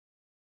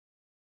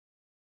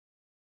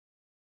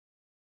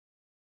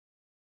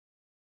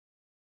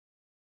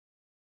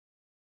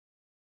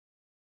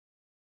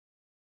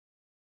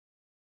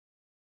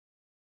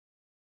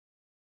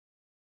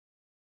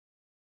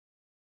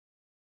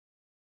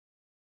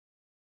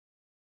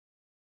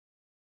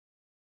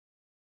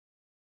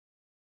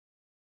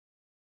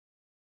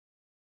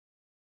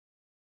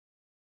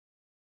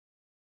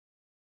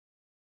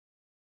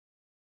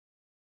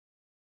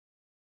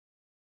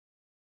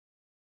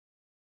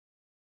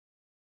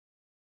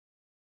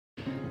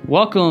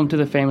Welcome to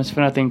the Famous for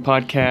Nothing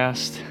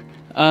podcast.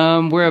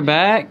 We're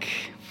back,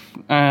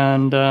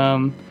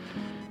 and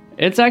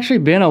it's actually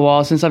been a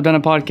while since I've done a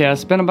podcast.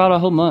 It's been about a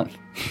whole month.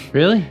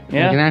 Really?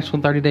 Yeah. Like an actual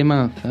 30-day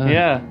month?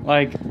 Yeah,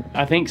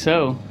 I think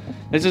so.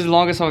 This is the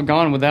longest I've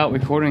gone without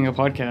recording a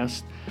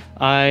podcast.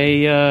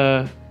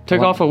 I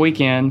took off a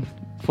weekend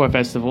for a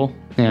festival,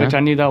 which I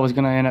knew that was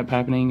going to end up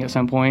happening at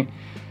some point.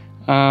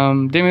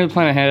 Didn't really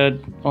plan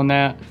ahead on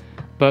that.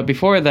 But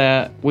before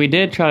that, we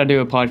did try to do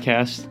a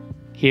podcast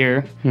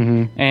here,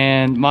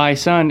 and my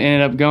son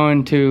ended up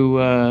going to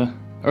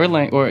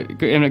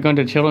ended up going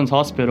to Children's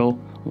Hospital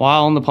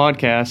while on the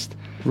podcast,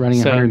 running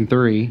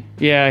 103.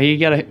 Yeah, he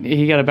got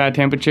a bad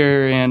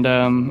temperature, and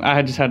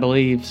I just had to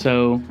leave,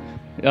 so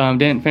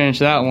didn't finish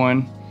that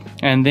one.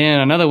 And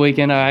then another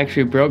weekend, I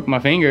actually broke my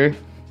finger.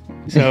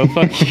 So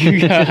fuck you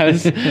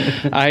guys.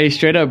 I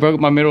straight up broke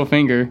my middle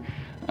finger.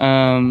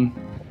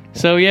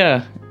 So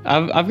yeah.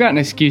 I've gotten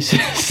excuses.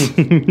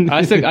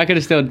 I could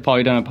have still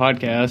probably done a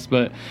podcast,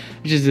 but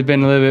it's just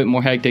been a little bit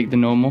more hectic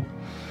than normal.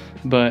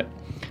 But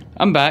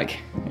I'm back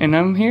and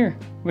I'm here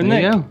with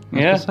Nick. There you go.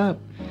 That's what's up.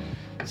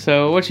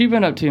 So what you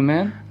been up to,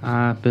 man?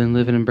 I've been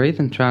living and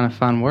breathing, trying to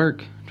find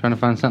work, trying to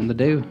find something to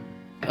do.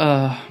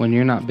 When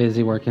you're not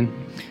busy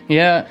working.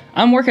 Yeah,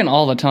 I'm working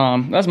all the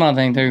time. That's my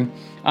thing too.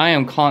 I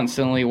am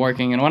constantly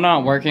working, and when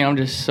I'm not working, I'm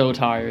just so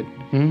tired.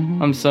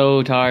 I'm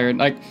so tired.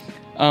 Like,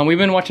 we've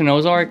been watching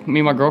Ozark, me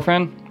and my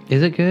girlfriend.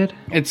 Is it good?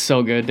 It's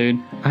so good,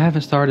 dude. I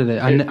haven't started it.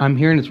 I'm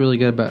hearing it's really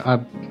good,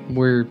 but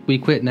we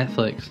quit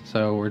Netflix,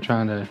 so we're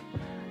trying to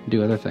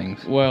do other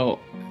things. Well,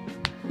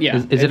 yeah.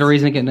 Is it a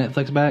reason to get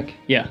Netflix back?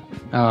 Yeah.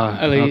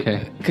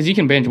 Okay. Because you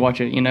can binge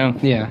watch it, you know?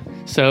 Yeah.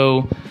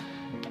 So,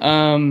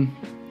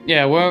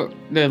 yeah, well,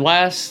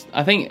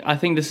 I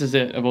think this is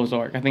it of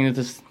Ozark. I think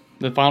this is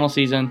the final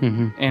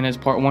season, and it's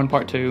part 1,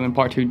 part 2, and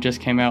part 2 just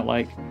came out,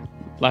 like,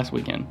 last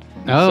weekend.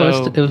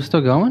 Oh, so, it was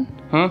still going?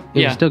 Huh?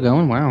 It was still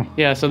going? Wow.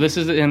 Yeah, so this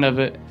is the end of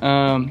it.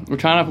 I've been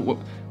trying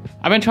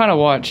to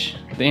watch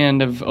the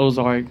end of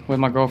Ozark with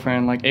my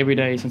girlfriend, like, every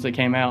day since it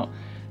came out.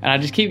 And I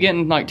just keep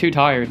getting, like, too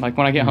tired. Like,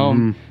 when I get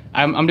home,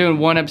 I'm doing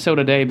one episode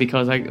a day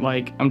because, I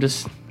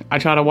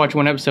try to watch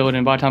one episode,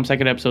 and by the time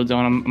second episode's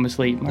on, I'm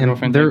asleep. My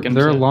girlfriend's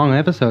they're long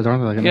episodes,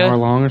 aren't they? Like an hour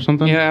long or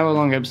something? Yeah,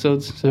 hour-long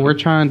episodes. So. Well, we're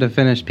trying to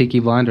finish Peaky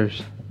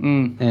Blinders.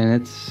 And they're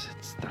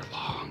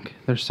long.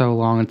 They're so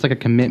long. It's like a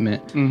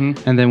commitment.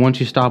 And then once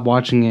you stop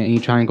watching it and you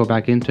try and go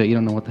back into it, you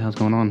don't know what the hell's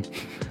going on.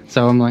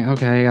 So I'm like,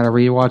 okay, I gotta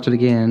rewatch it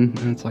again.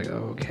 And it's like,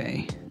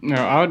 okay.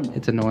 No,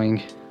 it's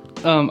annoying.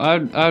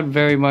 I'd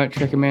very much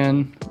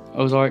recommend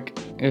Ozark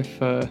if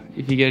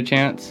you get a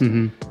chance.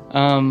 There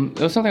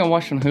was something I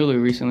watched on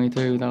Hulu recently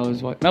too. That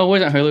was no, it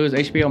wasn't Hulu. It was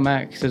HBO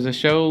Max. There's a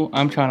show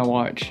I'm trying to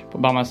watch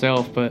by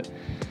myself, but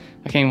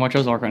I can't even watch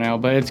Ozark right now.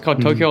 But it's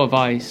called Tokyo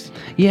Vice.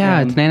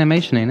 Yeah, it's an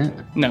animation, ain't it?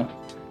 No,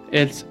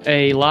 it's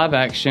a live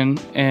action,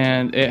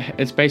 and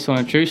it's based on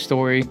a true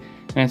story,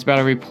 and it's about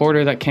a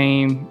reporter that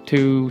came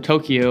to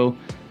Tokyo,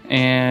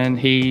 and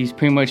he's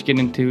pretty much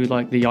getting into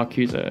like the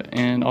Yakuza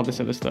and all this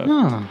other stuff.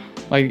 Oh.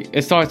 Like,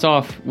 it starts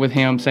off with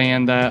him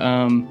saying that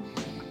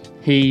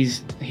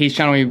he's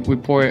trying to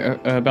report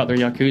about their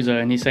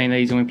Yakuza, and he's saying that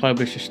he's going to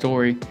publish a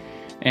story.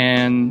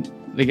 And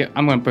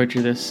I'm going to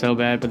butcher this so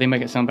bad, but they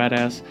make it sound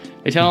badass.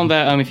 They tell him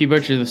that if you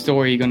butcher the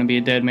story, you're going to be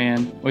a dead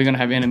man, or you're going to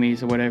have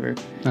enemies or whatever.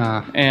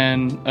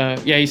 And,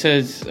 he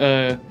says...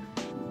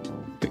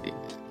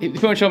 He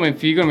pretty much told me,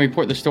 if you're going to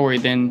report the story,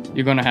 then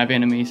you're going to have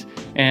enemies.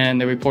 And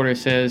the reporter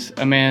says,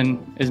 a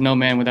man is no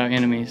man without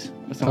enemies.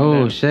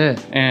 Oh,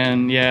 shit.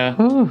 And, yeah.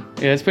 Ooh.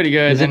 Yeah, it's pretty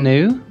good. Is it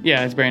new?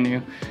 Yeah, it's brand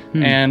new.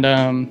 And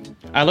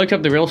I looked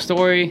up the real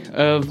story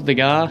of the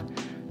guy,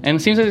 and it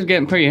seems like it's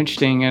getting pretty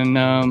interesting. And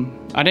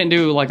I didn't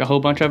do, like, a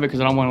whole bunch of it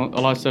because I don't want a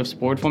lot of stuff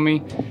spoiled for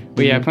me.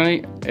 But, yeah,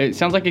 it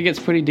sounds like it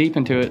gets pretty deep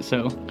into it,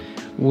 so.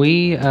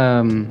 Me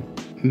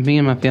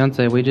and my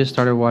fiance, we just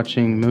started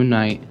watching Moon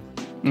Knight.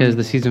 Because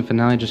the season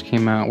finale just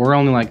came out. We're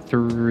only like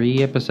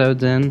 3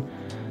 episodes in.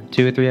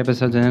 2 or 3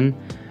 episodes in.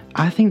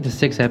 I think the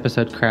 6th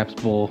episode crap's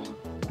bull.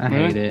 I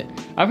hate it.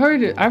 I've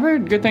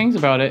heard good things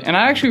about it. And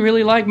I actually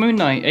really like Moon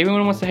Knight.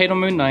 Everyone wants to hate on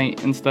Moon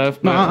Knight and stuff.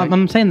 But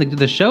I'm saying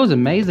the show's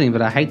amazing,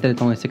 but I hate that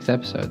it's only 6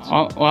 episodes.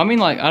 Well, I mean,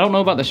 like, I don't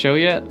know about the show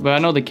yet, but I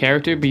know the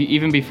character.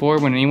 Even before,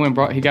 when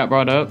he got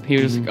brought up, he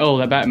was, oh,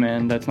 that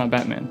Batman. That's not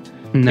Batman.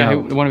 No.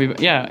 And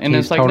he's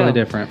it's like, totally no.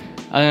 different.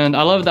 And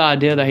I love the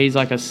idea that he's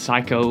like a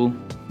psycho.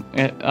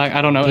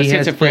 I don't know. He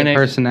has schizophrenic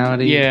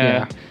personality.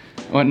 Yeah.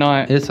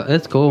 Whatnot.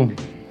 It's cool.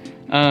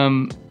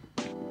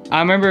 I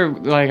remember,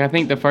 like, I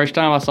think the first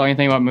time I saw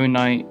anything about Moon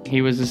Knight,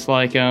 he was just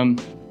like a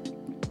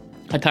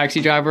taxi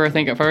driver, I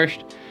think, at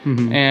first.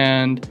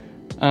 And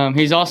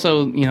he's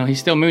also, he's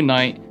still Moon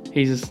Knight.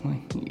 He's just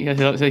like, he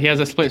has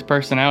a split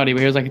personality, but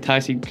he was like a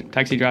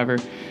taxi driver.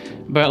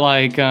 But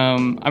like, I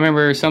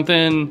remember some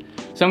kind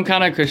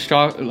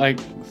of like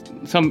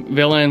some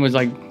villain was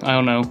like, I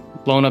don't know,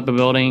 blowing up a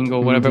building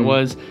or whatever it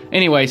was.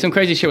 Anyway, some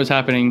crazy shit was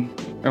happening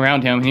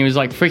around him, and he was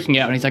like freaking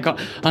out, and he's like, oh,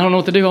 I don't know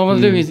what to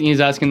do. He's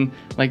asking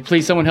like,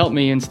 please someone help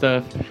me and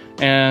stuff.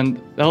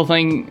 And the whole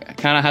thing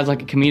kind of has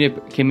like a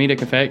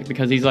comedic effect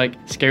because he's like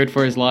scared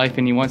for his life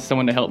and he wants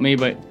someone to help me,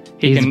 but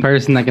he's the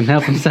person that can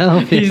help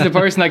himself. He's the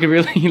person that could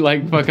really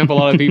like fuck up a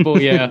lot of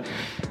people. Yeah,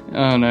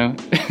 I don't know.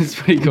 It's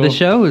pretty cool. The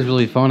show is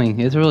really funny.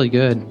 It's really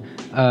good.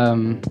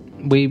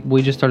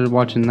 We just started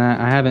watching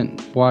that. I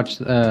haven't watched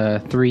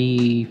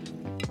 3,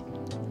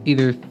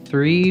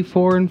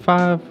 4, and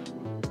 5.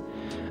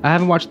 I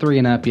haven't watched 3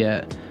 and up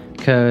yet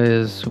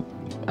because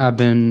I've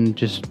been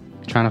just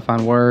trying to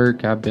find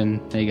work. There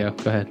you go.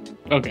 Go ahead.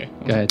 Okay.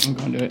 Go ahead. I'm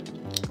going to do it.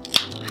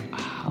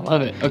 I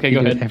love it. Okay, You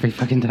go do ahead. it every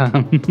fucking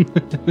time.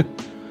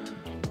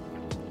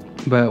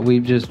 But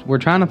we're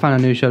trying to find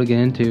a new show to get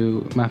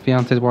into. My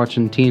fiance's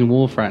watching Teen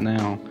Wolf right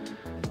now.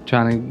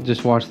 Trying to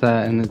just watch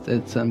that, and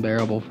it's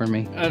unbearable for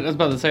me. I was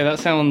about to say, that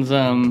sounds,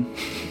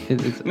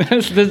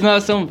 It's does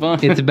not sound fun.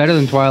 it's better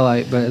than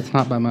Twilight, but it's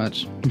not by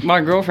much.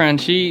 My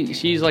girlfriend,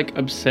 she's like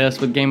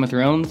obsessed with Game of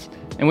Thrones,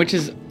 and which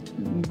is,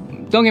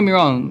 don't get me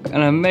wrong,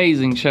 an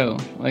amazing show.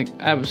 Like,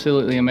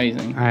 absolutely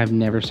amazing. I have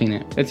never seen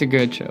it. It's a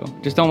good show.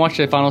 Just don't watch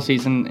the final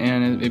season,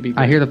 and it'd be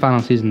great. I hear the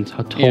final season's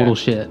a total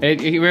shit.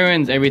 It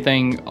ruins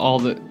everything, all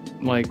the,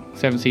 like,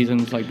 7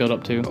 seasons, like, build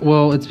up to.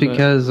 Well, it's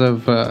because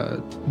of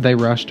they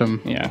rushed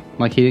him. Yeah.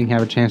 Like, he didn't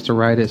have a chance to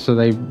write it, so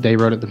they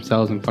wrote it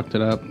themselves and fucked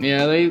it up.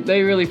 Yeah,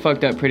 they really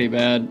fucked up pretty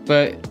bad.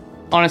 But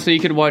honestly, you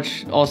could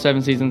watch all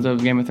 7 seasons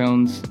of Game of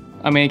Thrones.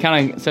 I mean,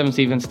 kind of 7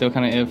 seasons still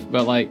kind of if,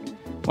 but like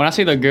when I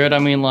say they're good, I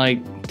mean like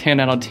 10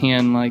 out of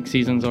 10 like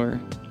seasons are.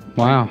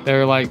 Wow.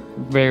 They're like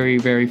very,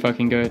 very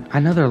fucking good. I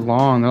know they're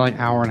long. They're like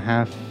hour and a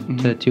half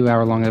to 2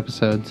 hour long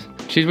episodes.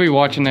 She's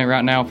rewatching it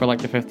right now for like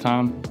the 5th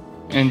time.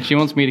 And she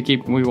wants me to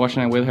keep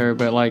rewatching it with her,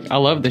 but like I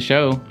love the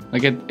show.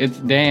 Like it's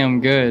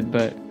damn good,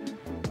 but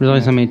There's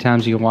only so many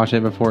times you can watch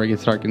it before it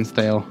gets dark and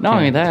stale. not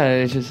only that,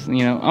 it's just,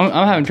 you know,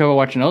 I'm having trouble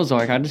watching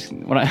Ozark. I just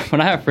when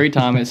I have free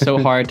time, it's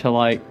so hard to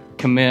like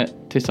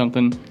commit to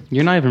something.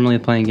 You're not even really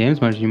playing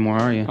games much anymore,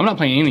 are you? I'm not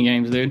playing any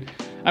games, dude.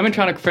 I've been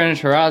trying to finish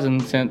Horizon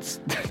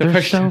since the They're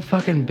first so time.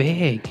 fucking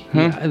big. Huh?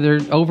 Yeah,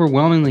 they're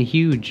overwhelmingly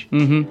huge.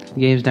 Mm-hmm.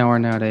 Games now are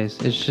nowadays.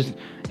 It's just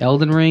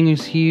Elden Ring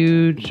is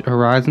huge.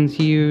 Horizon's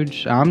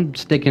huge. I'm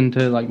sticking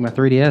to like my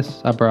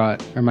 3DS I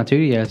brought or my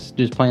 2DS,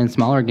 just playing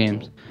smaller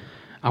games.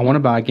 I want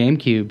to buy a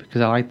GameCube because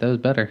I like those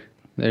better.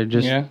 They're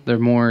just they're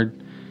more.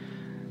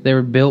 They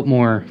were built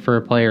more for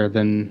a player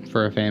than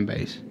for a fan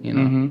base. You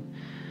know. Mm-hmm.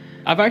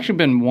 I've actually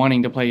been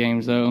wanting to play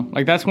games though.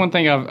 Like that's one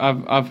thing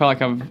I felt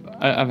like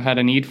I've had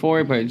a need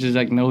for, but it's just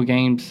like no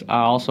games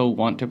I also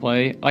want to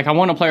play. Like I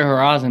want to play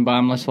Horizon, but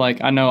I'm just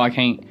like I know I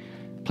can't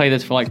play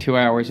this for like 2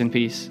 hours in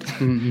peace.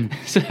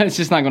 So it's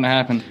just not going to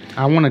happen.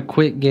 I want a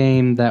quick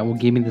game that will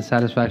give me the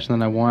satisfaction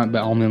that I want,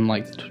 but only in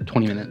like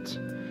 20 minutes.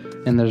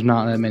 And there's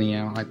not that many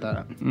out like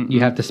that. You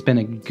have to spend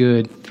a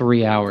good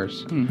 3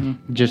 hours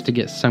just to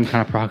get some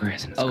kind of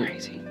progress. And it's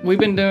crazy. We've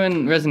been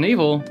doing Resident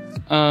Evil.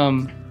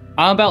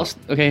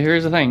 Okay,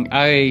 here's the thing.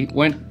 I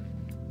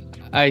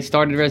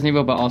started Resident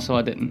Evil, but also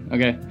I didn't.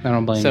 Okay. I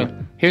don't blame you.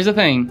 So here's the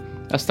thing.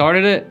 I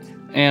started it,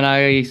 and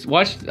I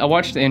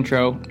watched the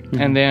intro,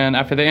 and then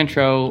after the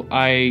intro,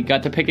 I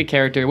got to pick a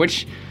character,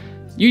 which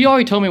you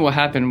already told me what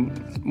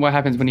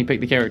happens when you pick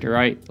the character,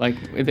 right? Like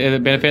the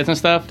benefits and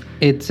stuff.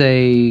 It's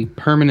a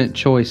permanent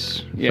choice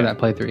for that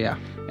playthrough, yeah.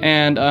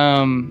 And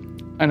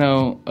I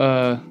know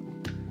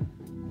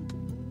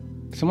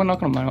someone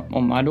knocking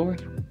on my door.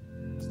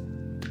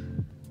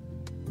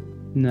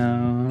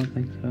 No, I don't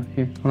think so.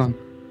 Here, hold on.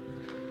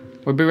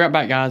 We'll be right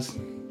back, guys.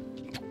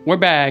 We're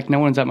back. No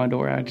one's at my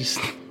door. I just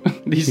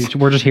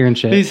We're just hearing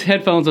shit. These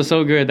headphones are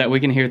so good that we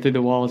can hear through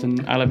the walls,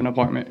 and I live in an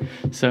apartment.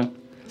 So,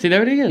 see,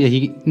 there it is.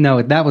 Yeah,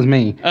 no, that was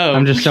me. Oh,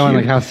 I'm just showing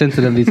like how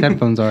sensitive these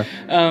headphones are.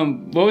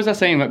 What was I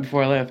saying right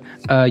before I left?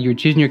 You were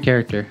choosing your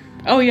character.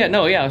 Oh yeah,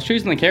 I was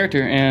choosing the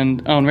character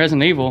and on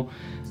Resident Evil,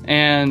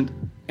 and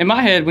in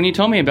my head when you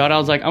told me about it, I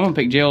was like, I'm gonna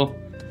pick Jill.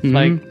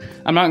 Like,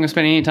 I'm not gonna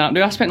spend any time.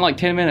 Dude, I spent like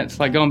 10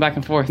 minutes like going back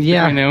and forth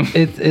between them.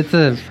 It's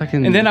a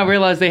fucking. And then I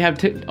realized they have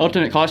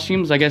alternate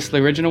costumes. I guess the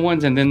original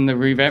ones and then the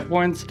revamped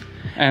ones.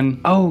 And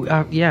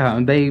yeah,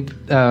 they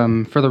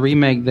for the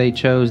remake they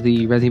chose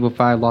the Resident Evil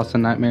 5 Lost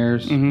in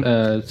Nightmares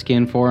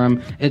skin for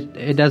him.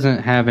 It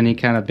doesn't have any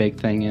kind of big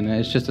thing in it.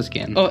 It's just a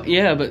skin. Oh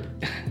yeah, but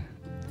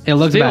it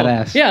looks still,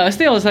 badass. Yeah,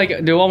 still it's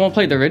like, do I want to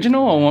play the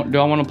original or do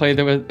I want to play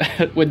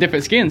with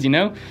different skins? You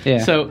know? Yeah.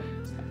 So.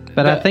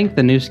 But I think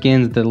the new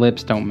skins, the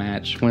lips don't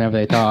match whenever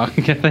they talk.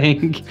 I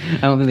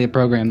don't think they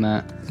programmed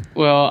that.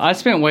 Well, I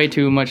spent way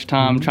too much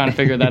time trying to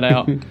figure that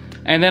out,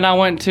 and then I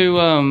went to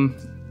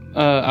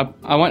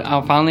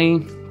I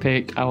finally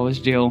picked. I was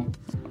Jill.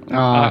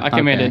 I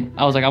committed. Okay.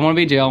 I was like, I want to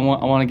be Jill.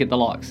 I want to get the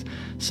locks.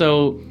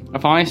 So I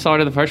finally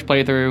started the first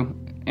playthrough,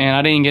 and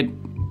I didn't get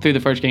through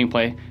the first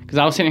gameplay because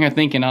I was sitting here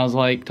thinking, I was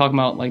like talking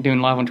about like doing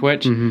live on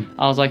Twitch. I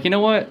was like, you know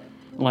what,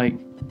 like.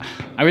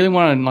 I really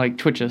want to like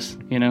Twitch this,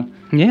 you know.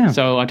 Yeah.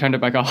 So I turned it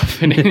back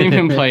off and didn't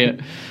even play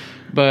it.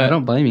 But I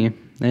don't blame you.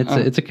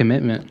 It's a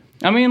commitment.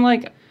 I mean,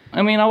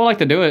 I would like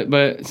to do it,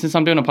 but since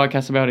I'm doing a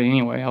podcast about it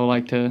anyway, I would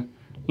like to,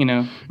 you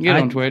know, get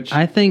on Twitch.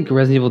 I think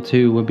Resident Evil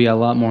 2 would be a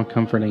lot more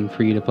comforting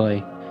for you to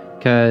play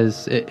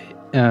because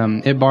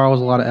It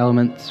borrows a lot of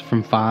elements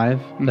from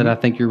 5 that I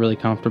think you're really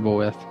comfortable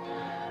with.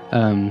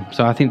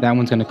 So I think that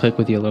one's going to click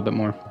with you a little bit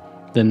more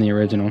than the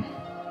original.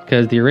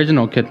 Because the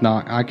original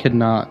I could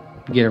not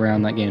get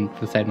around that game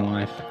to save my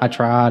life. I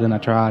tried and I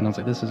was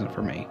like, this isn't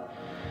for me.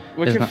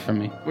 It's not for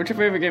me. What's your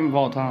favorite game of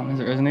all time? Is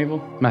it Resident Evil?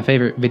 My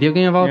favorite video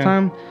game of all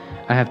time?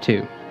 I have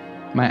 2.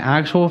 My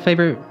actual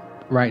favorite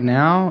right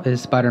now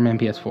is Spider-Man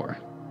PS4.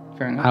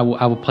 Fair enough. I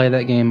will play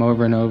that game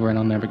over and over and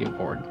I'll never get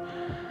bored.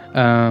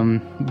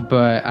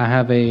 But I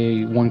have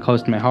one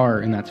close to my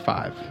heart, and that's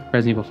 5.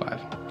 Resident Evil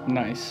 5.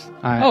 Nice.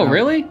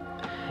 Really?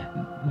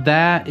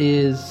 That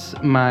is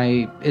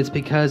it's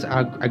because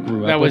I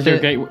grew up that was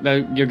with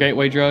your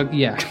gateway drug?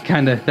 Yeah,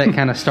 that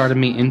kind of started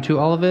me into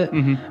all of it.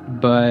 Mm-hmm.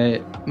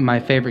 But my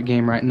favorite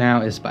game right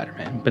now is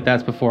Spider-Man. But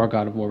that's before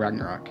God of War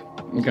Ragnarok.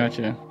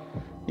 Gotcha.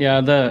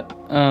 Yeah,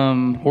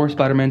 or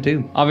Spider-Man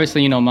 2.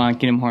 Obviously, mine,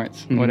 Kingdom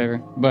Hearts, whatever.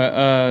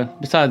 But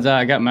besides that,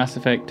 I got Mass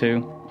Effect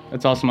 2.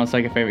 It's also my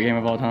second favorite game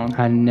of all time.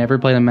 I never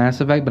played a Mass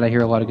Effect, but I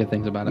hear a lot of good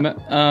things about it.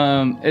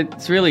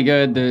 It's really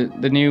good.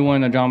 The new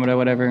one, Andromeda,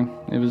 whatever.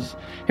 Here's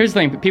the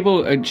thing.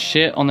 People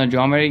shit on the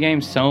Andromeda game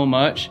so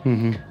much.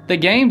 Mm-hmm. The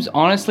game's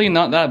honestly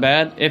not that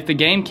bad. If the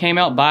game came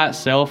out by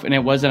itself and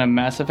it wasn't a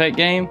Mass Effect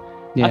game,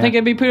 I think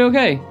it'd be pretty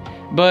okay.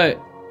 But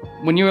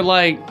when you're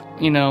like,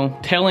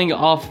 telling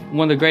off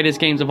one of the greatest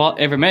games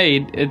ever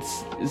made,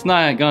 it's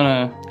not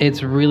gonna...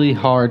 It's really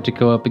hard to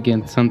go up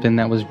against something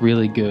that was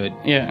really good.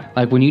 Yeah.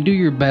 Like, when you do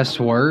your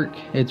best work,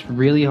 it's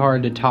really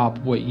hard to top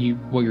what you're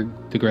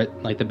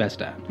the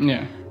best at.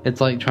 Yeah. It's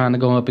like trying to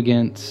go up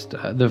against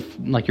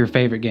your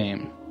favorite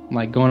game.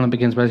 Like, going up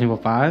against Resident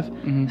Evil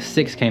 5,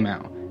 6 came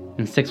out,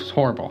 and 6 was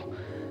horrible.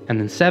 And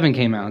then 7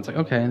 came out, it's like,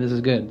 okay, this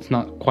is good. It's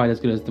not quite as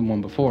good as the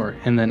one before.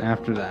 And then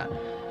after that.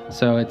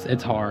 So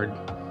it's hard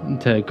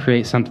to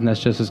create something that's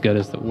just as good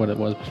as what it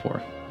was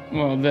before.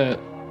 Well,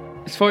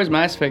 as far as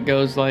Mass Effect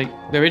goes, like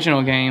the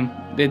original game,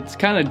 it's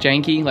kind of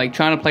janky. Like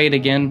trying to play it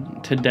again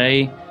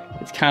today,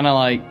 it's kind of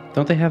like...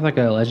 Don't they have like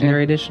a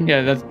Legendary Edition?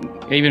 Yeah,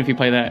 even if you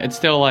play that, it's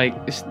still like...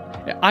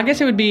 I guess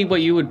it would be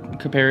what you would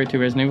compare it to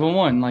Resident Evil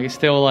 1. Like it's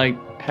still like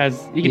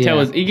has... You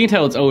can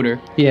tell it's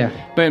older. Yeah.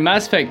 But in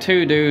Mass Effect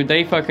 2, dude,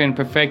 they fucking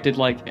perfected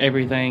like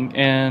everything,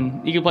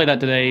 and you can play that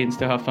today and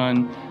still have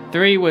fun.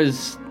 3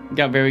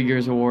 got very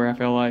Gears of War, I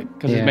feel like,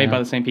 because it's made by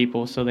the same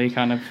people, so they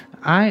kind of...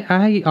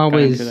 I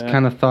always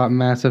kind of thought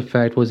Mass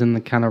Effect was in the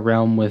kind of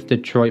realm with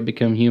Detroit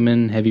Become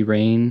Human, Heavy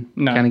Rain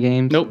kind of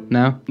games. Nope.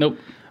 No? Nope.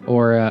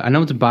 Or I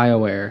know it's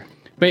BioWare.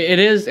 But it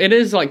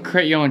is like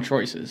create your own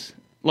choices.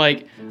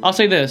 Like, I'll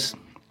say this.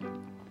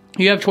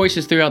 You have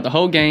choices throughout the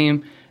whole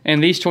game,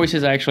 and these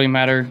choices actually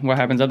matter what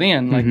happens at the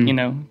end, like,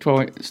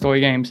 story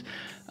games.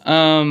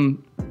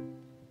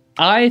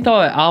 I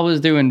thought I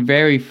was doing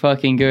very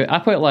fucking good. I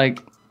put like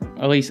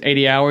at least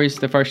 80 hours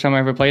the first time I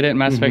ever played it in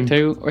Mass Effect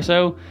 2 or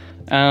so.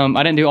 I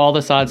didn't do all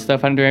the side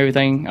stuff. I didn't do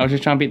everything. I was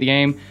just trying to beat the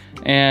game.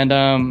 And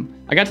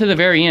I got to the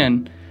very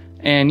end.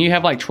 And you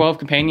have like 12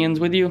 companions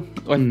with you.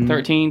 Or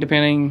 13,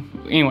 depending.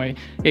 Anyway,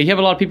 yeah, you have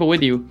a lot of people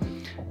with you.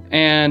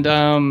 And,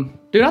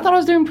 dude, I thought I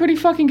was doing pretty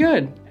fucking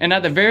good. And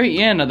at the very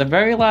end, at the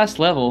very last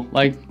level,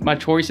 like, my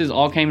choices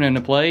all came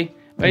into play,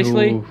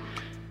 basically. Ooh.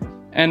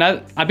 And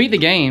I beat the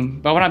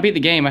game. But when I beat the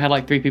game, I had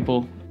like 3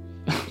 people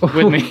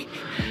with me.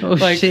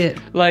 Shit.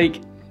 Like,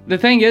 the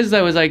thing is,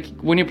 though, is like,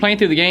 when you're playing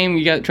through the game,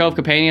 you got 12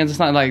 companions. It's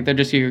not like they're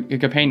just your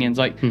companions.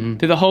 Like, through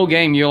the whole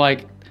game, you're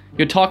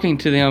talking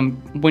to them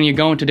when you're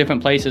going to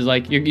different places.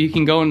 Like, you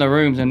can go in the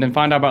rooms and then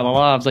find out about their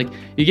lives. Like,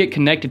 you get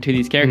connected to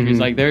these characters.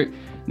 Like, they're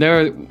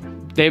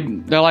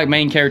like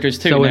main characters,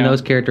 too. So when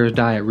those characters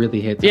die, it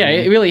really hits. Yeah,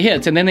 it really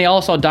hits. And then they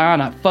also die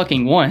on at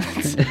fucking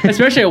once.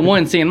 Especially at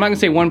one scene. I'm not going to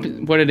say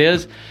what it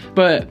is,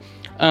 but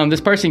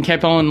this person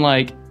kept on,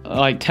 like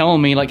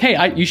telling me, like,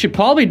 hey, you should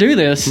probably do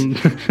this.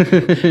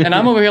 And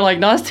I'm over here like,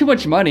 no, that's too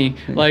much money.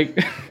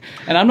 Like,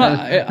 and I'm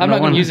not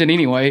going to use it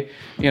anyway,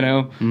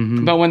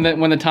 But when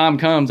the time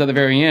comes at the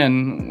very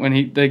end,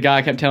 when the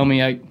guy kept telling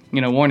me, like,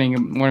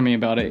 warning me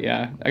about it,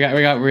 yeah, I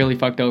got really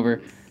fucked over,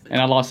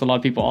 and I lost a lot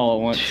of people all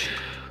at once.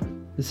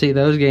 See,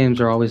 those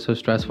games are always so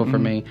stressful for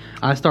me.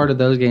 I started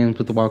those games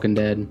with The Walking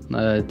Dead,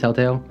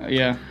 Telltale.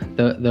 Yeah.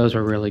 Those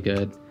are really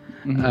good.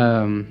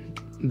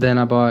 Then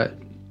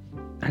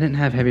I didn't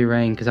have Heavy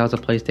Rain because that was a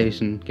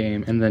PlayStation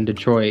game, and then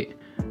Detroit.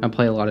 I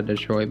play a lot of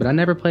Detroit, but I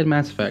never played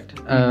Mass Effect.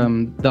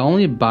 The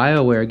only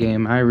BioWare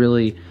game I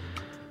really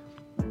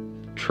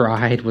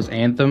tried was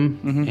Anthem.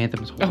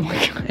 Anthem was horrible. Oh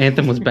my God.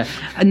 Anthem was bad.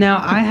 Now,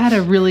 I had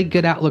a really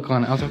good outlook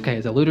on it. I was okay,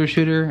 it's a looter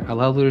shooter. I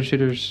love looter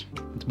shooters.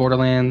 It's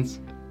Borderlands.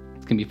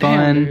 It's going to be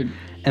fun. Damn,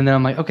 and then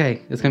I'm like,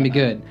 okay, it's going to be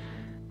good.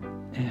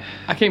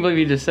 I can't believe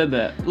you just said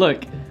that.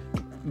 Look,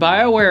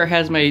 BioWare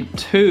has made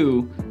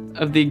 2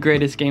 of the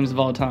greatest games of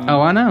all time.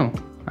 Oh, I know.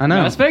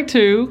 Mass Effect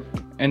 2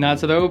 and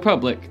Knights of the Old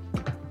Republic.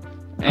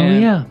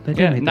 And,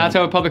 Knights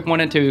of the Republic 1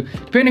 and 2.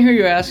 Depending who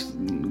you ask,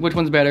 which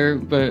one's better,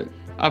 but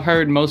I've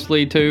heard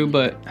mostly 2,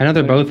 but... I know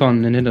they're both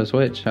on Nintendo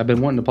Switch. I've been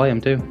wanting to play them,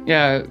 too.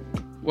 Yeah,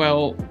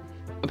 well,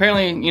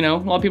 apparently, a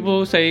lot of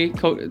people say,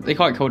 they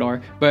call it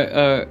KOTOR, but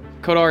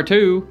KOTOR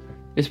 2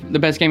 is the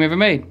best game ever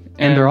made.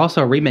 And they're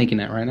also remaking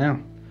it right now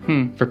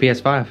for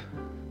PS5.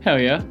 Hell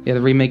yeah. Yeah,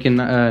 they're remaking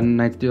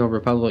Knights of the Old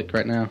Republic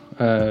right now.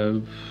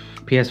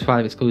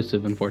 PS5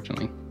 exclusive,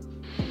 unfortunately.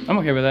 I'm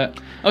okay with that.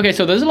 Okay,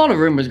 so there's a lot of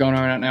rumors going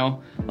on right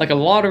now. Like a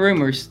lot of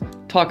rumors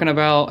talking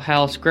about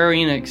how Square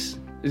Enix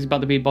is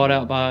about to be bought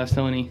out by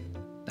Sony.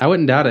 I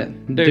wouldn't doubt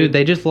it. Dude,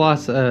 they just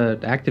lost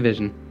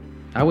Activision.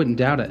 I wouldn't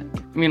doubt it.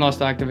 I mean, lost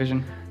to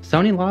Activision.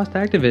 Sony lost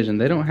Activision.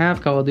 They don't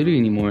have Call of Duty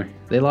anymore.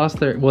 They lost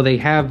they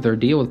have their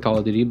deal with Call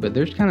of Duty, but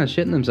they're just kind of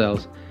shitting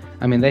themselves.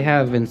 I mean, they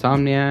have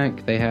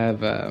Insomniac. They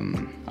have.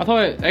 I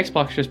thought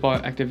Xbox just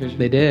bought Activision.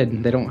 They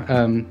did. They don't.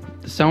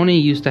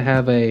 Sony used to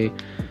have a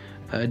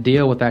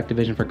deal with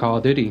Activision for Call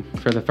of Duty.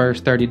 For the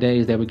first 30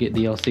 days, they would get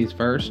DLCs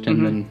first,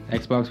 and then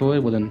Xbox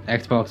would. Well, then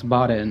Xbox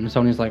bought it, and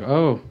Sony's like,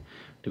 "Oh,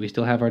 do we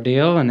still have our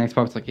deal?" And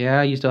Xbox like,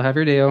 "Yeah, you still have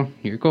your deal.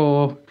 You're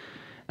cool."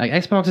 Like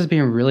Xbox is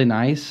being really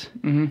nice,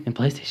 and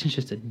PlayStation's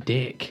just a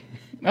dick.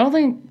 I don't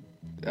think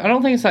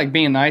it's like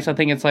being nice. I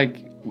think it's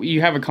like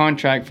you have a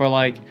contract for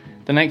like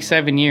the next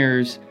 7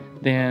 years,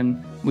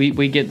 then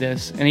we get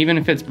this, and even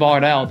if it's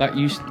bought out,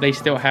 they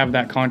still have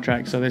that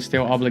contract, so they're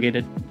still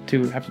obligated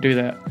to have to do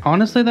that.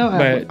 Honestly, though,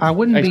 but I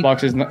wouldn't.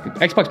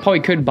 Xbox probably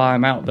could buy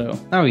them out though.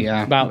 Oh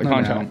yeah, about the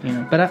contract. You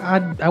know? But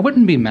I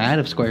wouldn't be mad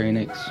if Square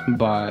Enix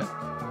bought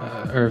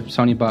or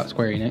Sony bought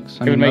Square Enix.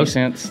 It would make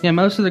sense. Yeah,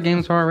 most of the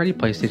games are already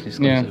PlayStation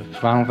exclusive. Yeah.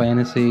 Final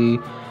Fantasy,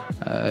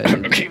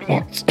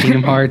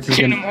 Kingdom Hearts.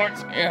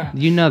 Yeah.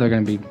 You know they're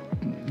gonna be.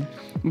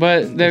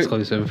 But they're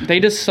exclusive. They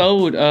just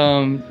sold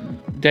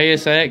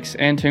Deus Ex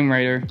and Tomb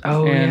Raider.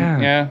 Oh,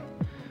 yeah.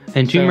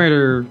 And Tomb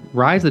Raider,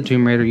 Rise of the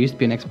Tomb Raider used to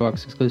be an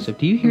Xbox exclusive.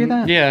 Do you hear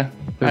that? Yeah,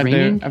 I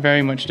ringing? do. I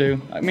very much do.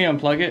 Let me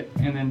unplug it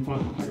and then plug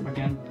it back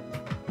in.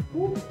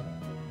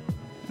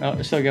 Oh,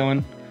 it's still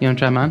going. You want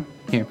to try mine?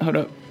 Here. Hold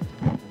up.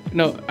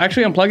 No,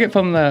 actually unplug it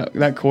from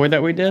that cord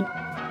that we did,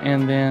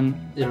 and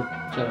then... It'll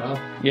shut it off?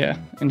 Yeah,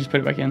 and just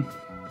put it back in.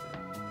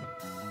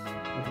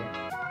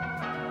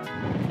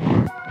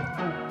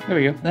 There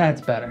we go.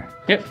 That's better.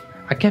 Yep.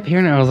 I kept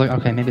hearing it. I was like,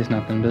 okay, maybe it's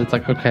nothing, but it's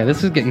like, okay,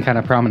 this is getting kind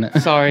of prominent.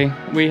 Sorry,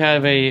 we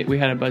had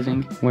a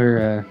buzzing.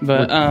 We're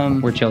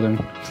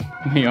children.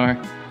 We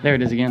are. There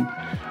it is again.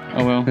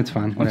 Oh well. It's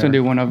fine. I'm just gonna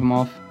do one of them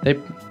off. It's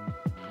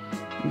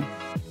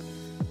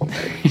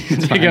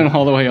going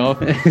all the way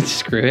off.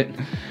 Screw it.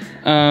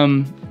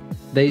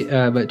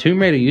 But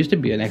Tomb Raider used to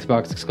be an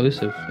Xbox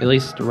exclusive. At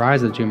least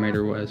Rise of the Tomb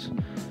Raider was.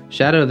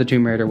 Shadow of the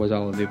Tomb Raider was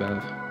all of the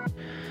above.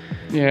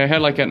 Yeah, it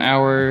had like an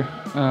hour.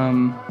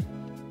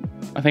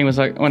 I think it was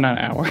like, not an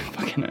hour,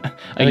 fucking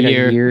a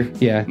year. A year,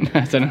 yeah.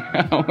 That's an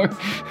hour.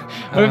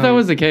 What if that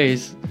was the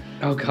case?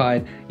 Oh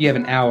God, you have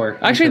an hour.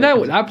 Actually,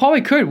 that probably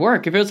could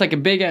work if it was like a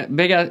big.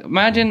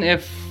 Imagine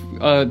if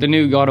the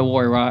new God of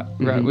War right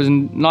was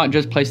not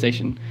just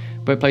PlayStation,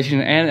 but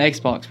PlayStation and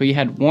Xbox, but you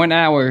had 1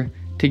 hour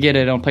to get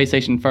it on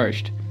PlayStation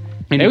first.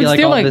 And you get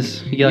like all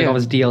this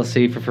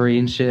DLC for free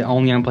and shit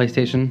only on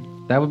PlayStation.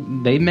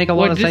 They'd make a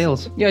lot of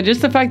sales. Yeah,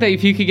 just the fact that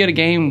if you could get a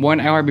game 1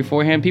 hour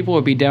beforehand, people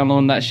would be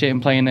downloading that shit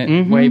and playing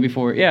it way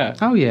before. Yeah.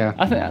 Oh yeah.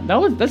 I think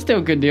that's still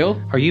a good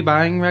deal. Are you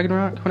buying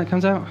Ragnarok when it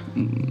comes out?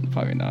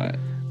 Probably not.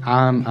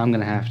 I'm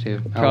gonna have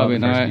to. Probably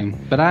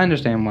not. But I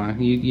understand why.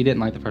 You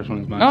didn't like the first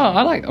one as much. Oh,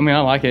 I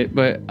like it,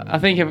 but I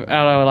think if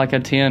out of like a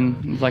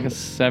 10, it's like a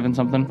 7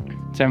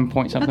 something, 7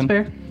 point something.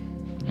 That's fair.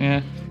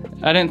 Yeah.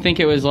 I didn't think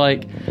it was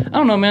like, I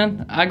don't know,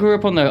 man. I grew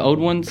up on the old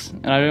ones,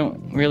 and I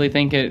don't really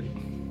think it.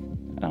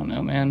 I don't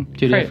know, man.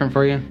 Too different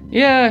for you?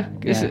 Yeah.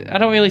 I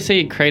don't really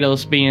see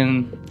Kratos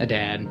being a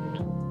dad.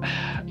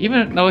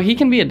 Even though he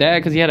can be a dad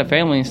because he had a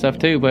family and stuff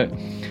too, but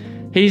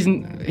he's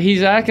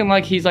acting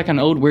like he's like an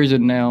old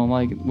wizard now,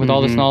 like with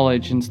all this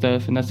knowledge and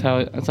stuff, and that's how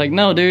it's like,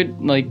 no, dude,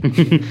 like,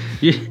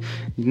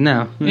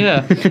 no.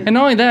 Yeah. And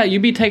not only that,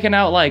 you'd be taking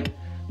out like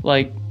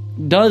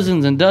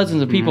dozens and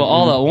dozens of people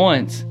all at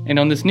once, and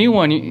on this new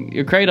one,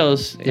 your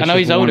Kratos, I know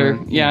he's older.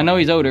 Yeah, I know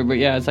he's older, but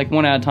yeah, it's like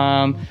one at a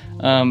time.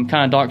 Kind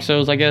of Dark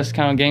Souls, I guess,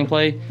 kind of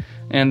gameplay.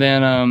 And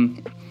then,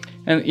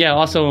 and yeah,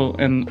 also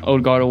in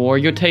old God of War,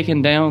 you're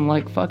taking down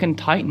like fucking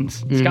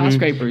titans,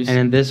 skyscrapers. And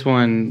in this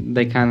one,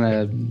 they kind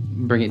of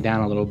bring it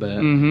down a little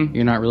bit.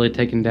 You're not really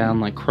taking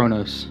down like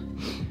Kronos.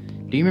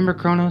 Do you remember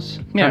Kronos?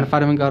 Yeah. Trying to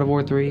fight him in God of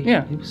War 3?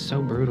 Yeah. He was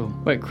so brutal.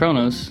 Wait,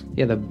 Kronos?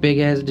 Yeah, the big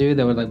ass dude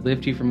that would like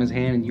lift you from his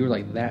hand and you were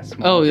like that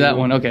small. Oh, that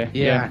one, okay.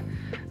 Yeah.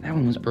 That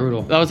one was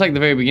brutal. That was like the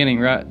very beginning,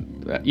 right?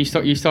 You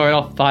started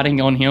off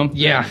fighting on him.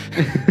 Yeah.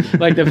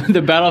 Like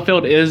the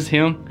battlefield is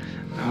him.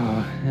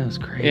 Oh, that was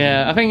crazy.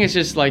 Yeah, I think it's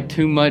just like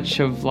too much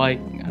of like,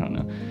 I don't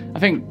know. I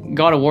think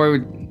God of War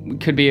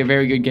could be a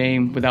very good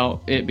game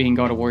without it being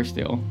God of War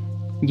still.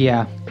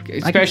 Yeah.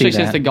 Especially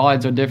since the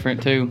gods are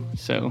different too.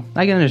 So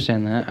I can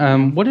understand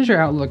that. What is your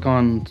outlook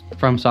on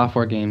From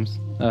Software games?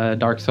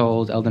 Dark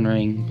Souls, Elden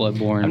Ring,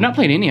 Bloodborne. I've not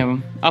played any of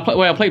them. I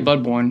played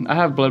Bloodborne. I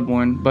have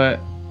Bloodborne, but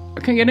I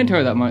couldn't get into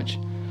it that much.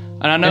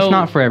 And I know it's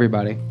not for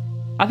everybody.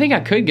 I think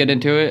I could get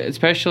into it,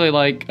 especially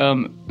like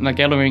Elden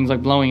Ring's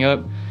like blowing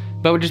up.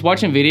 But just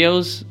watching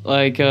videos,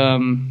 like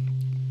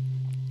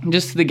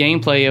just the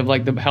gameplay of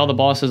like how the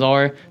bosses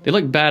are. They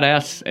look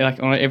badass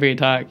like on every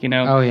attack, you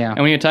know. Oh, yeah. And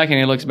when you're attacking,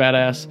 it looks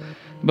badass.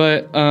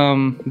 But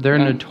they're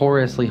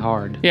notoriously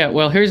hard. Yeah.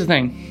 Well, here's the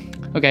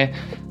thing. Okay,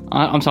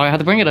 I'm sorry I have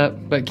to bring it up,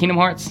 but Kingdom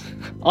Hearts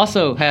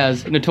also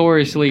has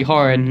notoriously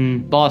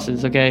hard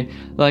bosses. Okay,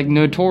 like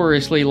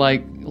notoriously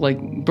like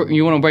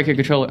you want to break your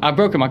controller. I've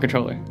broken my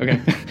controller.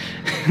 Okay.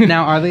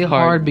 Now, are they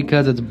hard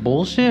because it's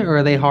bullshit, or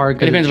are they hard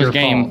because it's your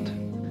game.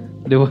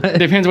 fault? Do what?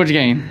 Depends which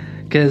game.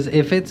 Because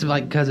if it's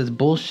like because it's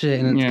bullshit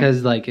and it's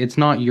because like it's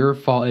not your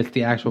fault, it's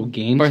the actual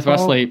game's Birth by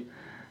fault. Sleep.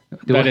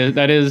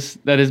 That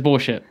is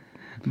bullshit.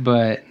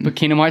 But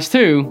Kingdom Hearts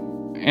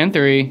 2 and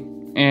 3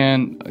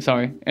 and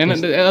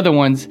the other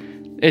ones,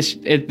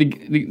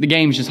 the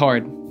game's just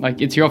hard. Like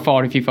it's your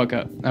fault if you fuck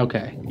up.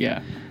 Okay.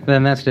 Yeah.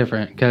 Then that's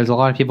different because a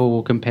lot of people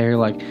will compare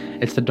like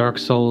it's the Dark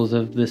Souls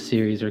of this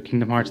series or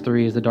Kingdom Hearts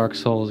 3 is the Dark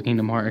Souls of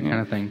Kingdom Hearts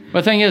kind of thing.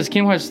 But the thing is,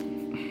 Kingdom Hearts,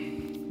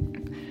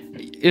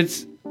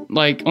 it's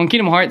like on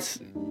Kingdom Hearts,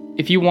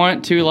 if you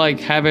want to like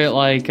have it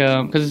like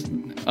because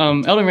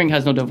Elden Ring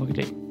has no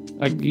difficulty.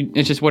 Like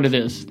it's just what it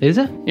is. Is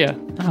it? Yeah.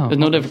 Oh. There's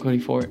no difficulty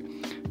for it.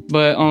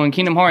 But on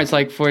Kingdom Hearts,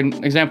 like for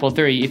example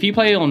 3, if you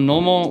play it on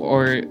normal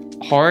or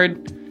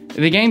hard,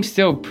 the game's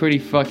still pretty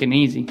fucking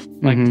easy,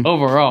 like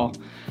overall.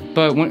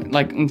 But when,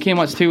 like in Kingdom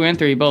Hearts 2 and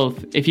 3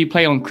 both, if you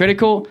play on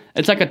critical,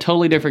 it's like a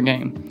totally different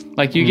game.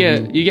 Like you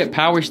get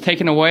powers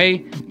taken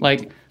away.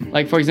 Like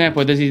for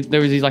example,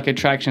 there was these like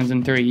attractions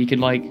in 3. You could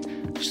like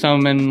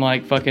summon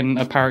like fucking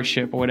a pirate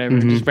ship or whatever,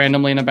 just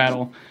randomly in a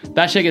battle.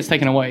 That shit gets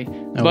taken away.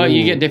 But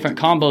you get different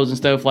combos and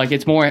stuff. Like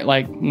it's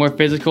more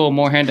physical,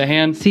 more hand to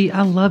hand. See,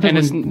 I love it and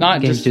when it's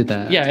not games just do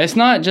that. Yeah, it's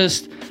not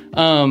just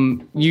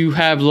you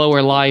have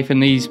lower life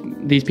and these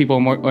people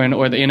are more,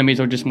 or the enemies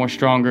are just more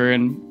stronger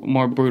and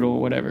more brutal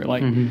or whatever.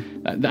 Like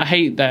I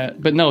hate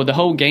that. But no, the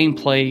whole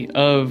gameplay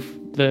of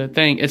the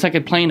thing, it's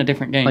like playing a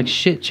different game. Like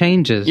shit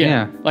changes.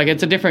 Yeah. Like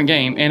it's a different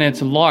game and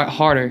it's a lot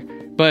harder.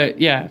 But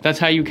yeah, that's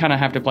how you kind of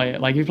have to play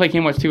it. Like if you play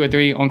Kingdom Hearts 2 or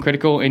 3 on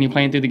critical and you're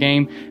playing through the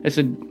game, it's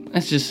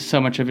just so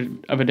much of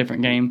a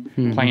different game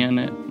playing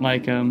it.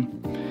 Like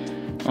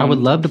I would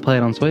love to play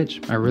it on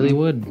Switch. I really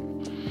would.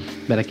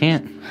 But I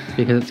can't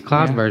because it's a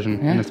cloud version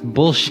and it's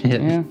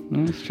bullshit. Yeah,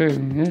 that's true.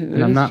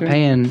 And I'm not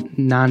paying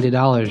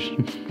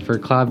 $90 for a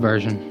cloud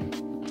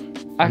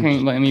version. I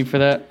can't blame you for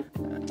that.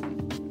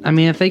 I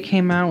mean, if they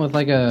came out with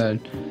like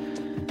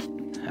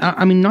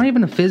not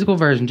even a physical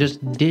version, just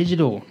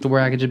digital, to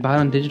where I could just buy it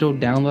on digital,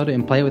 download it,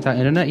 and play it without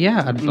internet,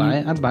 yeah, I'd buy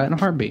it. I'd buy it in a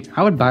heartbeat.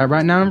 I would buy it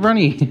right now in front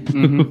of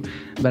you.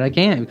 But I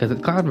can't because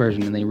it's cloud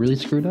version and they really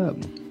screwed up.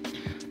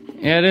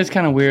 Yeah, it is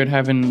kind of weird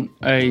having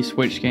a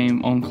Switch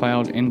game on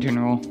cloud in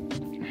general.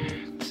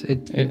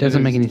 It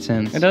doesn't make any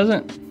sense. It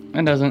doesn't.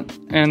 And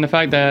the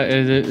fact that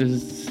it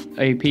is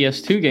a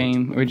PS2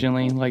 game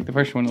originally, like the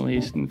first one at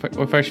least,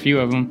 or first few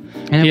of them,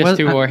 and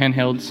PS2 or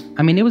handhelds.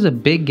 I mean, it was a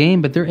big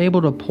game, but they're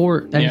able to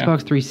port Xbox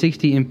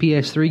 360 and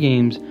PS3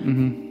 games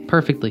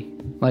perfectly,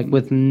 like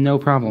with no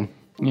problem.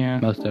 Yeah.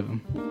 Most of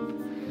them.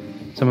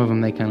 Some of them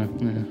they kind of...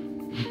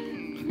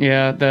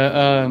 Yeah,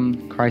 the...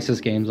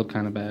 Crysis games look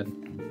kind of bad.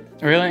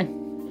 Really?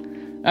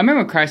 I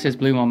remember Crysis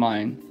blew my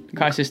mind.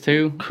 Crysis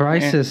 2.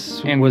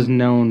 Crysis was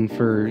known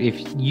for if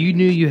you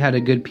knew you had a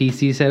good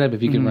PC setup,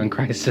 if you could run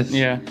Crysis.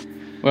 Yeah.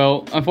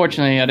 Well,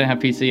 unfortunately, I didn't have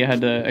PC. I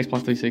had the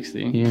Xbox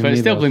 360. But it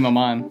still blew my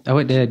mind. Oh,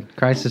 it did.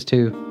 Crysis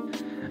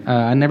 2.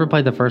 I never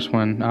played the first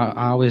one.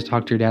 I always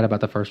talked to your dad about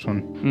the first one.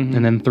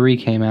 And then 3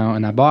 came out,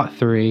 and I bought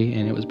 3,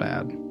 and it was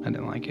bad. I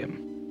didn't like it.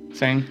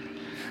 Same.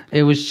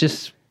 It was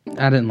just...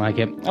 I didn't like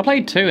it. I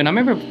played 2, and I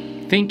remember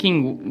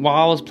thinking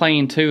while I was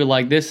playing 2,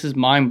 like, this is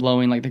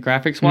mind-blowing, like, the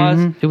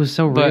graphics-wise. It was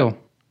so real.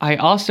 I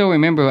also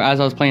remember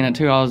as I was playing it,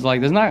 too, I was like,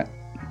 there's not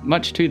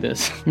much to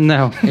this.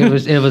 No,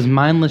 it was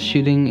mindless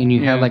shooting, and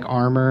you had, like,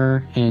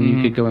 armor, and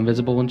you could go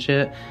invisible and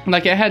shit.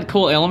 Like, it had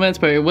cool elements,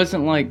 but it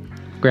wasn't, like...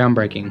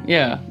 groundbreaking.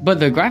 Yeah, but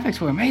the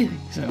graphics were amazing,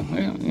 so,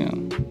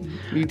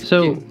 yeah.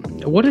 So,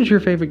 what is your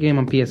favorite game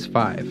on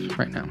PS5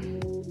 right now?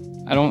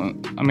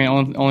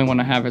 Only one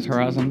I have is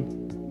Horizon.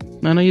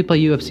 I know you play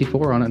UFC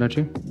 4 on it, don't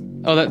you?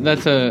 Oh,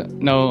 that's a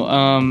no.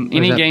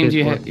 Any games PS4?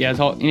 You have, it's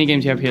all any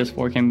games you have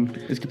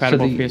PS4 is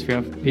compatible with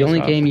PS5. The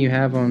only game you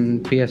have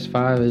on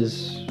PS5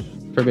 is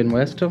Forbidden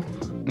West still.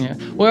 Yeah.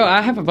 Well, I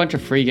have a bunch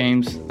of free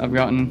games I've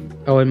gotten.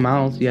 Oh, and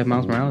Miles, you have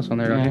Miles Morales on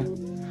there, don't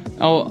you?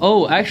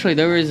 Oh, actually,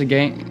 there is a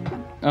game.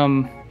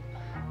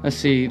 Let's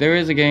see. There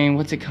is a game.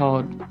 What's it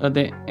called?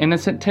 The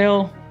Innocent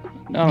Tale.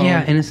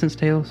 Yeah, Innocence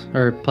Tales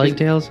or Plague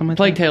Tales, something like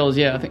Plague Tales,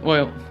 yeah. I think,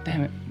 well,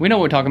 damn it. We know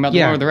what we're talking about. The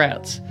War of the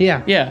Rats.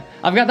 Yeah. Yeah.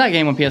 I've got that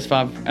game on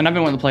PS5, and I've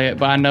been wanting to play it,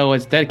 but I know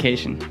it's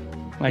dedication.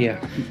 Like,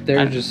 yeah. There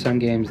are just some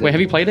games that... Wait,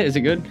 have you played it? Is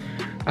it good?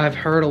 I've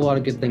heard a lot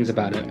of good things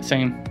about it.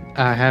 Same.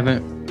 I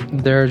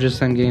haven't... There are just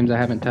some games I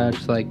haven't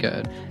touched, like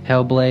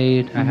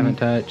Hellblade, I haven't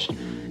touched.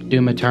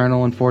 Doom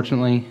Eternal,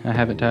 unfortunately, I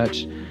haven't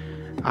touched.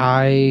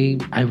 I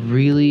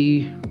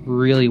really,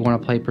 really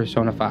want to play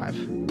Persona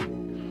 5.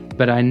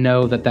 But I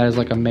know that is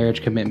like a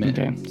marriage commitment.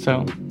 Okay,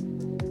 so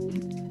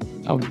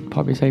I would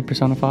probably say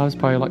Persona 5 is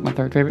probably like my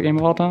third favorite game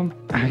of all time.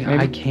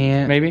 I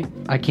can't. Maybe.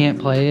 I can't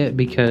play it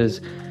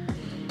because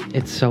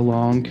it's so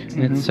long.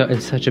 And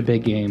it's such a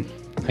big game.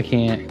 I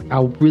can't.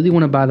 I really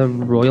want to buy the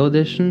Royal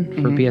Edition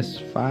for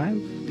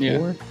PS5. Yeah.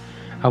 4.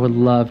 I would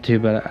love to,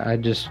 but I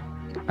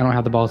don't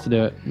have the balls to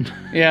do it.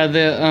 Yeah,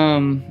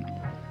 the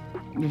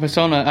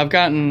Persona. I've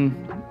gotten.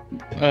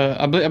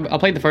 I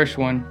played the first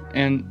one,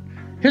 and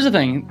here's the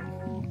thing.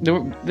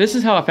 This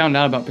is how I found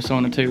out about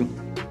Persona 2.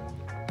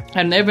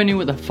 I never knew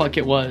what the fuck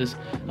it was.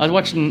 I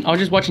was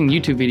just watching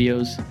YouTube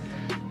videos,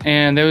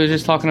 and they were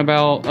just talking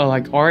about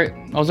like art.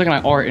 I was looking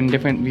at art in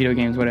different video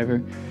games,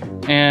 whatever.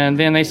 And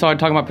then they started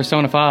talking about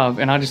Persona 5,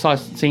 and I just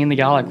started seeing the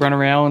guy like run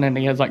around, and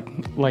he has like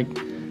I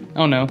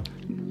don't know,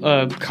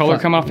 color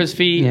come off his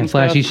feet. Yeah, and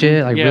flashy stuff.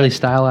 shit, like really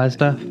stylized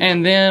stuff.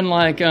 And then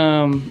like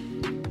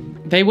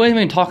they weren't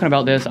even talking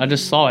about this. I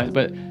just saw it,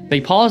 but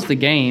they paused the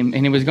game,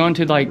 and it was going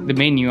to like the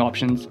menu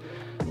options,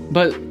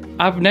 but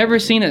I've never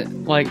seen it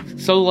like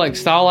so like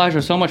stylized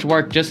or so much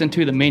work just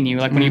into the menu.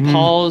 Like when you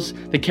pause,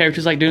 the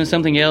character's like doing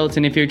something else,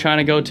 and if you're trying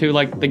to go to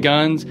like the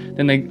guns,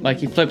 then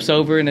he flips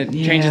over and it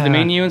changes the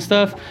menu and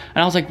stuff.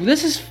 And I was like,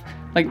 this is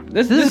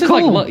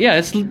cool. like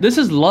this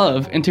is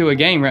love into a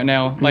game right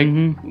now. Like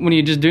when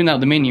you're just doing that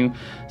with the menu.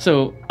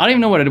 So I don't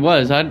even know what it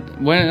was. I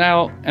went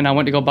out and I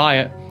went to go buy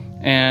it,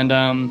 and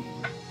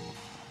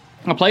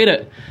I played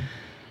it,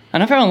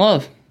 and I fell in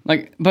love.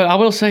 Like, but I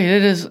will say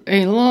it is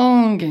a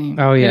long game.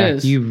 Oh yeah, it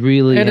is. you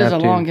really It have is a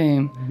to. long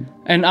game,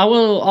 and I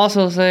will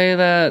also say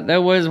that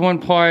there was one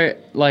part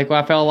like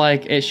where I felt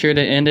like it should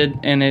have ended,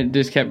 and it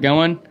just kept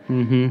going.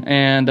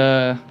 And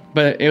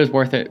but it was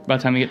worth it by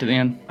the time you get to the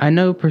end. I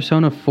know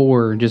Persona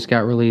 4 just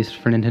got released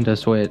for Nintendo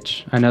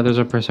Switch. I know there's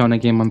a Persona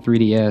game on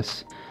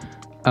 3DS,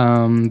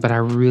 but I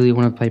really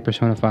want to play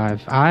Persona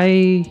 5.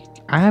 I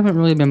haven't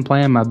really been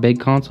playing my big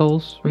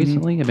consoles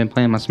recently. I've been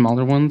playing my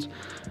smaller ones.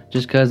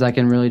 Just because I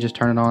can really just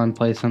turn it on,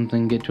 play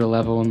something, get to a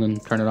level, and then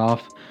turn it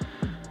off.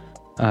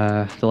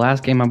 The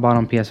last game I bought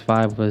on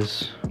PS5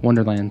 was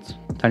Wonderlands,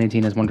 Tiny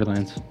Tina's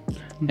Wonderlands,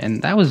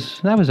 and that was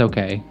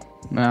okay.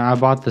 I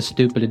bought the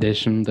stupid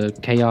edition, the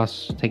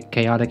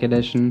chaotic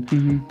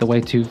edition, the way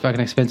too fucking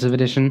expensive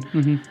edition.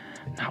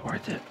 Not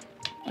worth it.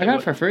 I got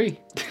it for free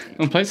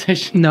on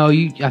PlayStation. No,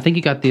 I think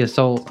you got the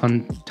Assault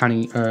on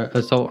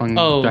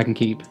Dragon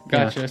Keep.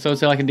 Gotcha. Yeah. So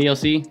it's like a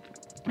DLC.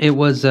 It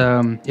was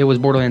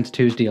Borderlands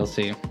 2's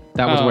DLC.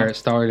 That was where it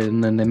started,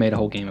 and then they made a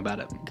whole game about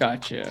it.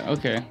 Gotcha.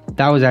 Okay.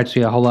 That was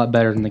actually a whole lot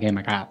better than the game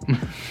I got.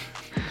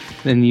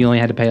 Then you only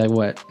had to pay like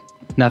what?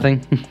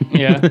 Nothing?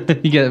 Yeah.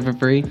 You get it for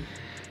free?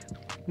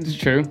 It's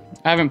true.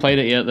 I haven't played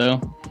it yet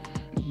though.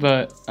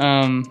 But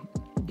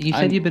You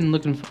said you've been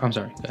looking for... I'm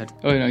sorry, go ahead.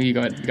 Oh no, you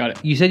got it. You got it.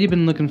 You said you've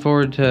been looking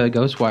forward to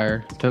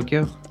Ghostwire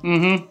Tokyo?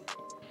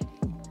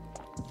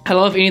 I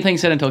love anything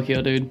set in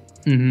Tokyo, dude.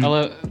 Mm-hmm. I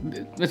love.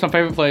 It's my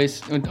favorite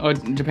place.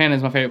 Japan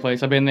is my favorite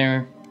place. I've been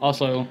there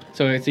also,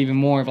 so it's even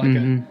more of like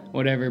a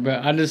whatever.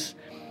 But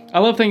I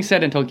love things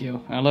set in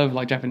Tokyo. I love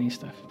like Japanese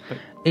stuff. But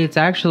It's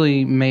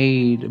actually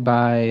made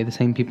by the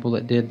same people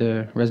that did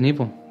the Resident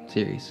Evil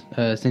series,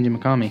 Shinji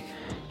Mikami.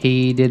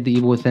 He did the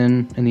Evil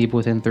Within, and the Evil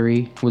Within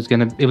 3 it was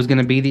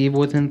gonna be the Evil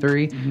Within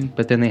 3,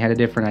 but then they had a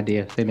different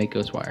idea. They made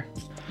Ghostwire.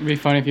 it'd be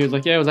funny if he was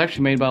like, "Yeah, it was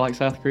actually made by like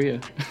South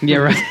Korea." Yeah,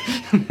 right.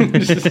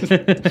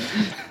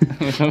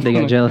 They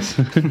got jealous.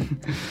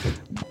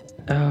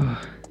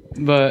 Oh.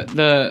 But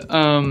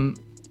the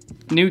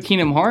new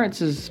Kingdom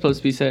Hearts is supposed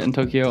to be set in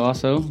Tokyo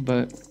also,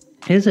 but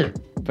Is it?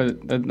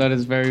 that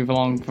is very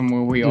long from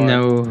where we are.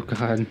 No,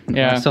 God.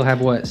 Yeah. I still have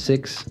what,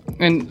 6?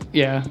 And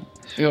yeah,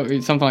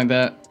 something like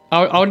that.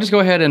 I'll just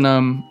go ahead and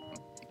I'm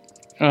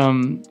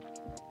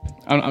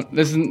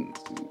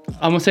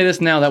gonna say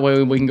this now. That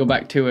way we can go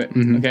back to it.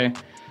 Okay.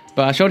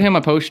 But I showed him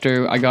a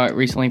poster I got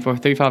recently for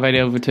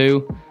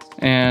 358/2,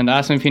 and I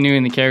asked him if he knew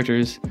any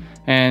characters,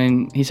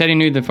 and he said he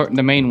knew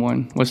the main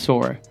one was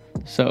Sora.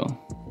 So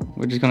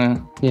we're just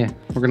gonna we're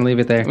gonna leave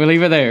it there. we'll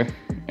leave it there,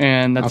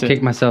 and that's I'll it.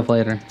 kick myself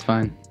later. It's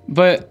fine.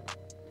 But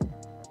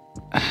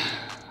I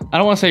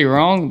don't want to say you're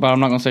wrong, but I'm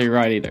not gonna say you're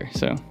right either.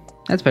 So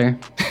That's fair.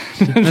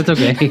 That's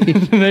okay.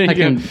 There you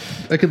go.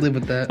 I can live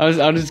with that.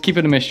 I'll just keep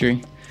it a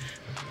mystery.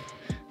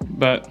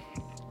 But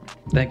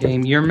That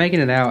game, you're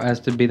making it out as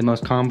to be the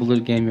most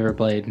convoluted game you ever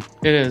played.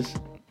 it is.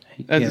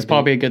 That's Yeah,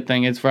 probably a good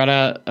thing. It's right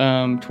at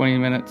 20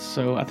 minutes,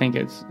 so I think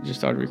it's just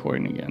started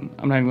recording again.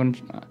 I'm not even going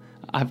to...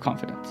 I have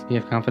confidence. You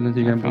have confidence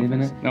you're going to believe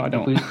in it? No, I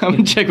don't. If I'm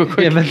going to check real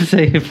quick. Yeah, but to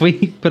say, if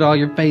we put all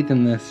your faith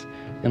in this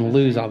and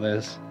lose all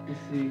this, Let's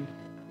see.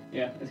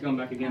 Yeah, it's going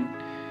back again.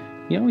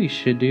 you know what you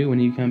should do when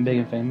you become big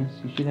and famous?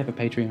 You should have a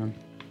Patreon.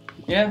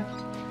 Yeah.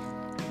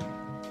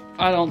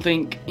 I don't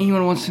think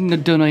anyone wants to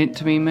donate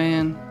to me,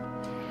 man.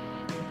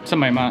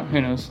 Somebody might.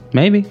 Who knows?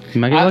 Maybe. You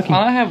might get lucky.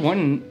 I have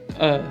one...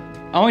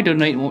 I only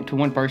donate to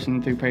one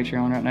person through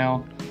Patreon right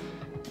now.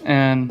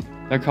 And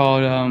they're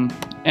called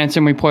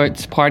Ansem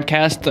Reports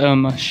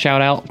podcast.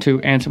 Shout out to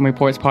Ansem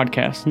Reports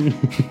podcast.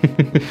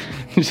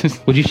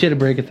 Would you shit a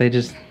brick if they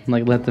just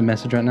like left the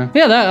message right now?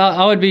 Yeah,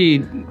 that'd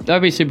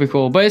be super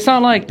cool. But it's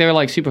not like they're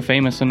like super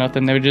famous or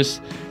nothing. They're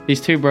just these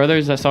two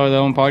brothers that started their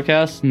own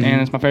podcast,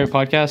 and it's my favorite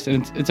podcast,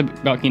 and it's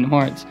about Kingdom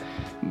Hearts.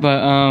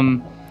 But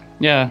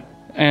yeah,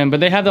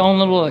 but they have their own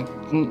little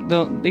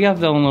they have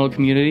their own little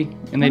community,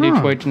 and they do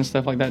Twitch and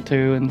stuff like that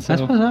too. And so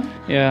That's what's up.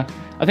 yeah,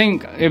 I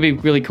think it'd be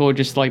really cool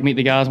just to like meet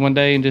the guys one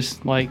day and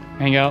just like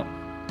hang out.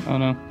 I don't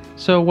know.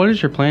 So, what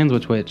is your plans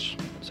with Twitch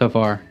so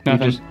far?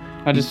 Nothing.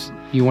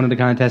 You wanted to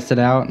kind of test it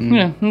out, and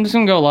yeah, I'm just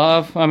gonna go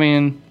live. I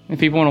mean, if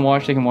people want to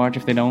watch, they can watch.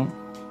 If they don't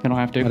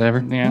have to.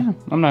 Whatever. Yeah.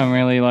 I'm not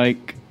really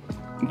like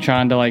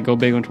trying to like go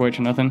big on Twitch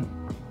or nothing.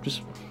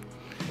 Just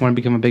want to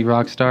become a big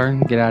rock star,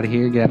 get out of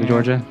here, get out of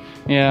Georgia.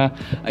 Yeah.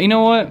 You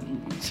know what?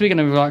 Speaking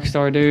of rock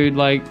star, dude,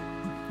 like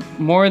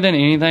more than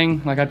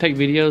anything, like I take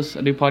videos,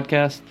 I do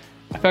podcasts.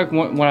 I feel like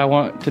what I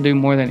want to do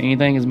more than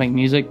anything is make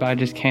music, but I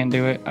just can't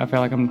do it. I feel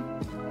like I'm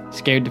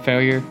scared to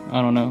failure.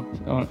 I don't know.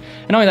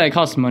 And only that it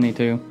costs money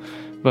too.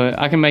 But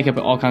I can make up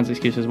all kinds of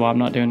excuses why I'm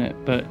not doing it.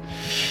 But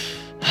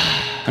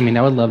I mean,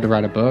 I would love to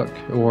write a book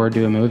or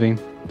do a movie.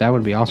 That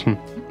would be awesome.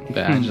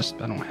 But I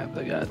don't have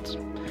the guts.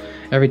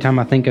 Every time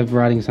I think of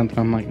writing something,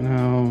 I'm like, no,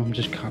 I'm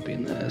just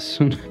copying this.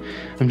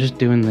 I'm just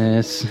doing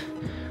this.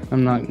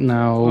 I'm not,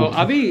 no. Well,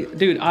 I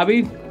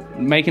be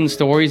making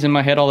stories in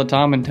my head all the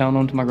time and telling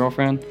them to my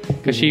girlfriend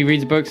because she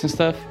reads books and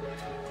stuff.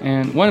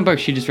 And one book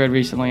she just read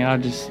recently, I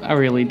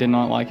really did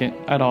not like it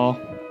at all.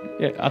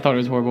 I thought it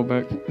was a horrible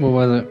book. What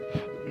was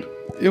it?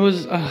 It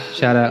was...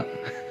 Shout out.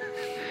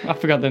 I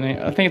forgot the name.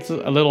 I think it's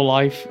A Little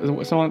Life,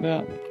 something like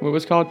that. What it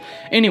was called.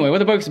 Anyway, what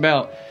the book's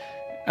about...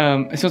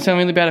 it's gonna sound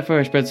really bad at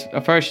first, but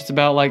it's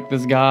about like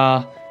this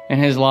guy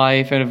and his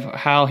life and of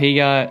how he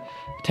got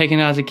taken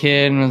as a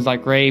kid and was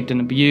like raped and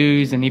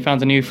abused, and he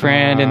finds a new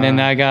friend, and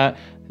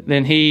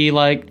then he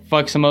like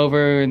fucks him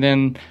over, and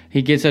then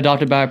he gets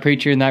adopted by a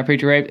preacher, and that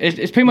preacher raped.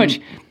 It's pretty much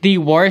the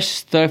worst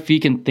stuff you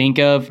can think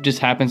of just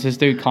happens to this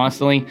dude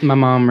constantly. My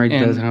mom reads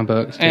those kind of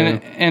books too.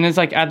 And it's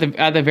like at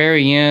the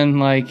very end,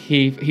 like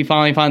he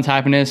finally finds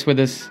happiness with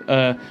this.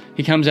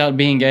 He comes out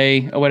being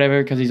gay or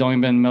whatever because he's only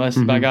been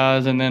molested by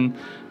guys, and then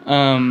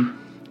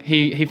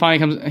he finally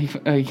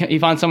comes. He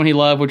finds someone he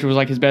loved, which was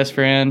like his best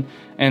friend,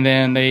 and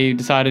then they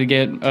decided to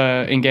get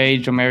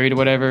engaged or married or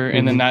whatever.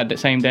 And then that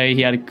same day,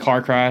 he had a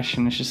car crash,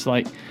 and it's just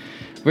like,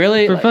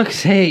 really, for fuck's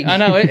sake. I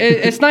know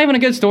it's not even a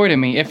good story to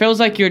me. It feels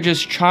like you're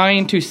just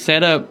trying to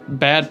set up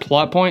bad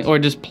plot point or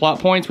just plot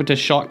points to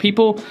shock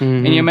people,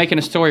 and you're making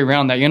a story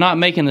around that. You're not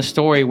making the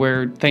story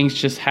where things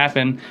just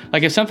happen.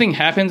 Like if something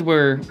happens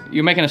where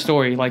you're making a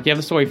story, like you have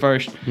the story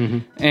first,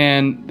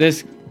 and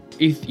this.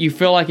 You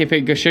feel like if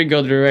it should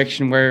go the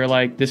direction where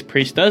like this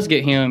priest does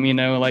get him, you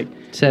know, like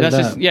set it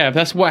up. If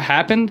that's what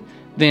happened,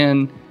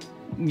 then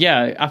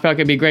yeah, I feel like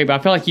it'd be great. But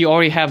I feel like you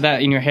already have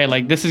that in your head,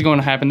 like this is going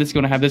to happen, this is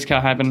going to happen, this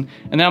can happen,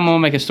 and then I'm gonna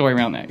make a story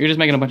around that. You're just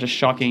making a bunch of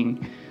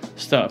shocking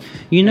stuff.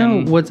 You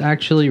know what's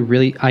actually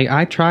really?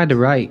 I tried to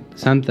write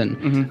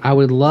something. I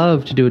would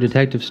love to do a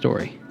detective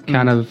story,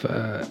 kind of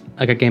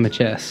like a game of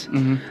chess.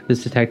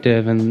 This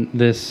detective and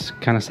this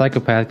kind of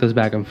psychopath goes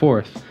back and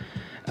forth.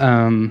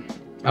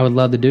 I would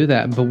love to do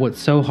that, but what's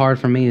so hard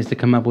for me is to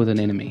come up with an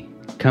enemy,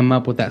 come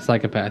up with that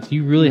psychopath.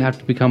 You really have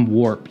to become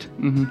warped,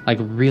 like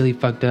really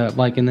fucked up,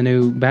 like in the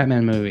new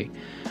Batman movie.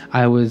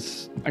 I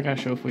got a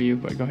show for you,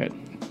 but go ahead.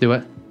 Do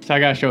it. So I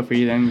got a show for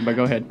you then, but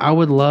go ahead. I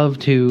would love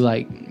to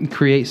like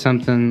create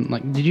something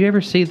like. Did you ever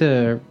see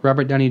the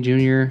Robert Downey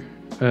Jr.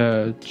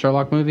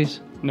 Sherlock movies?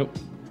 Nope.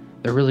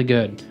 They're really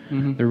good.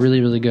 They're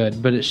really, really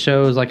good. But it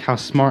shows like how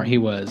smart he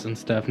was and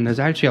stuff. And there's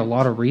actually a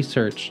lot of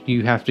research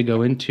you have to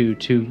go into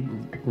to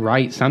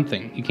write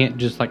something. You can't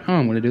just like, oh,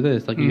 I'm going to do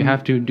this. Like you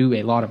have to do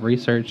a lot of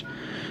research,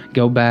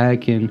 go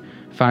back and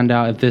find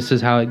out if this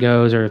is how it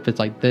goes or if it's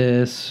like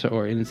this.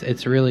 Or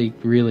it's really,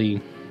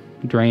 really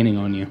draining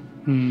on you.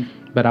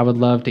 But I would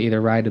love to either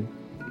write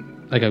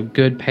a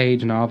good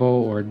page novel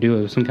or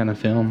do some kind of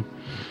film.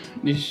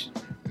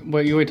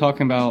 What you were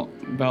talking about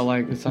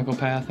like the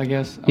psychopath, I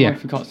guess. I don't know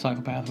if you call it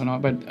psychopath or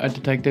not, but a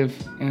detective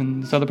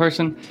and this other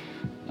person.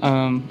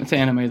 It's an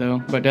anime though,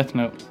 but Death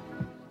Note.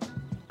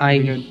 I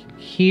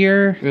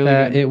hear really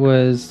that good. It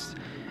was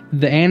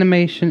the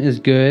animation is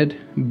good,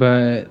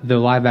 but the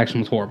live action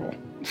was horrible.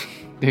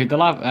 Dude, the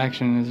live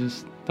action is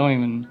just don't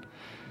even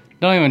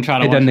try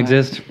to. It watch doesn't that.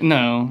 exist.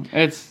 No,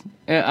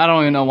 I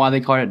don't even know why they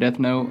called it Death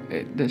Note.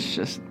 It's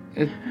just.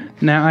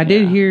 Now, I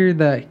did hear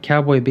that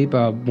Cowboy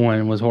Bebop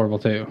one was horrible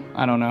too.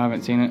 I don't know. I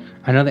haven't seen it.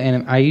 I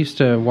know I used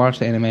to watch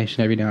the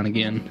animation every now and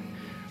again,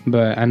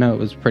 but I know it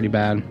was pretty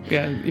bad.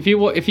 Yeah, if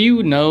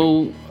you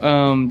know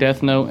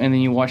Death Note and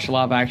then you watch the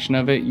live action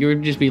of it, you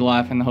would just be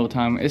laughing the whole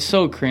time. It's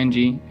so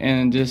cringy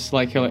and just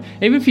like even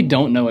if you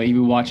don't know it, you be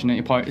watching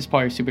it. It's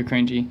probably super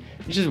cringy.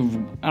 It's just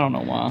I don't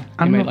know why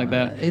they made it like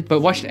that.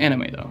 But watch the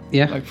anime though.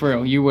 Yeah, like for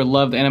real, you would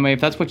love the anime if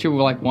that's what you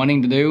were like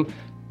wanting to do.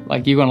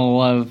 Like you're gonna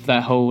love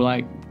that whole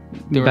like.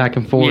 Back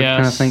and forth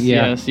kind of thing.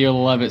 Yeah. Yes,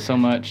 you'll love it so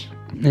much.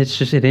 It's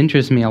just it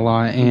interests me a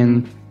lot,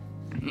 and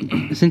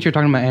since you're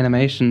talking about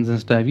animations and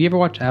stuff, you ever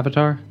watch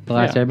Avatar: The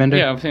Last Airbender?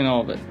 Yeah, I've seen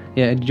all of it.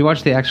 Yeah. Did you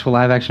watch the actual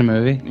live action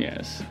movie?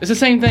 Yes, it's the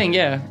same thing.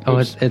 Yeah. Oh,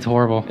 it's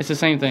horrible. It's the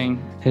same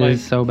thing. It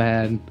is so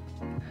bad.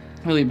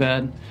 Really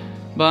bad.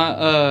 But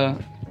I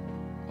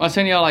was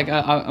saying y'all, like,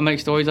 I make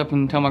stories up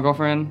and tell my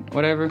girlfriend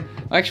whatever.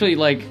 Actually,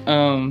 like,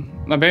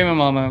 my baby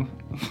mama,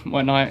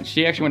 whatnot,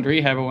 she actually went to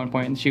rehab at one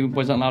point and she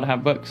wasn't allowed to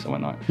have books and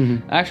whatnot.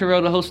 I actually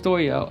wrote the whole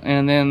story out,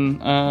 and then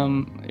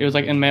it was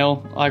like in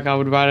mail. Like, I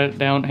would write it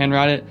down,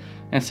 handwrite it,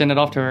 and send it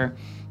off to her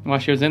while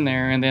she was in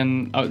there, and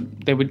then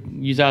they would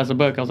use that as a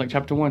book. I was like,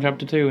 chapter 1,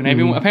 chapter 2, and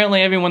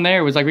apparently everyone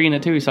there was like reading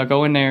it too. So I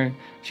go in there.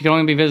 She could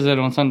only be visited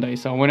on Sunday,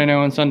 so I went in there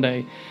on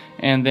Sunday.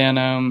 And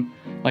then,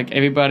 like,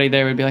 everybody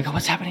there would be like, oh,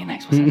 what's happening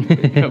next? What's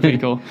happening? Felt pretty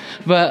cool.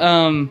 But,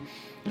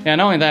 yeah, not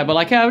only that, but,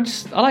 like, yeah,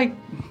 I like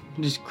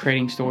just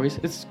creating stories.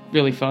 It's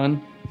really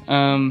fun.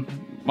 While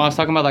I was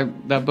talking about,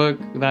 like, that book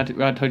that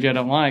I told you I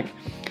don't like,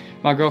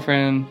 my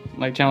girlfriend,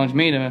 like, challenged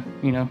me to,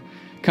 you know,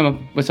 come up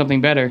with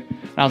something better.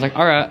 And I was like,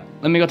 all right,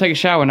 let me go take a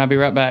shower, and I'll be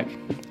right back.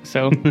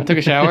 So I took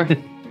a shower,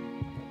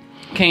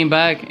 came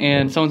back,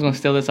 and someone's going to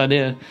steal this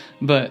idea.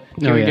 But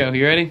here we go.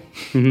 You ready?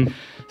 Mm-hmm.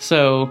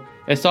 So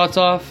it starts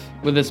off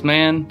with this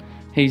man.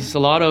 He's a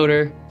lot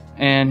older,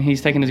 and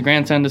he's taking his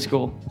grandson to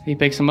school. He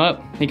picks him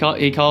up. He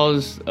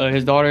calls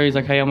his daughter. He's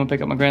like, hey, I'm going to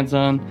pick up my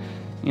grandson,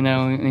 you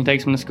know, and he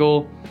takes him to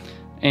school.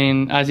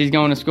 And as he's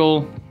going to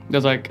school,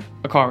 there's, like,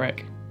 a car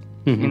wreck,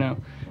 you know.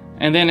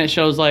 And then it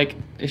shows in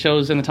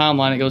the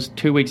timeline, it goes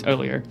 2 weeks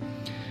earlier.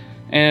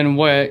 And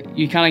what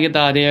you kind of get the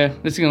idea,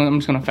 I'm just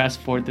going to fast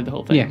forward through the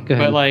whole thing. Yeah, go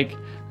ahead. But, like,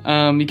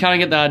 you kind of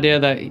get the idea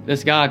that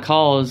this guy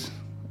calls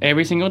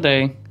every single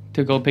day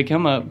to go pick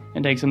him up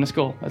and takes him to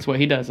school. That's what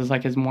he does. It's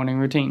like his morning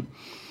routine.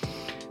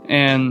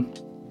 And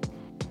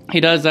he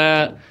does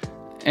that,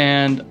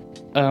 and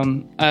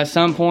at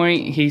some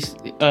point, he's,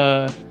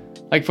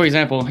 like, for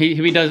example, he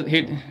would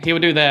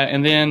do that,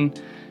 and then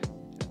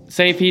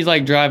say if he's,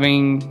 like,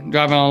 driving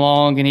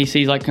along and he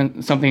sees, like,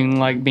 something,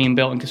 like, being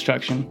built in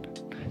construction.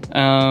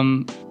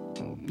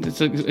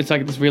 It's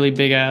like this really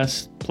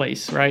big-ass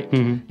place, right?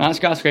 Not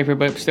skyscraper,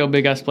 but still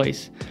big-ass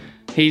place.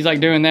 He's, like,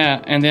 doing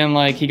that, and then,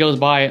 like, he goes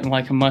by it in,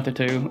 like, a month or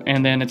two,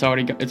 and then it's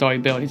already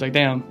built. He's like,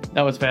 damn,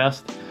 that was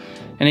fast.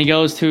 And he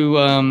goes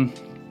to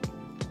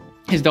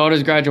his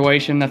daughter's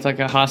graduation. That's, like,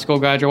 a high school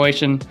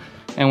graduation.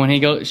 And when he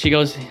goes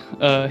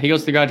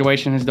to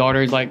graduation, his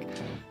daughter's, like,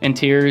 in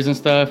tears and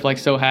stuff, like,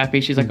 so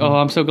happy. She's like, oh,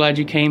 I'm so glad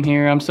you came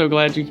here. I'm so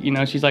glad you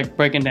know, she's, like,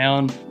 breaking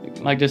down,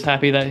 like, just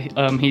happy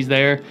that he's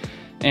there.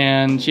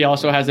 And she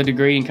also has a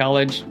degree in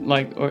college,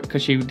 like,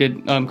 because she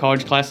did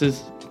college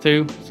classes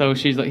too. So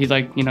he's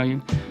like, you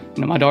know,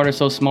 my daughter's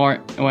so smart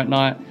and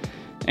whatnot.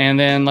 And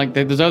then, like,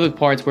 there's other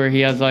parts where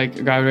he has,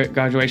 like,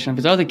 graduation of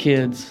his other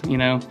kids, you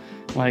know,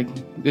 like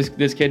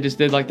this kid just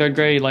did, like, 3rd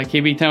grade. Like,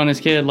 he'd be telling his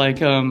kid, like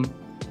when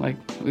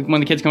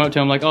the kids come up to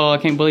him, like, oh, I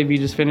can't believe you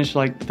just finished,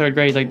 like, 3rd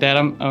grade. He's like, Dad,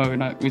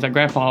 he's like,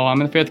 Grandpa,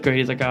 I'm in the 5th grade.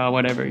 He's like, oh,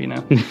 whatever, you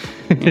know,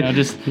 you know,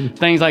 just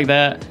things like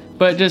that.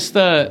 But just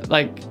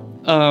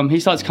he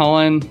starts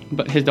calling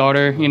his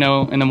daughter, you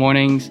know, in the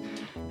mornings.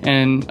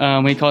 And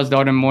when he calls his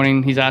daughter in the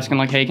morning, he's asking,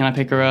 like, hey, can I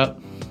pick her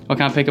up? Or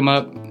can I pick him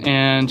up?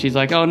 And she's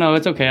like, oh, no,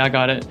 it's okay. I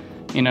got it,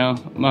 you know.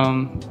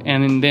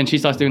 And then she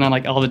starts doing that,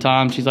 like, all the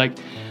time. She's like,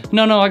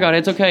 no, I got it.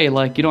 It's okay.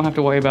 Like, you don't have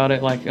to worry about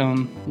it. Like,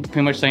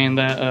 pretty much saying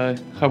that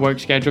her work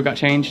schedule got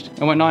changed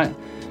and whatnot.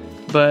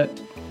 But,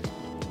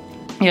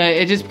 yeah,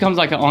 it just becomes,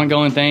 like, an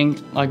ongoing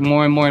thing, like,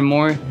 more and more and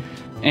more.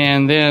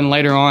 And then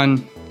later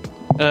on,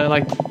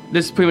 like,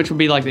 this pretty much would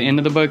be, like, the end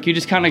of the book. You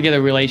just kind of get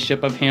a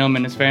relationship of him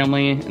and his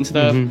family and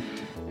stuff.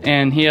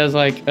 And he has,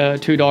 like,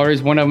 2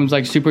 daughters. One of them's,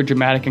 like, super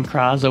dramatic and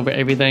cries over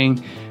everything,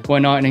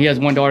 whatnot. And he has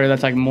one daughter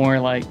that's, like, more,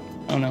 like,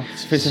 I don't know,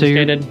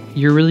 sophisticated. So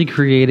you're really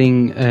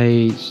creating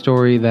a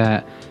story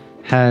that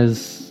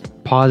has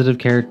positive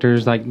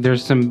characters. Like,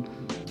 there's some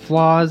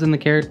flaws in the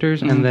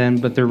characters,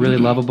 but they're really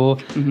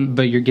lovable.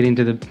 But you're getting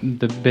to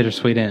the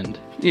bittersweet end.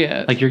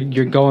 Yeah. Like,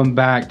 you're going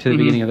back to the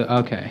beginning of the...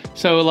 Okay.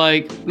 So,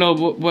 like, no,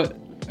 what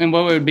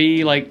would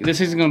be, like, this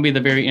isn't going to be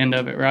the very end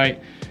of it,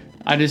 right?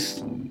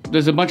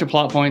 There's a bunch of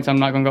plot points I'm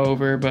not going to go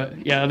over,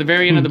 but yeah, at the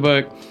very end of the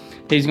book,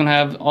 he's going to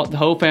have the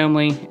whole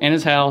family in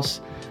his house,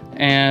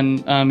 and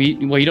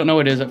you don't know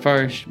what it is at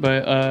first,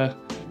 but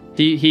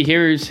he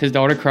hears his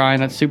daughter crying.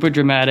 That's super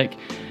dramatic.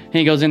 And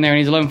he goes in there and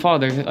he's a loving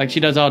father, like she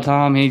does all the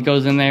time. And he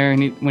goes in there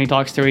and when he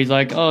talks to her, he's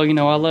like, oh, you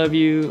know, I love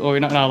you, or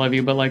not I love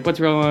you, but like, what's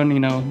wrong? You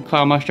know,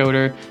 cry on my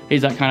shoulder.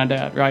 He's that kind of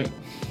dad, right?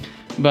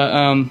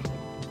 But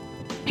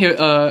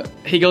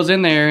he goes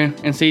in there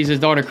and sees his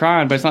daughter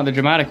crying, but it's not the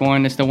dramatic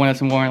one. It's the one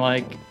that's more,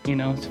 like, you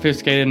know,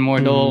 sophisticated and more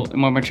adult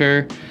and more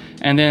mature.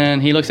 And then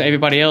he looks at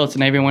everybody else,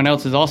 and everyone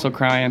else is also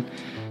crying.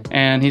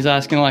 And he's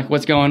asking, like,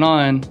 what's going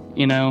on,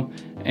 you know?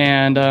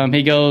 And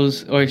he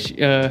goes,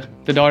 the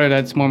daughter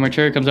that's more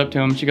mature comes up to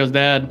him. She goes,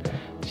 Dad,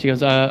 she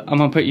goes, I'm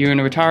going to put you in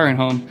a retiring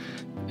home,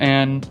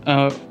 and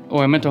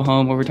or a mental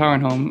home or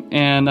retiring home.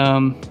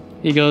 And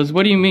he goes,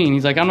 what do you mean?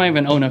 He's like, I'm not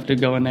even old enough to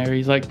go in there.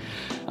 He's like,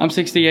 I'm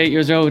 68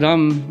 years old.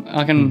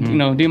 I can, you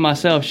know, do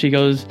myself. She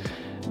goes,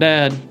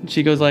 Dad,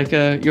 she goes like,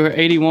 you're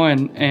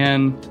 81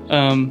 and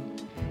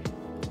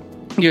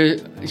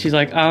she's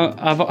like,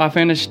 I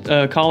finished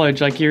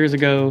college like years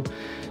ago.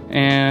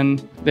 And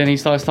then he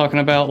starts talking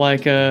about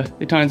like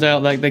it turns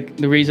out like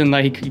the reason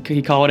that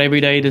he called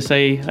every day to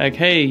say like,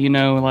 hey, you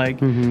know,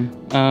 like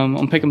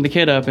I'm picking the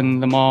kid up,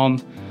 and the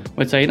mom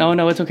would say,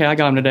 no, it's okay, I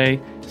got him today.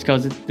 It's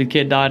because the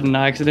kid died in an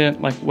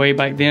accident like way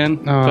back then.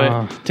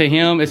 But to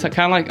him, it's kind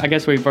of like, I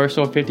guess,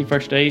 reversal of 50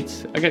 First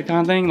Dates, I get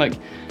kind of thing. Like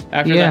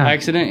after that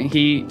accident,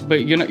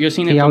 you're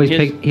seeing it.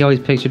 He always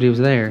pictured he was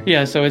there.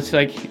 Yeah, so it's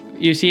like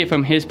you see it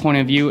from his point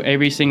of view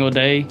every single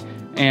day,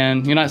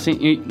 and you're not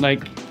seeing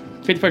like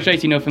 50 First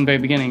Dates, you know, from the very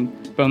beginning.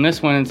 But on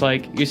this one, it's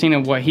like you're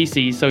seeing what he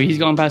sees. So he's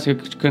going past a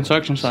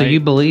construction site. So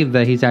you believe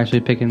that he's actually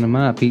picking him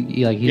up?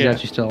 He's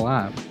actually still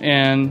alive.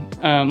 And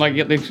like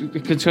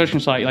the construction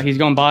site, like he's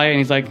going by and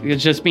he's like,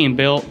 it's just being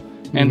built.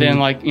 And then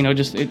like, you know,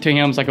 just to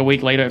him, it's like a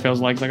week later. It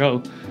feels like it's like,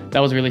 oh, that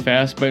was really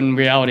fast. But in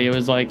reality, it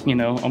was like, you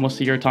know,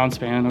 almost a year time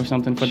span or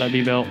something for that to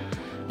be built.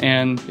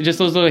 And just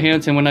those little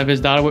hints. And whenever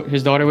his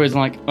daughter was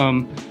like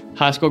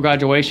high school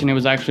graduation, it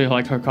was actually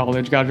like her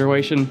college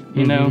graduation,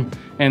 you know?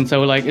 And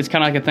so like it's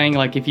kind of like a thing,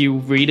 like if you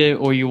read it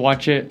or you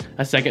watch it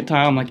a second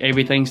time, like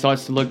everything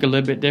starts to look a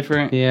little bit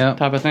different,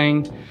 type of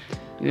thing.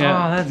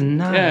 Yeah. Oh, that's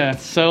nuts. Yeah,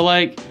 so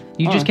like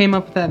you just came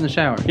up with that in the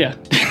shower. Yeah.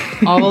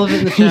 All of it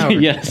in the shower.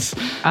 Yes.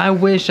 I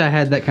wish I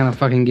had that kind of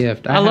fucking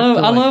gift. I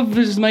love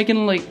just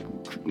making like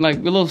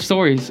little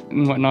stories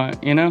and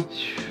whatnot, you know?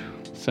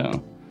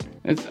 So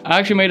I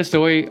actually made a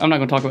story. I'm not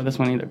going to talk about this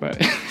one either,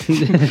 but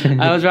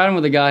I was riding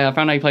with a guy. I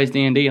found out he plays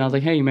D&D, and I was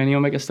like, hey, man, you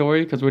want to make a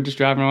story? Because we're just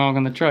driving along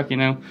on the truck, you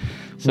know?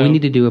 So, we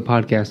need to do a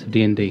podcast of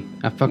D&D.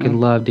 I fucking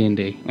love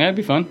D&D. Yeah, it'd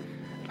be fun.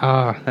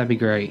 That'd be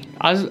great.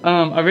 I was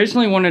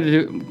originally wanted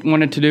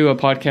to do a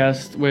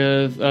podcast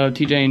with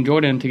TJ and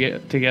Jordan to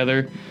get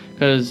together,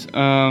 because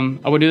I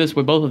would do this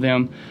with both of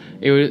them.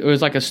 It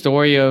was like a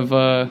story of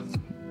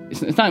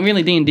it's not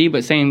really D&D,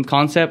 but same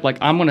concept. Like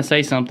I'm going to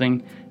say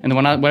something, and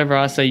whatever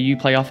I say, you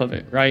play off of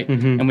it, right?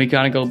 And we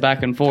kind of go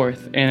back and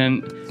forth,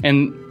 and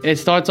it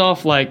starts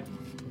off like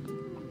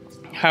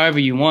however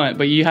you want,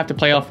 but you have to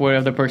play off what the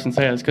other person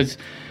says, because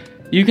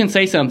you can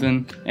say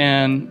something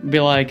and be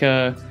like,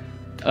 I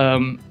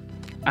don't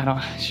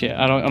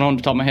on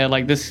the top of my head,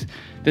 like this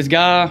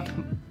guy,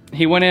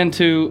 he went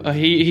into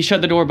he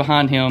shut the door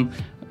behind him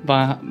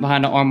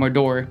behind an armored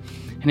door,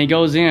 and he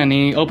goes in and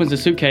he opens a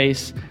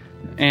suitcase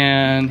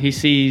and he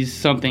sees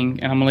something,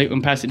 and I'm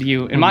gonna pass it to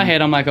you. In my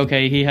head, I'm like,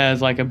 okay, he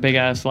has like a big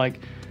ass like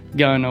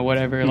gun or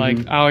whatever. And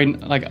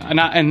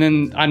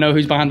then I know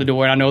who's behind the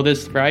door, and I know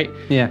this, right?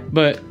 Yeah.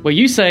 But what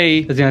you say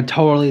is gonna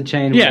totally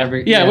change. Whatever.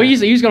 Yeah. What you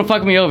say, he's gonna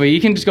fuck me over.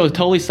 You can just go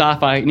totally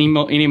sci-fi any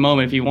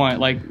moment if you want.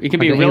 Like it could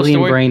be a real alien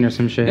story. Brain or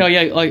some shit. Oh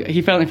yeah, like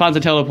he finds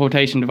a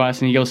teleportation device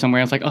and he goes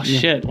somewhere. It's like, oh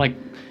shit, like.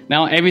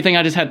 Now everything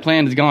I just had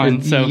planned is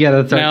gone, so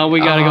now we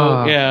gotta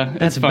go. Yeah,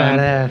 that's fun.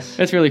 Badass.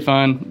 It's really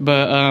fun.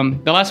 But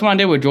the last one I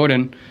did with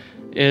Jordan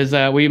is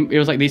it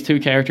was like these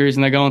two characters,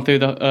 and they're going through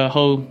the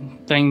whole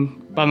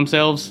thing by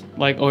themselves,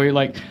 like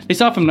they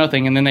start from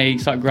nothing, and then they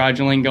start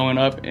gradually going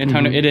up,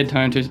 and it did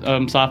turn to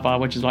sci-fi,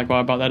 which is like why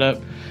I brought that up.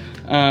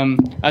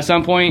 At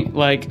some point,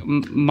 like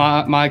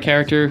my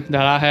character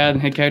that I had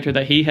and the character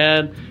that he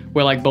had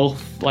were like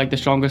both like the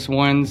strongest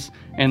ones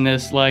in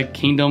this like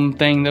kingdom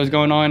thing that was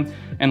going on.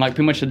 And like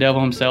pretty much the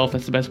devil himself,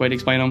 that's the best way to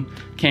explain him,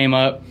 came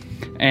up.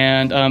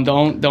 And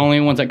the only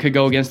ones that could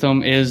go against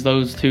him is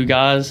those two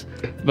guys.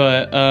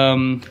 But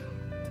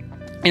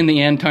in the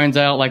end, turns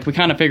out like we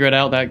kind of figured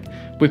out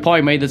that we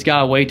probably made this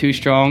guy way too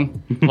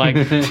strong, like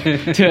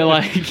to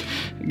like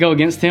go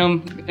against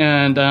him,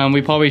 and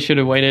we probably should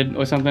have waited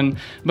or something.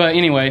 But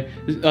anyway,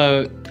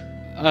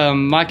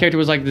 my character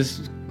was like this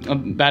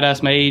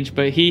badass mage,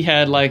 but he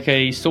had like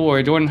a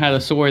sword. Jordan had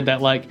a sword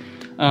that like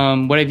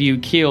whatever you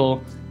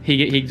kill,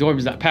 he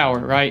absorbs that power,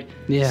 right?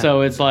 Yeah.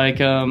 So it's like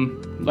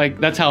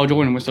that's how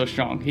Jordan was so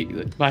strong,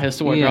 by his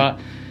sword, right?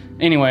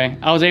 Anyway,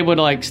 I was able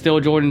to like steal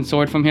Jordan's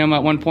sword from him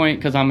at one point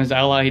because I'm his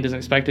ally. He doesn't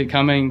expect it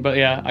coming, but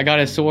yeah, I got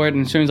his sword,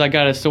 and as soon as I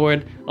got his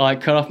sword, I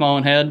like cut off my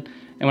own head.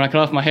 And when I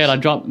cut off my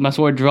head, my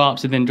sword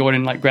drops, and then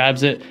Jordan like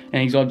grabs it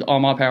and he absorbs all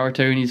my power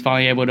too, and he's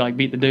finally able to like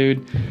beat the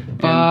dude.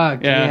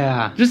 Fuck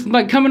yeah! Just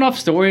like coming off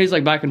stories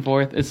like back and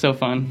forth, it's so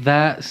fun.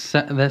 That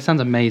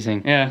sounds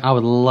amazing. Yeah, I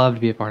would love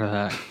to be a part of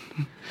that.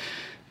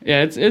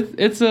 Yeah, it's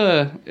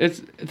the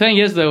thing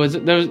is though is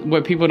there's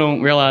what people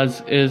don't realize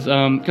is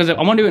because I'm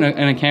gonna do it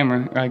in a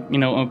camera, like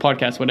on a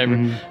podcast, whatever,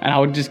 and I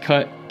would just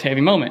cut to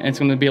every moment. It's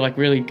gonna be like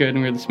really good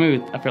and really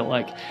smooth, I feel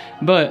like.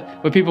 But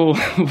what people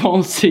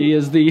won't see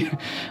is the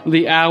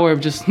hour of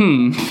just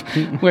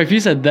where if you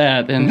said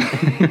that, then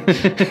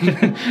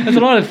there's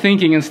a lot of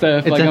thinking and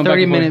stuff. It's like a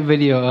 30-minute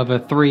video of a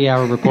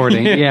 3-hour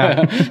recording.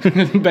 Yeah.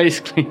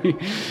 Basically.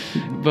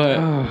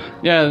 But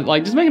yeah,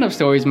 like just making up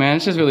stories, man.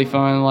 It's just really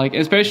fun. Like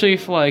especially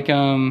if like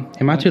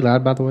Am I too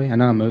loud, by the way? I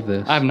know I moved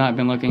this. I've not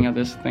been looking at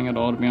this thing at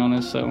all, to be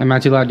honest. So am I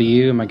too loud to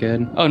you? Am I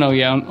good? Oh no,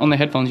 yeah. On the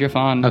headphones, you're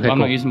fine. Okay, I'm cool.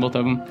 not using both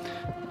of them.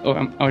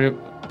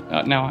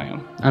 Now I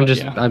am.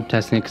 I'm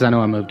testing it because I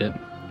know I moved it.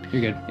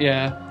 You're good.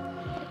 Yeah.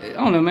 I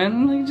don't know,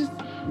 man. Like,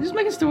 just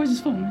making stories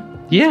is fun,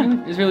 man.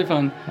 Yeah. It's really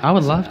fun. I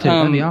would love to.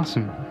 That'd be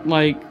awesome.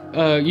 Like,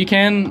 you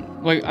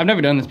can, like, I've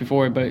never done this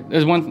before, but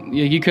there's one,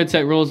 you could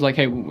set rules like,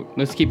 hey,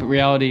 let's keep it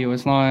reality or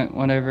it's not,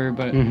 whatever,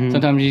 but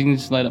sometimes you can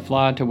just let it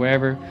fly to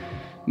wherever.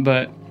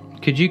 But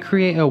could you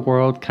create a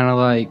world kind of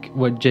like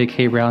what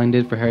J.K. Rowling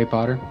did for Harry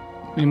Potter?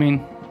 What do you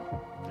mean?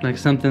 Like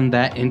something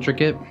that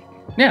intricate?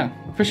 Yeah,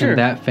 for sure. And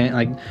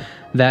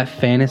that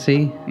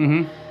fantasy?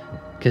 Mm-hmm.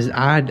 Because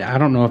I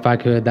don't know if I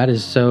could. That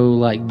is so,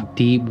 like,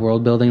 deep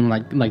world building,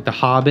 like The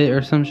Hobbit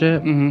or some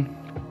shit. Mm-hmm.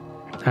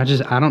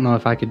 I don't know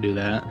if I could do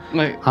that.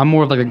 Like, I'm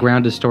more of like a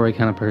grounded story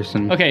kind of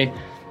person. Okay,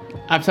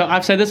 I've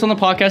said this on the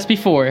podcast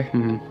before,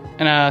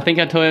 and I think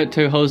I told it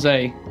to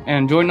Jose,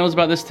 and Jordan knows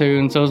about this too,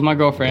 and so is my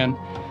girlfriend.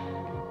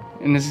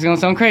 And this is gonna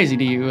sound crazy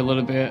to you a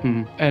little bit,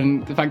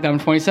 and the fact that I'm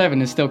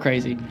 27 is still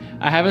crazy.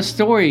 I have a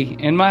story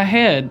in my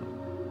head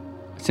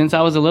since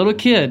I was a little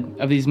kid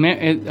of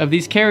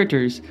these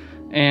characters.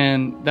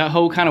 And that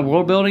whole kind of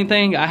world building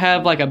thing, I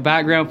have like a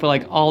background for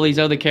like all these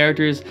other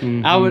characters.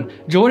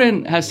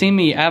 Jordan has seen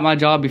me at my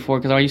job before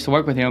because I used to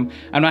work with him,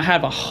 and I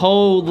have a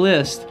whole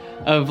list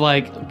of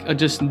like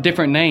just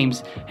different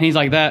names. And he's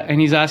like that, and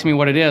he's asking me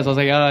what it is. I was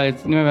like,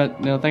 it's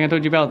the thing I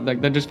told you about.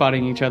 Like they're just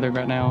fighting each other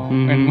right now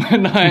and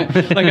whatnot.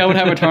 Like I would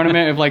have a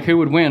tournament of like who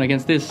would win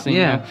against this.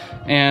 You know?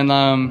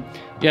 And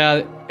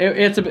yeah,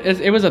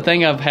 it was a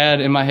thing I've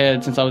had in my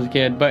head since I was a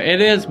kid. But it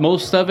is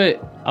most of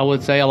it. I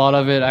would say a lot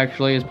of it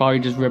actually is probably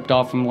just ripped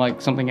off from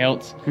like something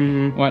else,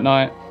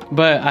 whatnot.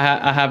 But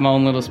I have my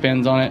own little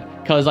spins on it.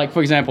 Cause like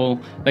for example,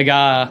 the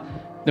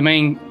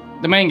main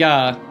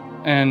guy,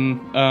 and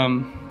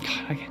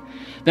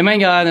the main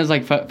guy, and there's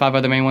like 5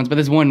 other main ones, but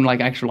there's one like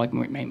actual like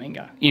main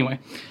guy. Anyway,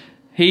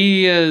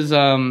 he is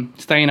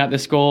staying at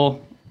this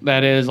school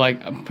that is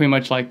like pretty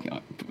much like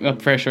a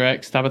Professor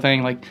X type of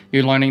thing. Like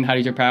you're learning how to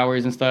use your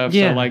powers and stuff.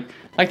 Yeah. So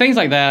like things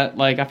like that.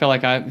 Like I feel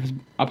like I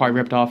probably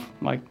ripped off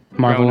like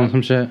Marvel and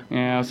some shit.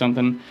 Yeah, or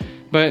something.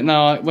 But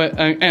no,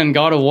 and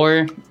God of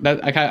War.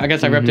 That I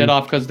guess I ripped it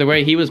off because the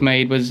way he was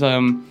made was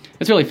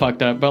it's really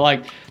fucked up. But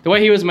like the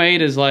way he was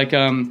made is like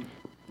God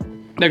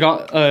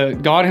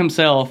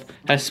himself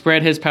has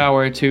spread his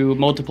power to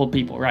multiple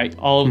people, right?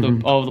 All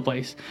of the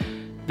place.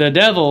 The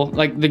devil,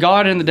 like the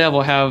God and the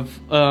devil have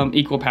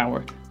equal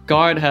power.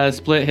 God has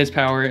split his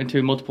power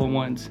into multiple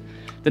ones.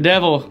 The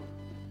devil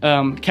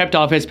kept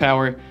off his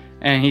power,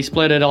 and he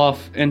split it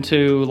off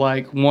into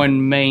like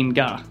one main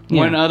guy.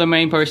 Yeah. One other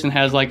main person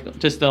has like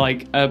just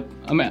a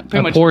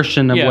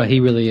portion of what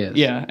he really is.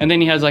 Yeah, and then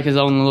he has like his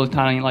own little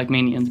tiny like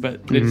minions, but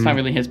it's not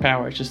really his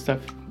power. It's just stuff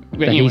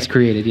that he's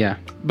created. Yeah.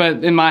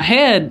 But in my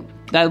head,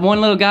 that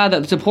one little guy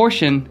that's a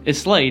portion is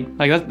Slade.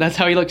 Like that's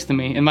how he looks to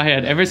me in my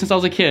head ever since I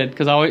was a kid,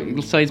 because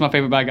Slade's my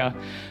favorite bad guy.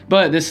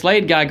 But this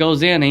Slade guy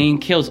goes in and he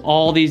kills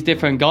all these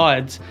different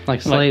gods.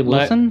 Like Slade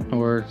Wilson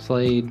or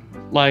Slade?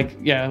 Like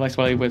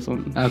Slade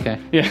Wilson. Okay.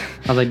 Yeah.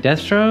 I was like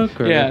Deathstroke?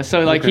 Or? Yeah, so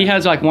like he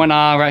has like one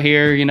eye right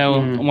here, you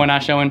know, one eye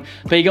showing.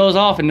 But he goes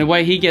off, and the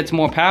way he gets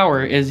more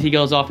power is he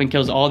goes off and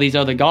kills all these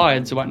other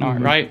gods and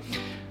whatnot, right?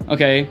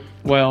 Okay,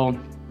 well,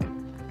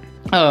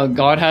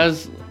 God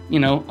has, you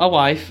know, a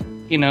wife,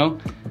 you know.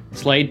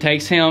 Slade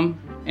takes him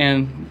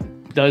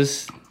and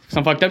does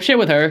some fucked up shit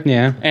with her.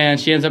 Yeah. And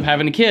she ends up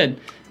having a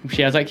kid. If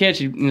she has that kid,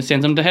 she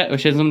sends him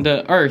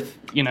to Earth,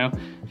 you know,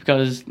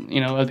 because, you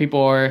know, other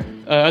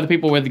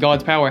people with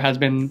God's power has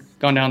been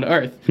gone down to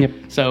Earth. Yep.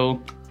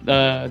 So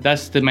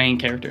that's the main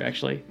character,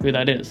 actually, who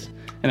that is.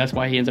 And that's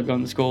why he ends up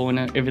going to school and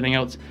everything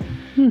else.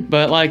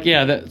 But, like,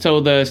 yeah, so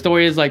the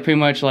story is, like, pretty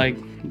much, like,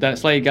 that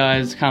Slade guy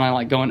is kind of,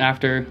 like, going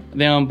after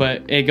them,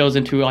 but it goes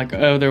into, like,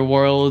 other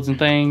worlds and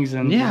things.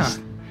 And yeah,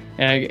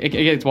 it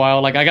gets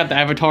wild. Like, I got the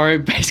Avatar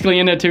basically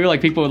in it, too.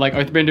 Like, people with, like,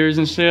 earthbender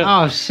and shit.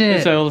 Oh, shit.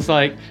 And so it's,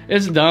 like,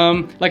 it's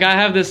dumb. Like, I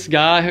have this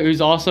guy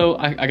who's also,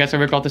 I guess I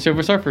ripped off the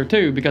Silver Surfer,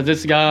 too. Because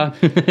this guy,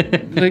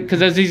 because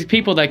there's these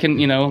people that can,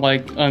 you know,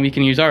 like, you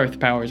can use earth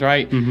powers,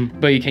 right?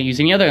 But you can't use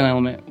any other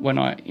element,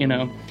 whatnot, you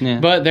know? Yeah.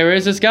 But there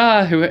is this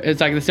guy who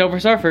is, like, the Silver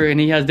Surfer, and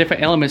he has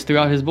different elements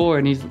throughout his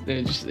board. And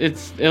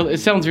it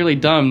sounds really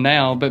dumb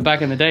now, but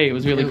back in the day, it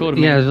was really cool to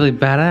me. Yeah, it was really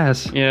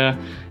badass. Yeah.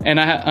 And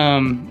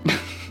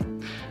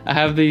I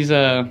have these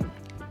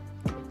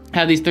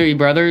 3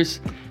 brothers.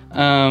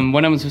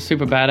 One of them's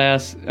super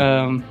badass.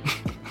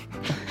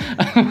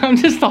 I'm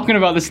just talking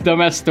about this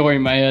dumbass story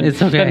in my head.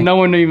 It's okay. That no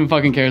one even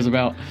fucking cares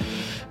about.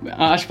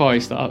 I should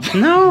probably stop.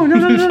 No.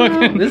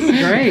 This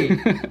is great.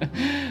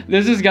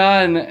 There's this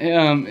guy,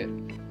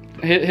 and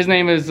his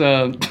name is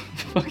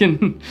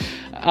fucking...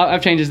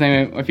 I've changed his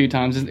name a few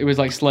times. It was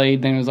like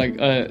Slade, then it was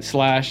like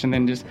Slash, and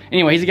then just...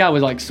 Anyway, he's a guy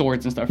with like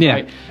swords and stuff,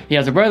 right? He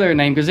has a brother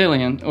named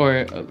Gazillion,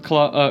 or...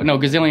 no,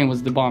 Gazillion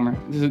was the bomber.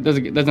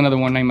 There's another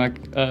one named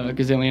like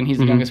Gazillion. He's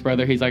the youngest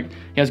brother. He's like...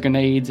 He has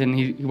grenades, and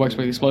he works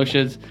with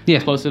explosives.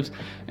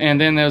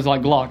 And then there's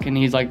like Glock, and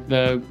he's like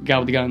the guy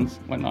with the guns,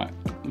 whatnot.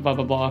 Blah,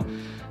 blah, blah.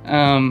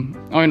 I don't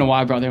even know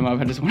why I brought him up.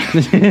 I just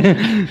wanted...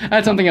 I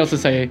had something else to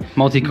say.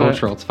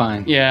 Multicultural, it's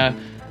fine. Yeah.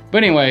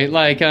 But anyway,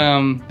 like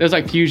there's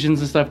like fusions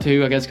and stuff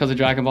too. I guess because of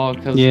Dragon Ball.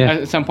 Because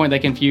at some point they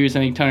can fuse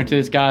and he turn into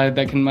this guy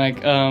that can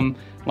like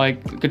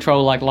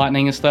control like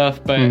lightning and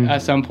stuff. But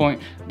at some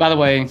point, by the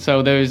way,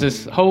 so there's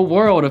this whole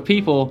world of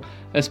people,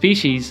 a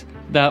species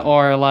that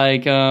are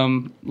like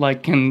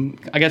can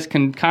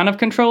kind of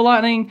control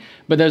lightning.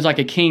 But there's like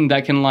a king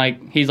that can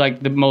like he's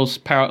like the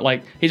most power,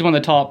 like he's one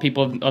of the top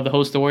people of the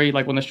whole story,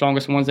 like one of the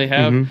strongest ones they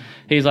have.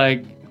 He's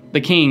like the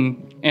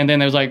king. And then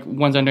there's like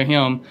ones under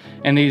him,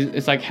 and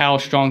it's like how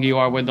strong you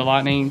are with the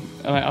lightning,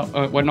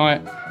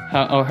 whatnot,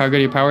 how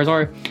good your powers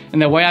are.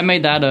 And the way I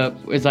made that up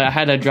is I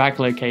had a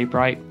Dracula cape,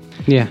 right?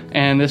 Yeah.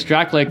 And this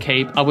Dracula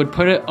cape, I would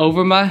put it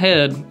over my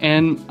head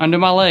and under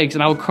my legs,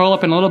 and I would curl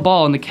up in a little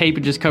ball, and the cape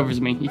it just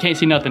covers me. You can't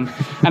see nothing.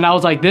 And I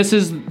was like, this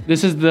is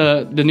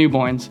the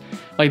newborns.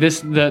 Like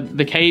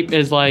the cape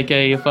is like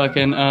a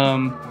fucking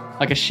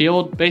like a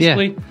shield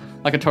basically,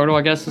 like a turtle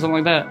I guess or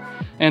something like that.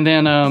 And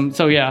then,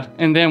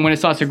 and then when it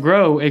starts to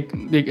grow,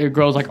 it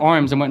grows like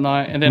arms and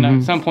whatnot. And then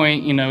at some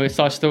point, it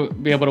starts to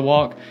be able to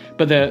walk.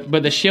 But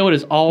the shield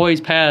is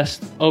always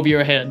passed over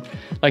your head.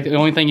 Like the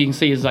only thing you can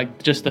see is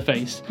like just the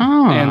face.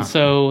 And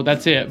so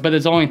that's it. But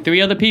there's only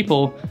 3 other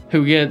people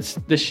who gets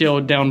the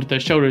shield down to their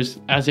shoulders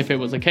as if it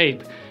was a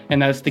cape.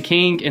 And that's the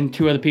king and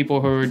 2 other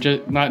people who are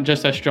not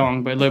just as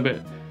strong, but a little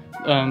bit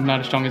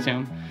not as strong as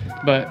him.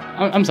 But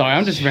I'm sorry,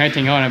 I'm just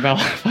ranting on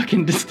about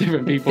fucking just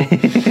different people.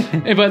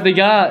 But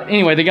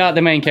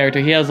the main character,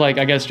 he has like,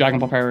 I guess, Dragon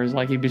Ball powers.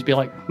 Like he'd just be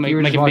like you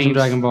were just making watching beams.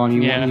 Dragon Ball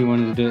and you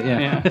wanted to do it.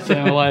 Yeah.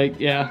 So like,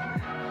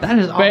 That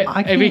is all.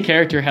 But every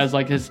character has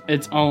like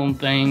its own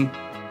thing,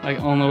 like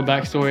own little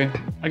backstory.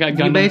 I got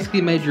Gundam. You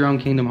basically made your own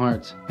Kingdom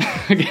Hearts.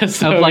 I guess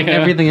so. Of like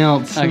everything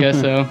else. I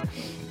guess so.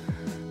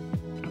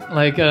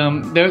 Like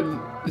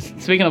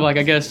speaking of like,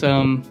 I guess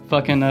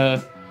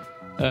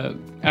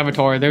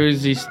Avatar,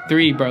 there's these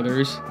 3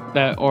 brothers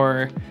that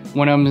are,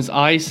 one of them is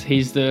ice,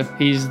 he's the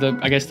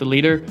I guess the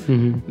leader.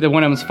 The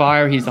one of them is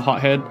fire, he's the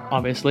hothead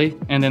obviously,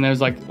 and then there's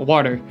like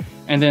water,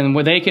 and then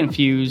when they can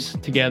fuse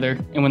together,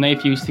 and when they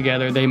fuse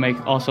together they make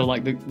also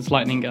like this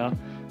lightning guy,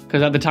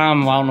 because at the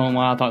time I don't know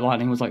why I thought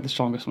lightning was like the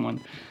strongest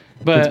one,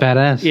 but it's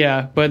badass.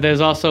 Yeah, but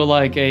there's also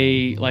like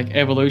a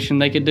evolution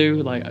they could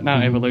do, like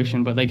not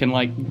evolution, but they can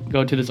like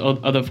go to this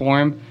other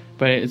form.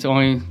 But it's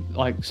only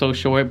like so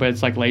short, but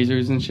it's like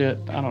lasers and shit.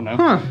 I don't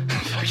know.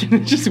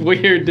 It's just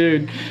weird,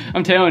 dude.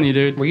 I'm telling you,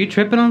 dude. Were you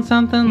tripping on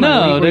something?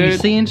 No, dude. Were you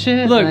seeing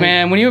shit? Look,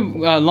 man, when you're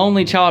a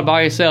lonely child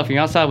by yourself and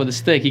you're outside with a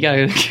stick, you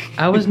gotta...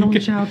 I was an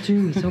only child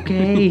too. It's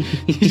okay.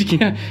 you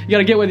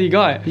gotta get what you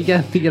got. You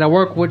gotta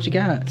work what you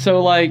got.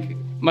 So, like,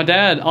 my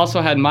dad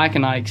also had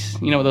Myconikes.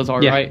 You know what those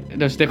are, right?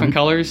 There's different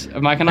colors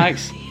of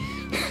Myconikes.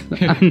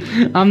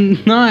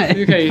 I'm not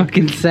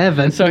fucking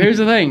 7. So here's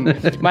the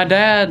thing. My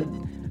dad...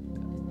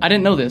 I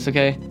didn't know this,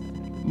 okay?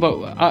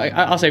 But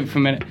I'll save it for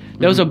a minute.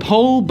 There was a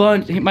whole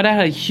bunch... My dad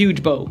had a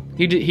huge bow.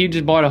 He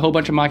just bought a whole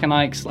bunch of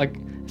Myconikes, like,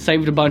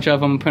 saved a bunch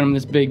of them, put them in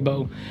this big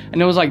bow. And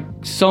there was, like,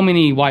 so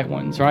many white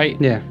ones, right?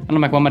 Yeah. And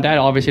I'm like, well, my dad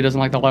obviously doesn't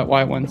like the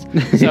white ones.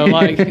 So,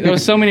 like, there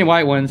was so many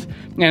white ones.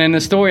 And in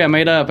the story I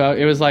made up,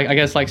 it was, like, I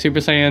guess, like, Super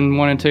Saiyan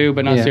 1 and 2,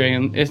 but not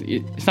Saiyan.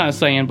 It's not a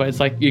Saiyan, but it's,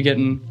 like, you're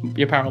getting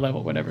your power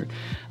level, whatever.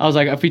 I was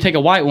like, if you take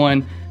a white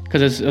one...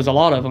 Because there's a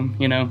lot of them,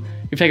 If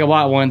you take a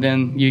white one,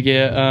 then you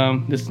get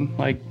this,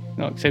 like,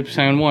 Super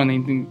Saiyan 1,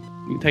 then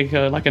you take,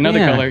 like, another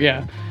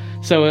color,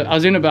 So I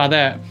was in about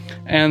that.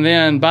 And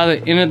then by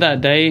the end of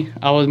that day,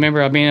 I was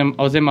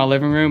in my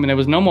living room, and there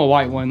was no more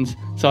white ones.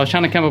 So I was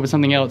trying to come up with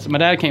something else. My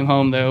dad came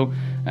home, though.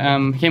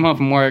 He came home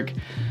from work,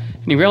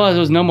 and he realized there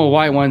was no more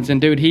white ones, and,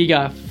 dude, he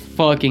got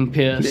fucking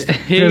pissed.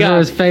 Those were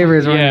his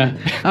favorites, right? Yeah.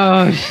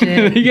 Oh,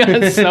 shit. He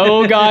got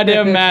so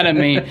goddamn mad at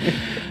me.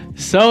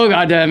 So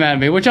goddamn mad at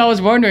me, which I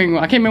was wondering,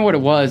 I can't remember what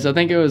it was. I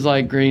think it was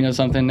like green or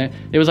something.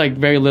 It was like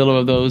very little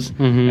of those.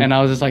 And I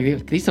was just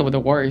like, these are the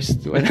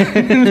worst.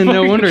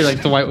 No wonder he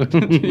likes the white ones.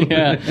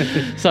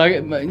 So,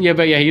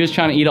 he was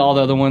trying to eat all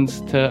the other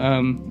ones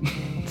to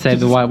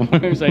save the white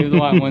ones. Save the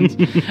white ones.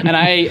 And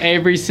I ate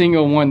every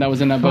single one that was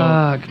in that bowl.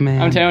 Fuck,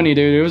 man. I'm telling you,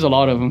 dude, there was a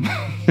lot of them.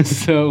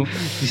 So.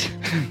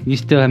 You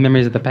still have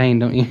memories of the pain,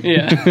 don't you?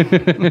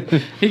 Yeah.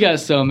 He got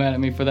so mad at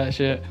me for that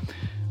shit.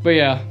 But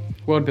yeah.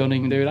 World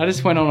building, dude. I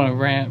just went on a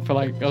rant for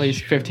like at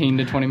least 15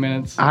 to 20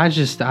 minutes.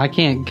 I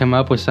can't come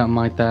up with something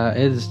like that.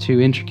 It is too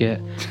intricate.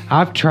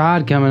 I've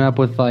tried coming up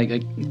with like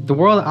the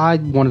world I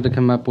wanted to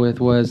come up with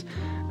was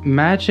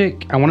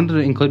magic. I wanted to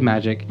include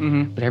magic,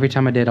 but every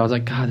time I did, I was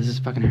like, God, this is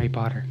fucking Harry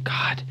Potter.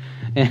 God.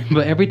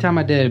 But every time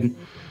I did,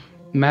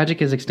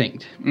 magic is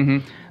extinct.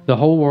 The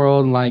whole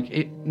world,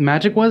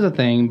 magic was a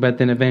thing, but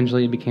then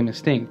eventually it became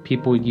extinct.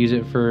 People would use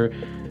it for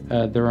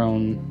their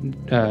own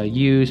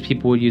use.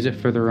 People would use it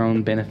for their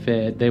own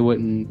benefit. They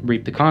wouldn't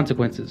reap the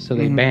consequences, so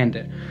they banned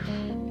it.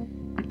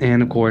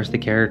 And of course, the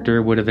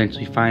character would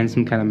eventually find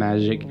some kind of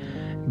magic.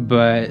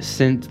 But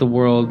since the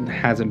world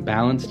hasn't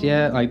balanced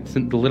yet, like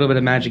since the little bit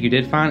of magic you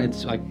did find,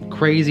 it's like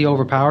crazy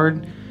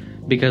overpowered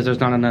because there's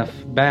not enough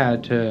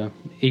bad to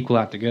equal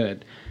out the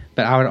good.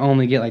 but I would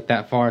only get like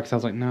that far because I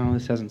was like, no,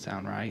 this doesn't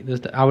sound right.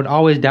 I would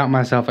always doubt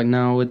myself, like,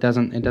 no, it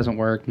doesn't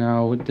work.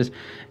 No, it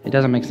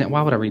doesn't make sense.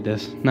 Why would I read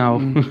this? No,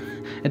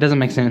 it doesn't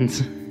make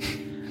sense.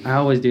 I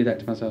always do that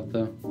to myself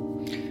though.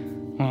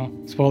 Well,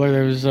 spoiler,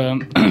 there's I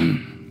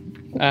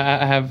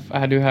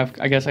do have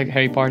I guess like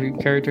Harry Potter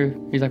character.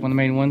 He's like one of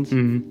the main ones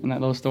in that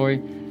little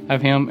story. I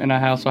have him, and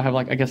I also have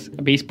like I guess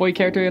a Beast Boy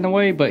character in a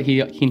way, but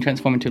he can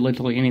transform into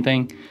literally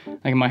anything.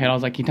 Like in my head, I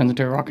was like, he turns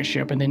into a rocket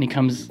ship, and then he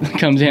comes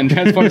in,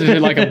 transforms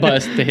into like a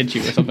bus to hit you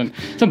or something,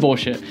 some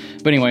bullshit.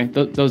 But anyway,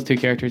 those two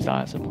characters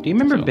die. So, do you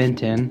remember Ben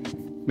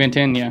 10? Ben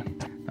 10, yeah.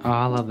 Oh,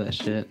 I love that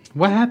shit.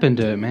 What happened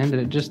to it, man? Did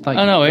it just like?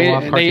 I don't know. go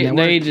off Cartoon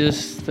Network? They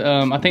just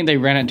I think they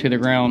ran it to the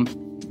ground.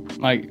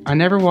 Like I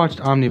never watched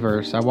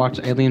Omniverse. I watched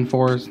Alien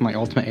Force and like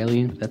Ultimate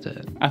Alien. That's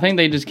it. I think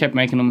they just kept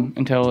making them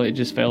until it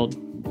just failed.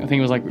 I think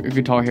it was like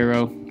Guitar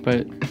Hero,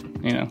 but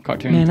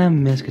cartoon. Man, I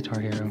miss Guitar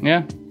Hero.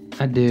 Yeah,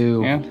 I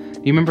do. Yeah. Do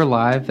you remember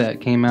Live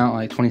that came out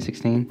like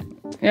 2016?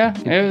 Yeah,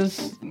 it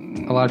was.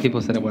 A lot of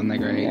people said it wasn't that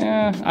great.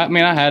 Yeah, I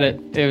mean, I had it.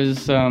 It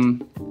was.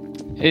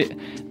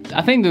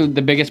 I think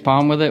the biggest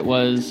problem with it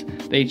was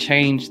they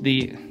changed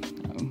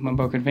my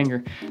broken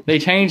finger. They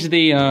changed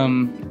the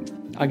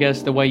I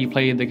guess the way you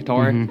played the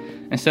guitar.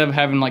 Instead of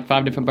having like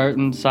 5 different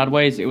buttons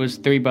sideways, it was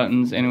 3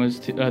 buttons, and it was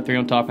 3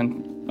 on top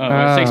and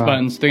 6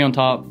 buttons, 3 on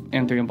top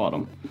and 3 on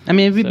bottom. I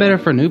mean, it'd be better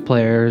for new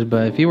players,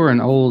 but if you were an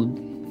old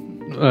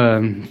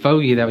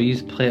fogey that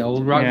used to play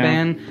old Rock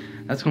Band,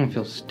 that's gonna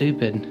feel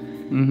stupid.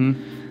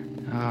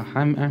 I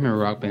remember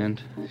Rock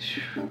Band.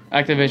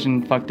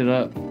 Activision fucked it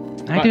up.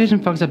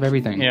 Activision fucks up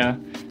everything. Yeah.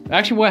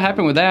 Actually, what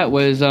happened with that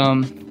was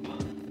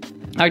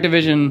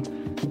Activision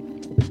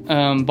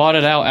bought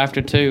it out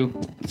after 2.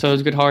 So there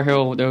was Guitar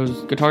Hero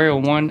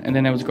 1, and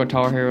then there was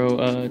Guitar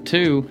Hero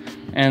 2,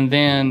 and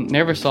then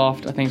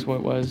Neversoft, I think is what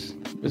it was.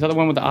 Was that the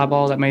one with the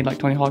eyeball that made like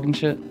Tony Hawk and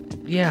shit?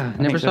 Yeah,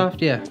 Neversoft,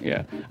 so. Yeah.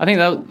 Yeah. I think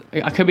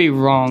I could be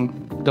wrong.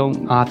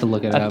 I'll have to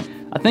look it up.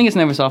 I think it's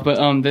Neversoft, but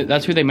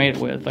that's who they made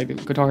it with, like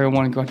Guitar Hero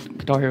 1 and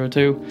Guitar Hero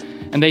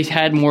 2. And they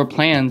had more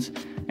plans,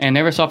 and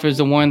Neversoft was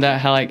the one that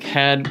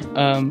had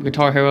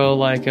Guitar Hero,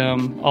 like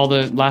all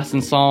the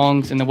lasting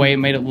songs and the way it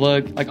made it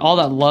look, like all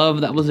that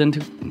love that was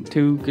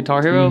into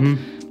Guitar Hero.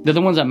 They're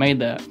the ones that made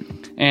that.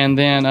 And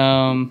then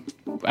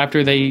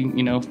after they,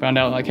 found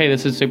out like, hey,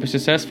 this is super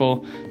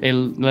successful, they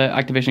let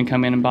Activision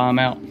come in and buy them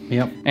out.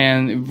 Yep.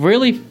 And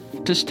really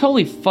just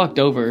totally fucked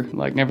over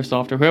like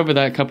Neversoft or whoever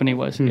that company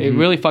was. It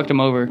really fucked them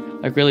over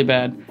like really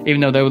bad,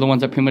 even though they were the ones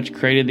that pretty much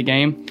created the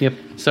game. Yep.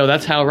 So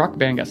that's how Rock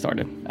Band got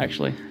started,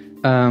 actually.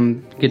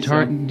 Did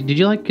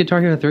you like Guitar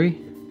Hero 3?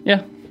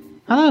 Yeah.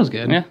 I thought it was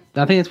good. Yeah.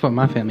 I think it's what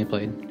my family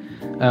played.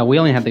 We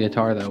only had the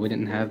guitar though. We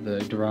didn't have the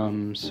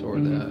drums or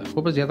the.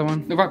 What was the other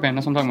one? The Rock Band.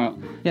 That's what I'm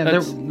talking about. Yeah,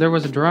 there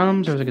was a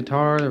drums. There was a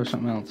guitar. There was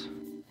something else.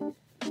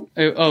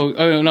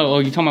 Oh no! Oh,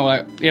 you talking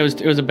about like it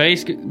was a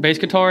bass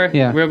guitar,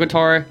 real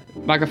guitar,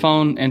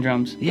 microphone, and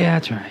drums. Yeah,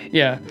 that's right.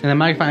 Yeah, and the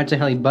microphone actually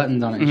had like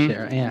buttons on it and shit.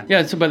 Right? Yeah.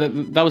 Yeah. So,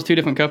 but that was 2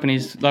 different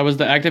companies. That was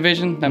the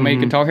Activision that made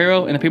Guitar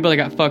Hero, and the people that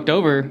got fucked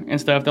over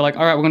and stuff. They're like,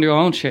 all right, we're gonna do our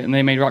own shit, and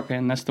they made Rock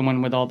Band. That's the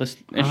one with all this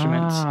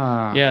instruments.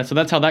 Yeah. So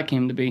that's how that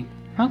came to be.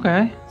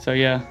 Okay. So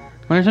yeah.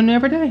 Learn something new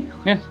every day.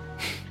 Yeah.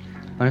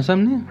 Learn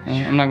something new.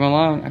 I'm not gonna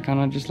lie, I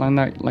kind of just learned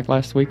that like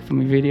last week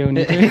from a video. And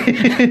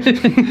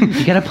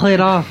you gotta play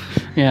it off.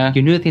 Yeah.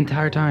 You knew it the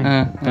entire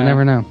time. You'll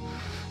never know.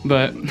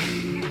 But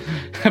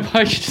I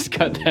probably should just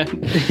cut that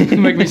to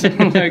make me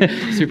sound like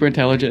super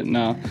intelligent.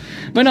 No.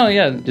 But no,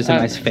 yeah. Just a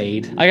nice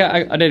fade.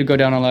 I did go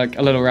down on like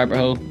a little rabbit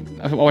hole.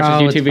 I watched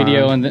a YouTube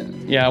video and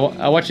then,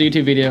 I watched a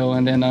YouTube video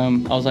and then I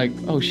was like,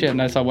 oh shit,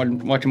 and I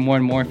started watching more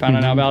and more and found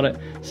out about it.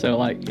 So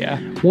like,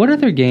 yeah. What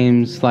other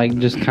games like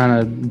just kind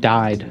of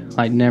died?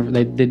 Like never,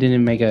 they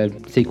didn't make a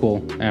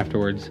sequel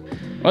afterwards.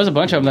 Well, there's a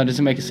bunch of them that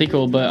didn't make a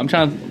sequel, but I'm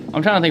trying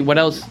to think what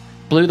else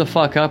blew the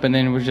fuck up and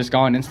then was just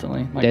gone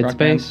instantly. Like Dead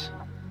Space.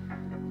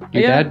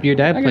 Your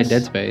dad played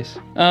Dead Space.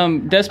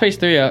 Dead Space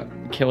 3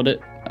 killed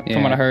it.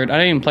 From what I heard, I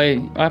didn't even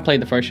play. I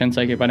played the first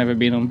Shinsegae, but I never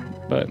beat them.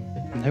 But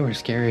they were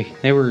scary.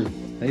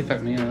 They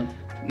fucked me up.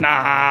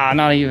 Nah,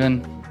 not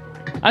even.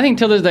 I think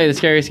till this day the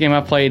scariest game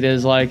I've played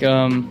is like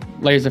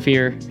Layers of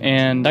Fear,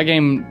 and that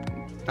game.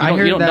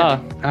 You don't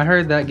die. I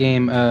heard that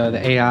game. The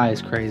AI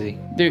is crazy.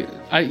 Dude,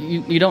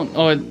 you don't.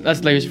 Oh,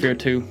 that's Layers of Fear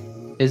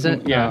 2. Is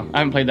it? Yeah, I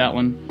haven't played that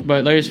one,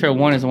 but Layers of Fear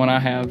 1 is the one I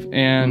have,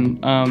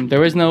 and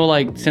there is no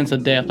like sense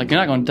of death. Like you're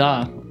not gonna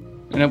die,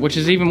 which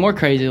is even more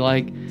crazy.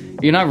 Like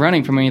you're not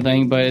running from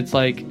anything, but it's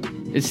like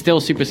it's still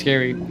super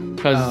scary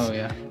because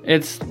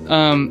it's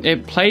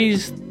it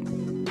plays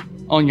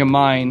on your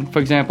mind. For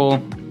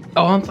example,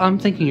 I'm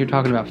thinking you're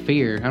talking about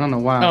Fear. I don't know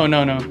why. Oh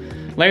no.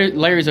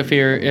 Layers of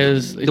Fear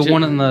is the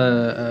one in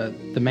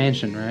the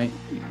mansion, right?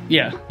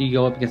 Yeah. You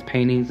go up against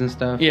paintings and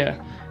stuff.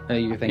 Yeah.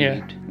 Your thing.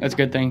 Yeah, that's a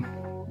good thing.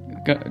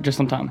 Just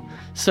some time.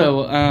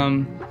 So,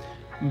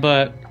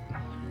 but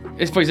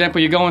it's, for example,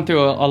 you're going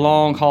through a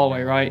long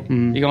hallway, right?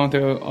 You're going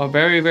through a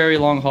very, very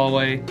long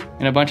hallway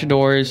and a bunch of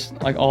doors,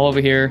 like all over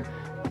here,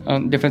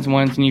 different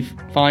ones, and you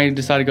finally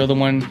decide to go the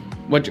one,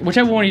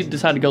 whichever one you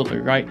decide to go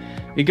through, right?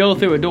 You go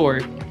through a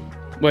door,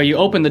 well, you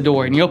open the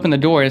door, and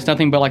it's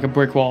nothing but like a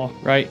brick wall,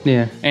 right?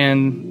 Yeah.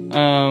 And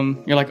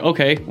you're like,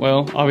 okay,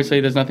 well,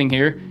 obviously there's nothing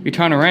here. You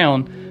turn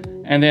around,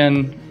 and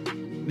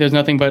then there's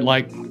nothing but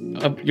like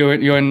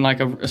you're in like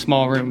a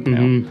small room now.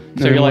 Mm-hmm.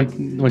 So you're like,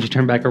 once you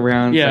turn back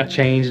around, it's like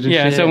changed. And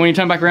shit. So when you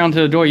turn back around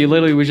to the door you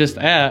literally was just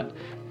at,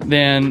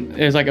 then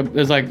there's like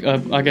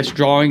I guess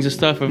drawings and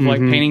stuff of like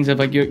paintings of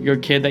like your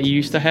kid that you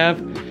used to have.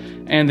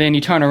 And then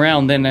you turn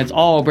around, then it's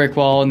all brick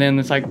wall, and then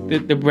it's like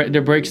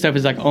the brick stuff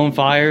is like on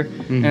fire,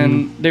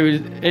 and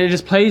it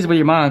just plays with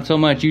your mind so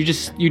much.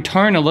 You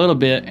turn a little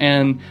bit,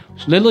 and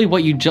literally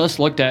what you just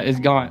looked at is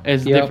gone,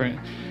 is different.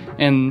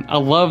 And I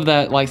love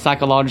that like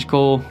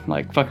psychological,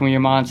 like fucking with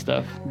your mind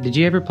stuff. Did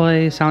you ever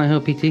play Silent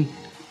Hill PT?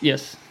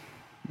 Yes.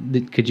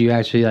 Could you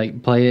actually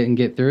like play it and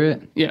get through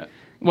it? Yeah.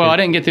 Well, I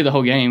didn't get through the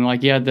whole game.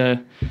 Like you had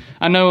to,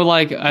 I know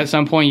like at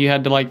some point you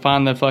had to like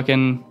find the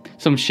fucking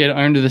some shit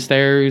under the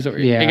stairs, or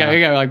it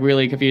got like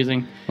really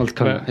confusing. Well,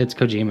 it's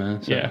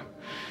Kojima. So.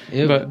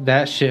 Yeah. But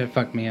that shit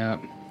fucked me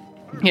up.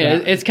 Yeah,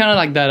 it's kind of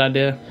like that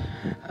idea.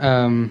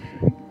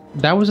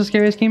 That was the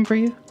scariest game for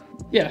you?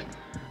 Yeah.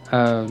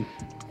 I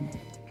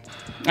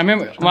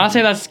remember when I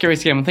say that's the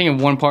scariest game, I'm thinking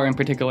of one part in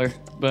particular,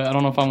 but I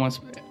don't know if I want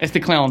to. It's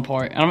the clown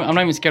part. I'm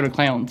not even scared of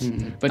clowns,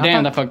 but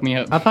damn, that fucked me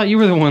up. I thought you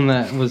were the one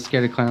that was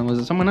scared of clowns. Was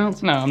it someone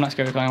else? No, I'm not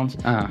scared of clowns.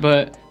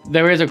 But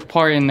there is a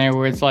part in there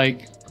where it's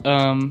like,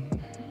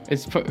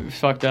 it's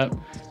fucked up.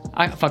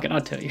 Fuck it,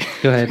 I'll tell you.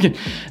 Go ahead.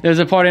 There's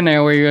a part in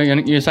there where you're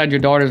inside your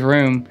daughter's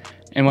room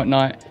and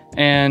whatnot,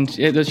 and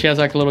she has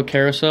like a little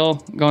carousel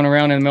going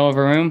around in the middle of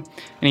her room,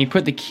 and you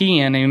put the key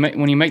in, and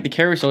when you make the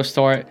carousel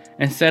start,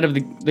 instead of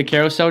the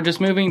carousel just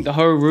moving, the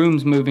whole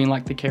room's moving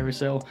like the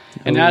carousel.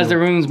 And as the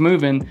room's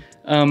moving,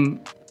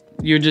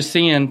 you're just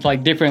seeing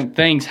like different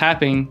things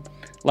happening,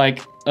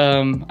 like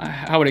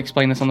I would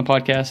explain this on the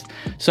podcast.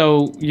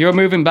 So you're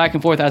moving back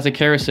and forth as a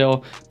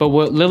carousel, but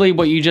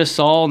what you just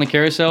saw on the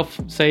carousel,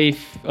 say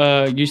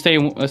you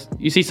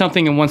see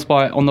something in one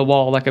spot on the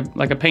wall, like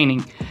a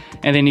painting,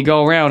 and then you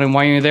go around, and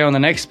while you're there on the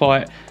next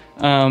spot,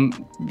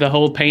 the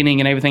whole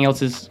painting and everything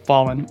else is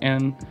falling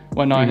and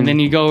whatnot. And then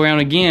you go around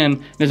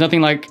again, there's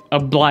nothing like a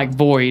black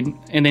void,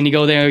 and then you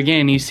go there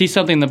again, you see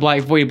something in the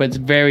black void, but it's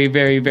very,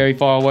 very, very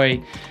far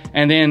away.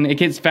 And then it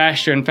gets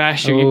faster and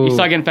faster. You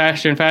start getting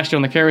faster and faster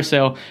on the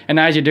carousel. And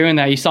as you're doing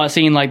that, you start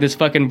seeing like this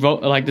fucking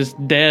like this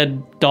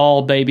dead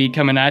doll baby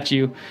coming at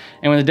you.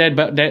 And when the dead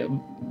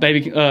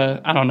baby,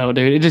 I don't know,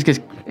 dude. It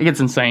gets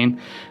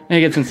insane. It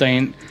gets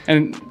insane.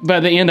 But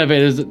at the end of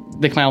it is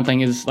the clown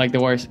thing is like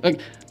the worst.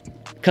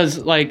 Because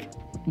like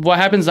what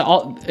happens?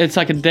 It's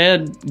like a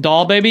dead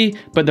doll baby,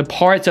 but the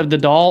parts of the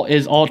doll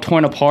is all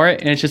torn apart,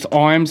 and it's just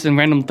arms and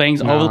random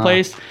things all over the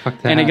place.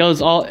 And it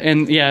goes all,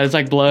 and yeah, it's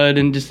like blood,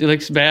 and just it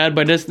looks bad,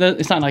 but it's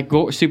not like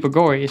super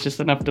gory. It's just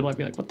enough to like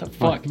be like, what the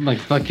fuck? Like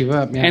fuck you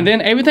up, yeah. And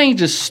then everything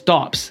just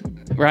stops,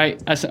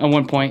 right? At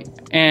one point,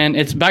 and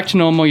it's back to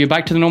normal. You're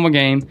back to the normal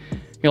game.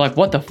 You're like,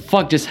 what the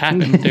fuck just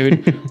happened,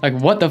 dude? Like,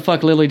 what the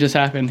fuck literally just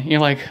happened? You're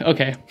like,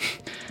 okay.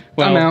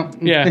 Well, I'm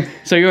out. Yeah,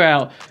 so you're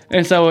out.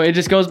 And so it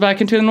just goes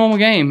back into the normal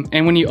game.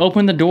 And when you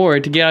open the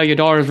door to get out of your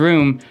daughter's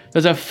room,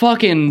 there's a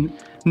fucking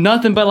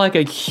nothing but like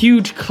a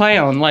huge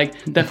clown.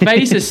 Like the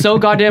face is so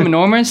goddamn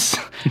enormous.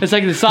 It's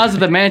like the size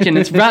of the mansion.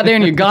 It's right there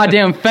in your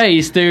goddamn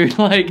face, dude.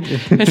 Like,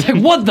 it's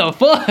like, what the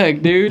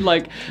fuck, dude?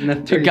 Like,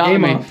 it got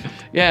me.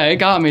 Yeah, it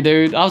got me,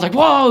 dude. I was like,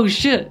 whoa,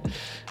 shit.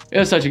 It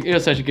was such a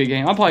good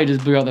game. I probably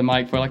just blew out the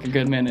mic for like a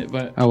good minute,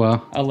 but oh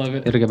well. I love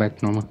it. It'll get back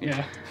to normal.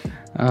 Yeah.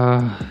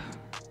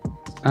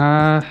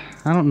 I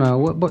don't know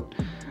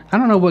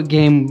what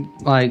game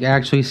like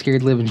actually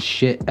scared living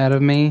shit out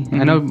of me.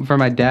 I know for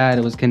my dad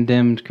it was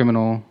Condemned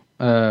Criminal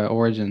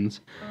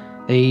Origins.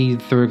 He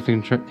threw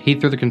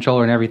the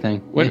controller and everything.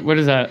 What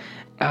is that?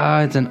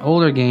 It's an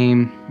older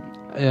game.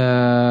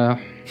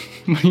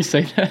 When you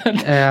say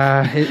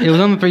that, it was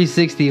on the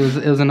 360. It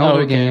was an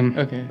older game.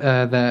 Okay.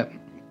 That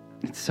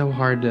it's so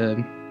hard to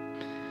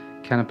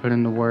kind of put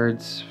into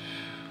words.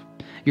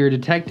 You're a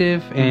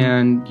detective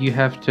and you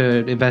have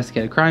to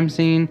investigate a crime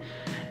scene,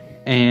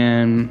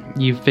 and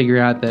you figure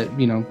out that,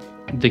 you know,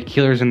 the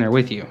killer's in there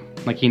with you.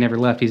 Like, he never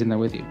left, he's in there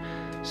with you.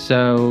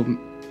 So,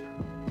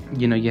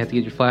 you know, you have to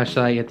get your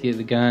flashlight, you have to get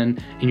the gun,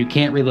 and you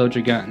can't reload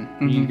your gun.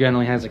 Your gun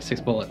only has like 6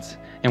 bullets.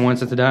 And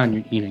once it's done,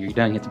 you're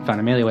done. You have to find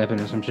a melee weapon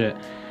or some shit.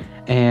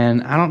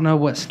 And I don't know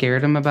what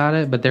scared him about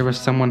it, but there was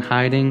someone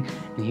hiding,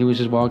 and he was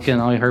just walking,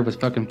 and all he heard was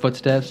fucking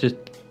footsteps, just...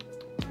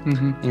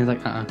 And he was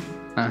like,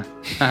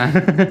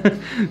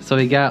 So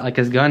he got like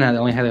his gun out that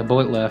only had a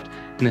bullet left,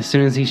 and as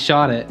soon as he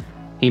shot it,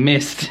 he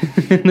missed.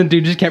 And the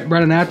dude just kept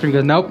running after him. He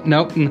goes,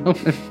 nope, and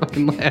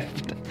fucking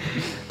left.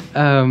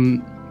 I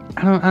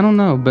don't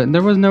know, but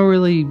there was no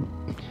really.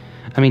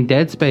 I mean,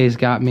 Dead Space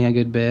got me a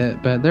good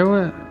bit, but there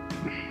were.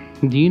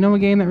 Do you know a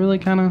game that really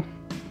kind of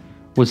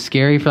was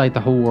scary for like the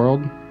whole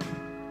world?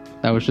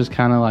 That was just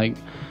kind of like,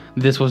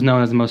 this was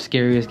known as the most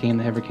scariest game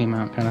that ever came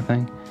out, kind of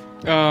thing.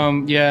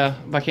 Yeah,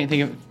 but I can't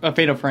think of a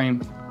Fatal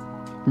Frame.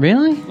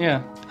 Really?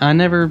 Yeah. I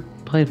never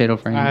played Fatal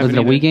Frame. Was it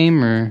a Wii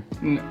game or?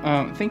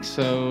 I think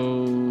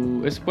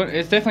so. It's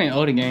definitely an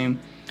older game.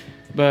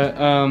 But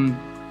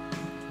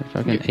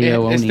Fucking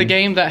it's the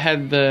game that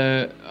had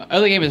the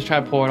other game is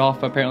tried to pull it off,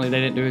 but apparently they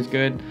didn't do as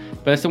good.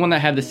 But it's the one that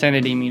had the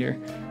sanity meter.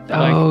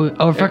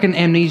 Fucking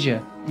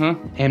Amnesia. Huh?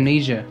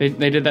 Amnesia. They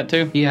did that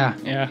too? Yeah.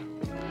 Yeah.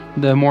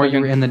 The more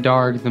you're in the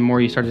dark, the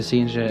more you start to see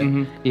and shit.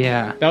 Mm-hmm.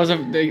 Yeah.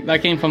 That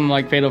came from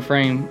like Fatal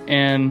Frame,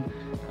 and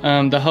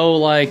the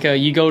whole like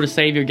you go to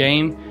save your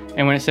game,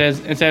 and when it says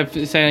instead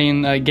of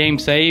saying game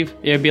save,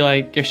 it'd be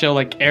like it show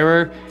like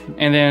error,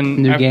 and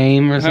then new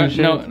game or some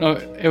shit. No,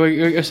 it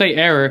would say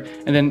error,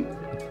 and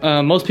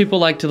then most people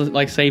like to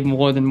like save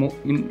more than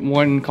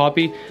one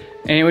copy,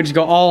 and it would just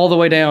go all the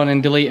way down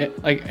and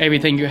delete like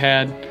everything you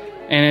had,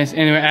 and it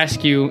would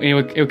ask you, and it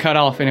would cut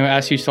off, and it would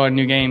ask you to start a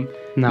new game.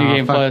 No, new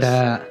game fuck plus.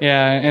 that.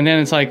 Yeah, and then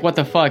it's like, what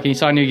the fuck? And you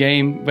start a new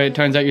game, but it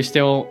turns out you're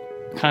still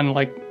kind of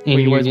like In where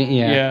you your was. game,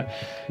 yeah.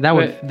 Yeah.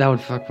 That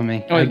would fuck with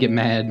me. I'd get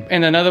mad.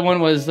 And another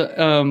one was I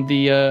don't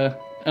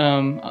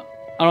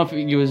know if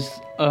it was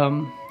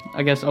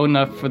I guess old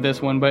enough for this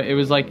one, but it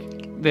was like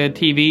the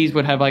TVs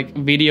would have like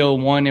video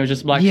one. It was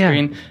just black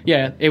screen.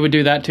 Yeah, it would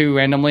do that too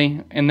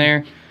randomly in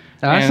there.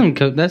 That's some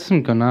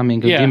Konami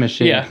and Kojima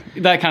shit. Yeah,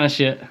 that kind of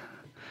shit.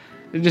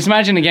 Just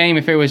imagine a game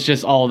if it was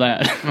just all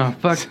that. Oh,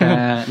 fuck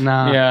that.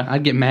 Nah, Yeah.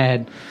 I'd get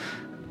mad.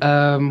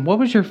 What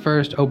was your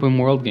first open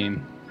world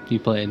game you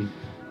played?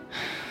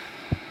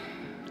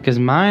 Because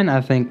mine,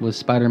 I think, was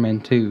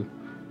Spider-Man 2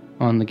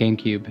 on the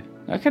GameCube.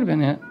 That could have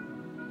been it.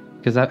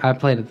 Because I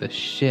played the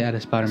shit out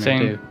of Spider-Man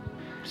 2.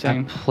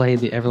 Same. I played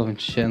the ever-living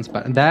shit in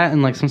Spider-Man. That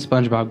and like some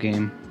SpongeBob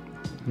game.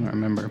 I don't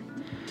remember.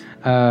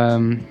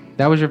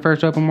 That was your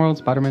first open world,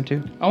 Spider-Man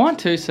 2? I want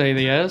to say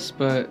the yes,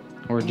 but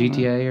Or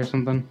GTA or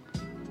something?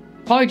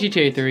 probably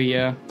GTA 3.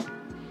 Yeah.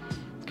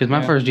 Because my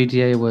Yeah. first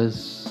GTA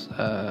was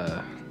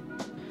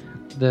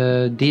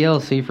the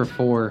DLC for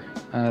 4,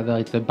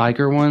 the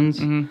biker ones.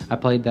 Mhm. I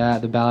played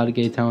that, the Ballad of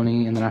Gay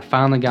Tony, and then I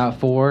finally got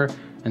 4,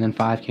 and then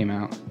 5 came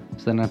out.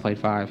 So then I played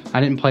 5. I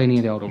didn't play any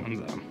of the older ones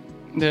though.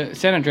 The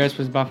San Andreas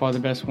was by far the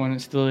best one.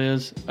 It still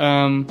is.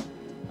 I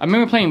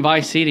remember playing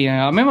Vice City, and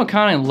I remember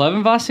kind of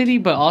loving Vice City,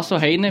 but also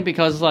hating it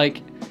because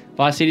like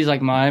Vice City's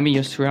like Miami.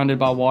 You're surrounded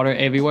by water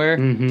everywhere,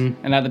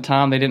 and at the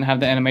time they didn't have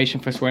the animation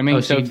for swimming. Oh,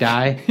 so you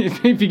die?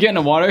 if you get in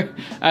the water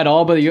at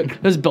all, but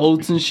there's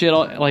boats and shit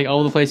all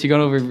over the place. You're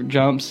going over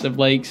jumps of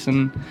lakes,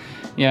 and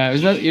yeah,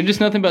 you're just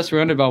nothing but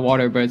surrounded by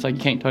water. But it's like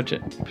you can't touch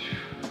it.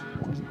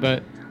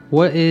 But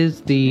What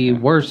is the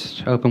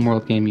worst open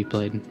world game you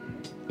played?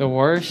 the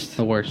worst.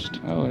 The worst.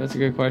 Oh, that's a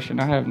good question.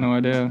 I have no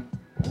idea.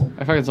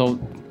 I think it's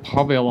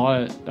probably a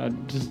lot. I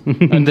just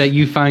That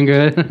you find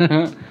good?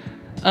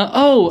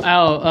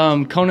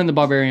 Conan the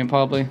Barbarian,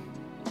 probably.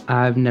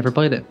 I've never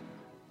played it.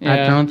 I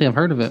Yeah. don't think I've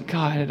heard of it.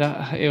 God,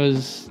 it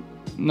was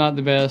not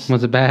the best.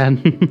 Was it bad?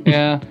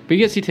 Yeah, but you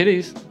get to see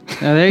titties.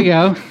 Oh, there you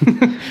go.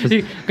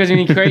 Because when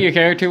you create your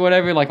character,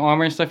 whatever, like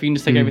armor and stuff, you can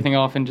just take everything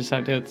off and just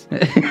have tits.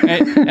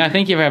 And I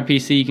think if you have a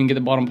PC, you can get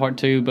the bottom part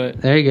too.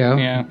 But There you go.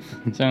 yeah,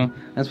 so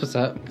That's what's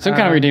up. some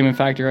kind of redeeming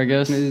factor, I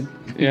guess. You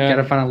Yeah.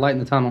 gotta find a light in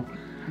the tunnel.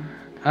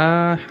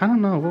 I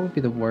don't know. What would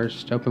be the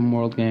worst open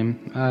world game?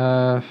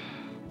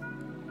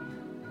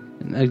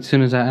 As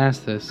soon as I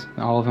ask this,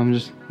 all of them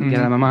just get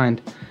out of my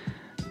mind.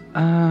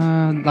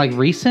 Like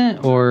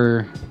recent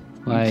or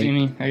like...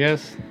 Genie, I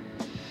guess.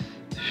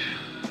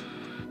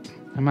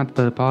 I'm about to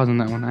put a pause on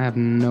that one. I have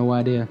no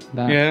idea.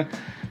 Yeah.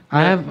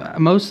 I have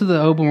most of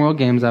the open world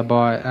games I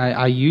bought.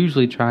 I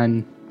usually try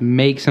and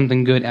make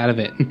something good out of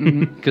it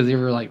because they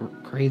were like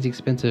crazy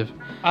expensive.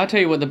 I'll tell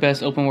you what the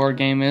best open world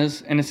game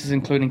is, and this is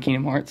including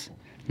Kingdom Hearts.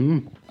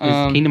 Is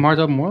Kingdom Hearts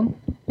open world?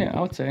 Yeah, I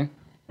would say.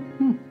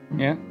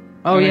 Yeah.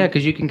 Oh, I mean- yeah,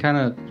 because you can kind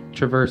of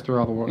traverse through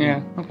all the world.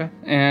 Yeah. Okay.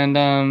 And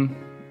I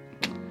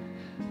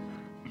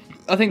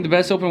think the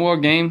best open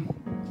world game,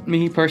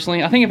 me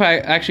personally, I think if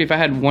I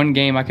had one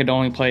game I could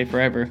only play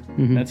forever,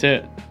 that's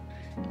it.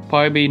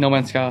 Probably be No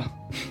Man's Sky.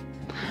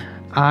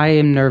 I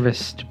am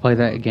nervous to play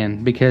that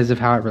again because of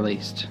how it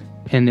released,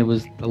 and it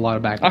was a lot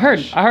of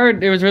backlash. I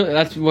heard it was really,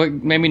 that's what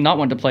made me not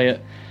want to play it.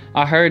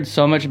 I heard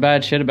so much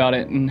bad shit about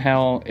it and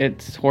how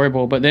it's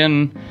horrible, but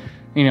then,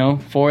 you know,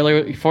 4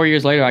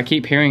 years later, I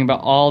keep hearing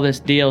about all this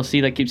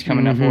DLC that keeps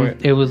coming up for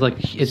it. It was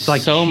like it's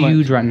like So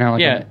huge much. right now.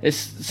 Like Yeah, it's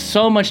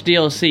so much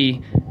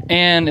DLC,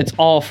 and it's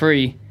all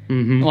free.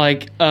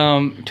 Like,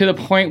 to the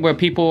point where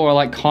people are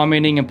like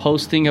commenting and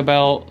posting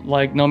about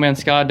like No Man's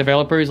Sky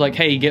developers, like,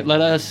 hey, let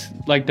us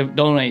like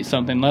donate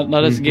something,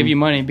 let us give you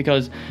money,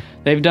 because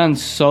they've done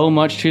so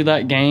much to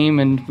that game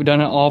and we've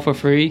done it all for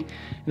free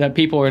that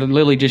people are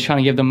literally just trying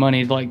to give them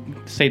money to like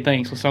say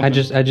thanks or something.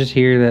 I just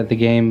hear that the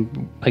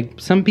game, like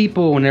some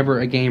people, whenever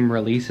a game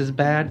releases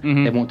bad,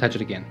 they won't touch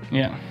it again.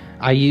 Yeah.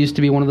 I used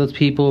to be one of those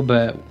people,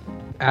 but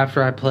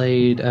after I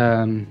played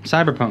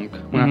Cyberpunk,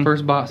 when I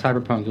first bought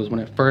Cyberpunk, it was when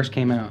it first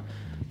came out,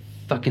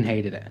 fucking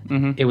hated it.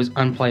 It was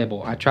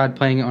unplayable. I tried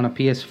playing it on a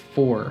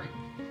PS4.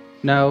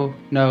 No,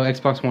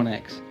 Xbox One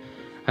X.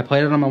 I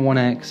played it on my One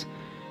X.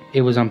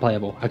 It was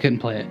unplayable. I couldn't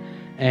play it.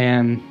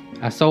 And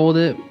I sold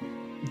it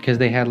because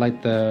they had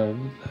like the,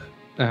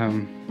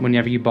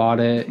 whenever you bought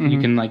it, you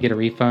can like get a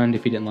refund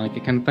if you didn't like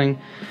it kind of thing.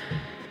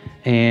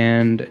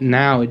 And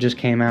now it just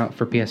came out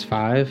for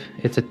PS5.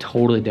 It's a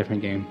totally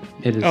different game.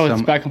 It is. Oh,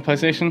 it's back on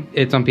PlayStation?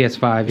 It's on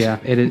PS5, yeah.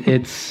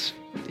 It's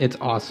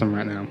awesome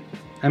right now.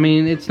 I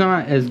mean, it's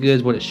not as good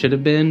as what it should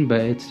have been,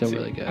 but it's still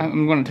really good.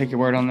 I'm going to take your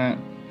word on that.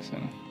 So.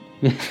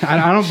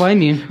 I don't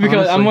blame you. Because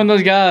honestly. I'm one of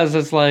those guys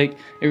that's like,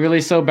 it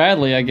released so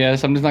badly, I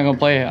guess. I'm just not going to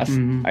play it.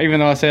 Even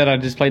though I said I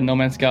just played No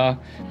Man's Sky.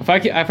 If I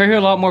hear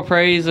a lot more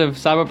praise of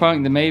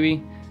Cyberpunk, then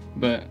maybe.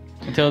 But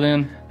until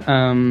then.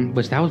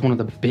 Which that was one of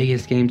the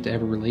biggest games to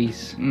ever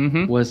release.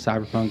 Was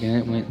Cyberpunk, and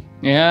it went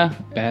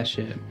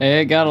batshit.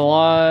 It got a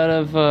lot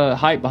of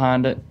hype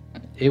behind it.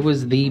 It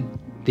was the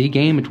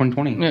game of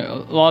 2020. Yeah, a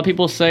lot of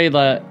people say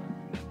that,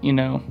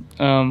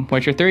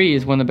 Witcher 3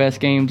 is one of the best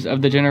games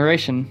of the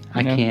generation.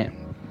 I can't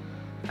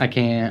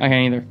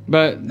either.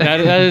 But that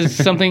is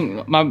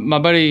something my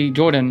buddy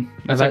Jordan,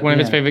 that's like one of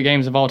his favorite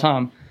games of all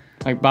time,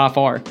 like by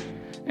far.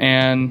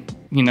 And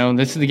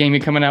this is the game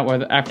you're coming out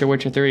with after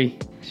Witcher 3.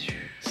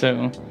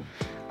 So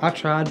I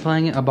tried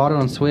playing it. I bought it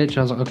on Switch.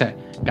 I was like, okay,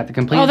 got the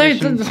complete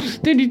edition.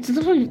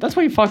 Dude, that's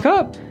why you fuck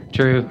up.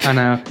 True, I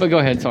know. But go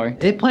ahead, sorry.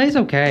 It plays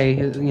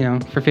okay,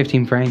 for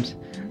 15 frames.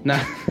 No,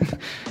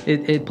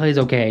 it plays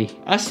okay.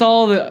 I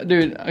saw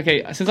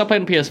since I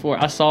played on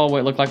PS4, I saw what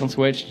it looked like on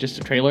Switch, just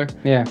a trailer.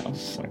 Yeah. I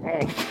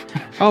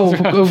was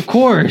just like, of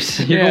course.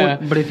 Yeah.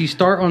 But if you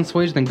start on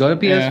Switch, then go to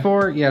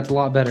PS4, it's a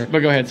lot better. But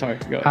go ahead, sorry.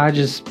 Go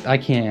ahead. I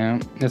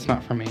can't. It's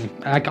not for me.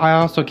 I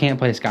also can't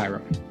play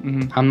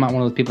Skyrim. I'm not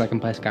one of those people that can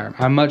play Skyrim.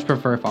 I much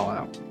prefer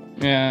Fallout.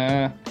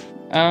 Yeah.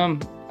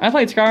 I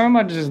played Skyrim.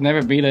 I just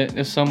never beat it.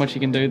 There's so much you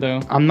can do,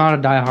 though. I'm not a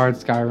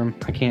diehard Skyrim.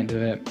 I can't do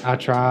it. I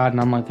tried, and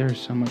I'm like, there's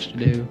so much to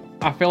do.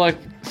 I feel like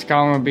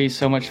Skyrim would be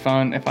so much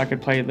fun if I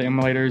could play the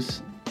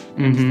emulators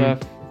and stuff.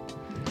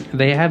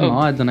 They have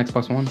mods on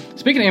Xbox One.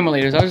 Speaking of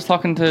emulators, I was just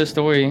talking to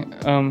Story.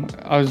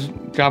 I was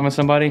driving with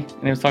somebody,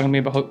 and he was talking to me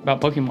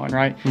about Pokemon,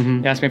 right?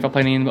 He asked me if I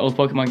played any of the old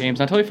Pokemon games,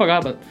 and I totally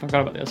forgot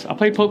about this. I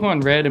played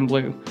Pokemon Red and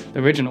Blue,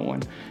 the original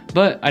one,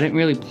 but I didn't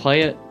really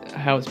play it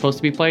how it's supposed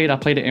to be played. I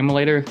played an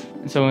emulator,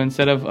 so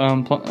instead of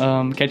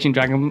catching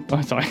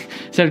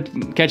instead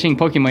of catching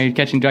Pokemon, you're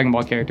catching Dragon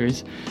Ball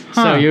characters.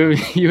 So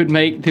you would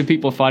make two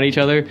people fight each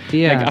other.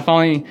 Yeah.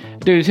 Like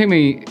it took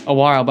me a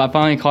while, but I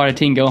finally caught a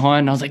Teen Gohan,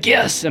 and I was like,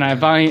 yes! And I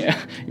finally,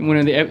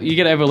 you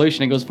get an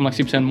evolution, it goes from like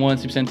Super Saiyan 1,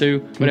 Super Saiyan 2,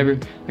 whatever.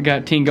 I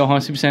got Teen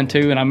Gohan Super Saiyan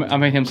 2, and I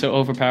made him so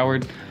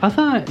overpowered.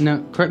 Correct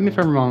me if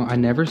I'm wrong, I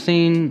never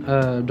seen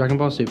Dragon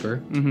Ball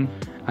Super.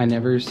 I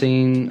never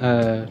seen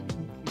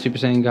Super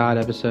Saiyan God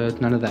episodes,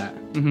 none of that.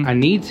 I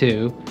need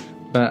to,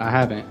 but I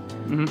haven't.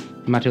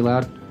 Am I too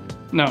loud?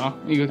 No,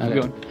 you go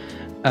keep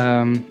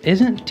going.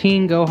 Isn't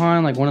Teen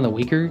Gohan like one of the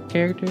weaker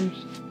characters?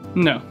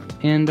 No.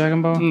 In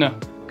Dragon Ball? No.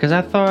 Because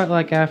I thought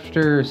like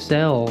after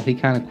Cell, he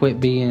kind of quit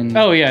being...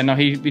 Oh yeah, no,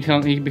 he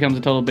becomes a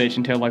total bitch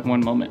until like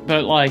one moment.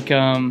 But like...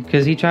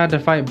 Because he tried to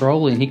fight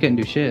Broly and he couldn't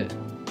do shit.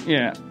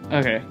 Yeah,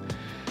 okay.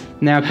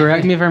 Now,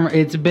 correct me if I'm...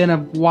 It's been a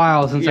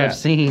while since I've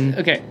seen...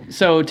 Okay,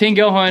 so Teen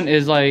Gohan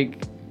is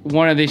like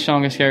one of the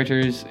strongest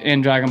characters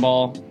in Dragon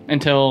Ball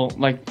until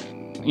like,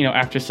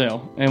 after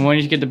Cell. And when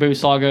you get the Buu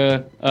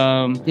Saga...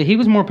 he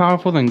was more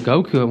powerful than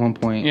Goku at one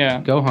point.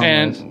 Yeah.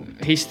 Gohan was.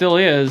 He still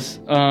is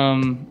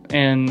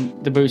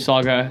in the Buu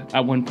Saga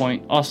at one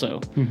point also.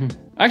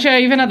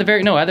 Actually, even at the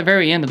very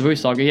end of the Buu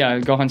Saga,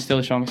 Gohan's still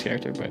the strongest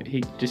character, but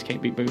he just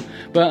can't beat Buu.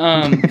 But,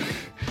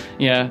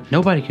 yeah.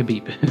 Nobody could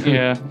beat Buu.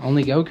 Yeah.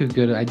 Only Goku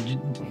could.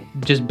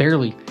 Just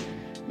barely.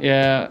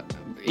 Yeah.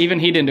 Even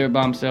he didn't do it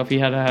by himself. He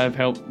had to have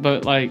help.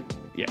 But,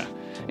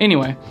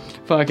 Anyway,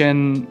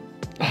 fucking...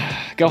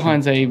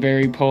 Gohan's a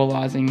very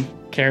polarizing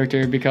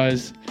character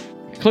because...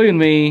 Including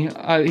me,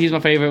 he's my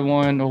favorite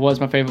one, or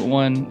was my favorite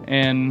one,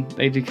 and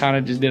they kind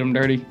of just did him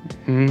dirty.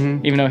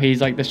 Even though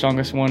he's like the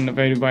strongest one of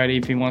everybody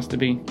if he wants to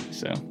be.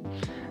 So,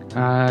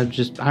 I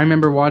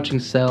remember watching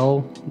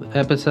Cell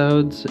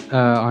episodes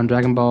on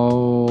Dragon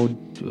Ball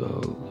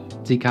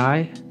Z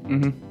Kai,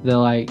 the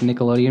like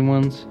Nickelodeon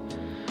ones.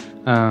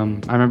 I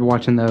remember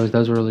watching those;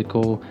 those were really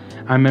cool.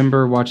 I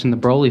remember watching the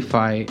Broly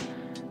fight,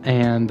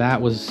 and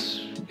that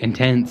was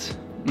intense,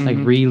 like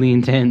really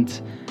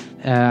intense.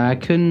 I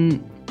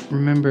couldn't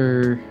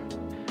remember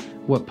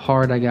what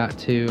part I got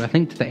to. I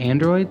think the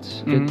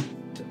androids.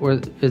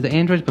 Is the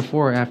androids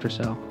before or after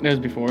Cell? It was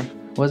before.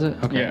 Was it?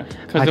 Okay. Yeah,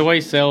 because the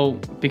way Cell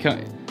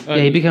becomes...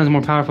 he becomes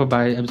more powerful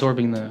by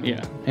absorbing the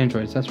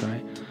androids. That's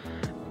right.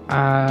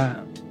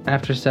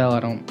 After Cell, I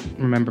don't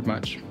remember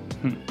much.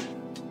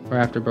 Or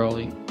after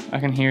Broly. I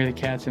can hear the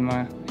cats in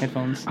my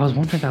headphones. I was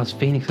wondering if that was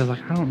Phoenix. I was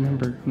like, I don't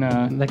remember.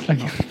 Nah. That can't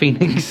be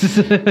Phoenix.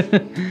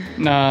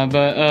 Nah,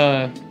 but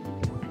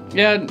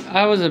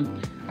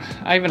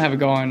I even have a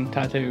Gohan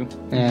tattoo.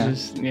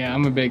 Yeah.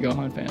 I'm a big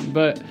Gohan fan.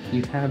 But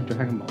you have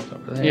Dragon Balls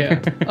over there. Yeah.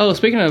 Oh,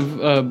 speaking of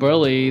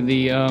Broly,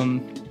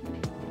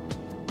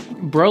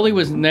 Broly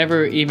was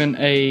never even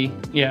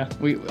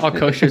all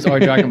coasters are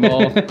Dragon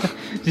Ball.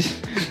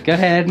 Just go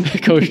ahead.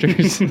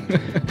 Coasters.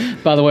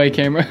 By the way,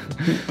 camera.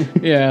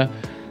 Yeah.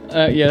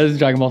 There's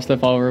Dragon Ball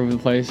stuff all over the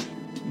place.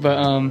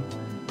 But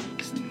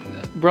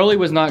Broly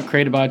was not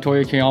created by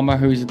Toru Kiyama,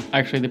 who's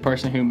actually the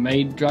person who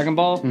made Dragon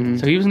Ball.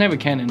 So he was never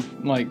canon.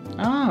 Like,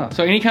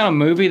 so any kind of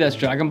movie that's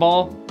Dragon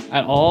Ball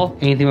at all,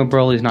 anything with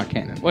Broly is not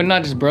canon. well,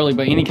 not just Broly,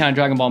 but any kind of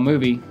Dragon Ball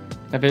movie,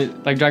 if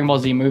it like Dragon Ball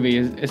Z movie,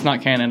 it's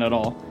not canon at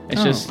all.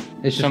 It's just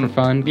for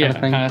fun, kind of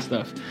thing. kind of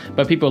stuff.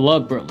 But people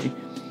love Broly.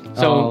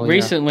 So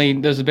recently,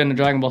 there's been a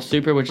Dragon Ball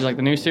Super, which is like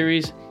the new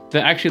series.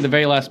 Actually, the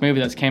very last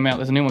movie that's came out,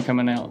 there's a new one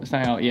coming out. It's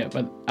not out yet,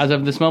 but as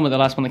of this moment, the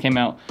last one that came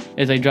out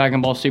is a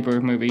Dragon Ball Super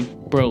movie,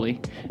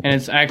 Broly. And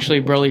it's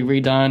actually Broly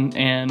redone,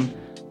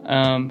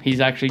 and he's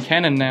actually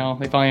canon now.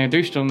 They finally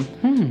introduced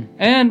him.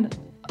 And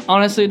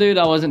honestly, dude,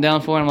 I wasn't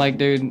down for it. I'm like,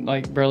 dude,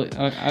 like, Broly,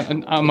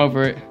 I'm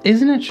over it.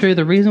 Isn't it true?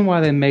 The reason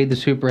why they made the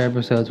Super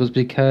episodes was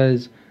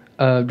because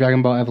of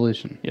Dragon Ball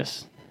Evolution.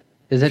 Yes.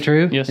 Is that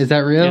true? Yes. Is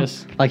that real?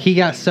 Yes. Like, he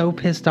got so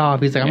pissed off.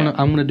 He's like,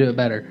 I'm gonna do it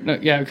better. No,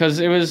 yeah, because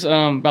it was,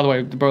 by the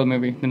way, the Broly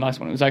movie, the last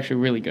one, it was actually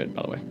really good,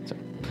 by the way. So,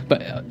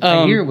 but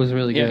I hear it was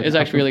really good. Yeah, it's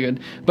actually really good.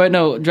 But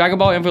no, Dragon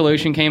Ball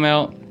Evolution came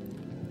out,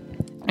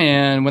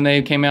 and when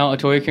they came out,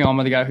 Toru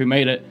Kiyama, the guy who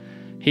made it,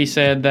 he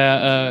said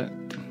that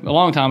a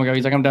long time ago,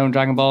 he's like, I'm done with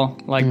Dragon Ball.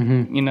 Like,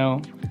 you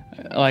know,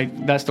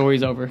 like, that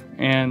story's over.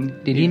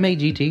 And did he make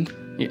GT?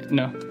 Yeah,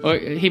 no. Well,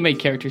 he made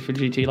characters for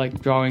GT,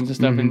 like drawings and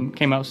stuff, and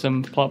came out with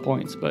some plot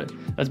points, but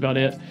that's about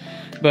it.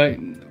 But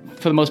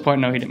for the most part,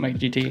 no, he didn't make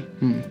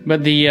GT.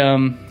 But the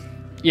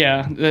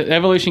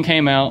Evolution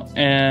came out,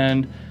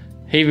 and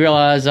he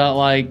realized that,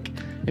 like,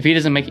 if he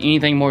doesn't make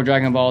anything more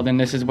Dragon Ball, then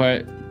this is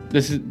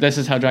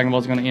how Dragon Ball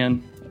is going to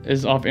end.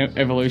 Is off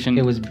Evolution.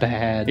 It was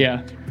bad.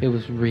 Yeah. It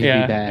was really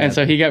bad. And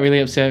so he got really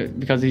upset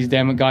because these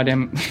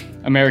goddamn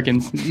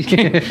Americans.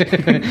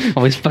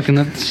 Always fucking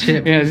up the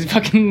shit. Yeah, these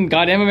fucking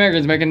goddamn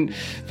Americans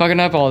fucking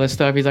up all this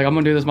stuff. He's like, I'm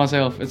gonna do this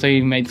myself. And so he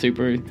made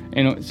Super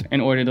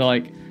in order to,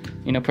 like,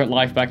 you know, put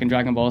life back in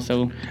Dragon Ball,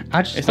 so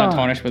it's not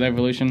tarnished with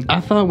Evolution. I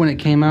thought when it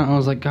came out, I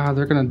was like, God,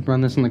 they're gonna run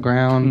this on the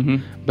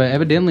ground. But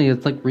evidently,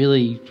 it's like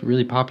really,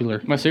 really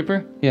popular. My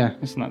Super? Yeah.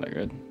 It's not that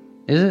good.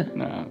 Is it?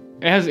 No.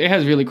 It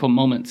has really cool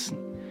moments,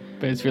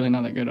 but it's really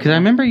not that good. Because I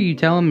remember you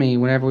telling me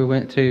whenever we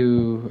went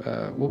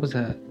to what was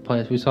that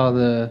place? We saw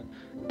the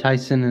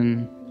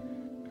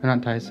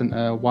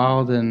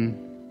Wild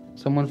and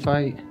someone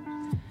fight.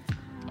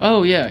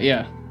 Oh yeah.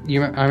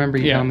 I remember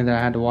you telling me that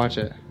I had to watch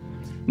it.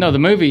 No, the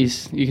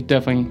movies you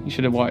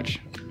should have watched.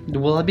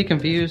 Will I be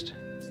confused?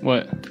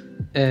 What?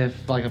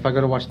 If I go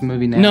to watch the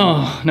movie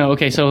now? No.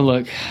 Okay, so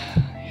look,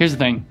 here's the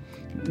thing.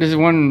 There's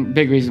one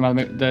big reason why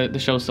the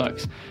show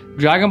sucks.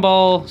 Dragon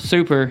Ball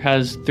Super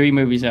has 3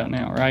 movies out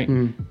now, right?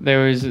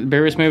 There was the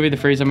Beerus movie, the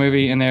Frieza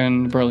movie, and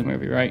then the Broly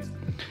movie, right?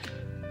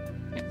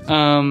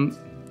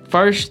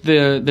 First,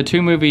 the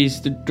 2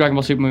 movies, the Dragon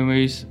Ball Super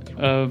movies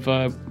of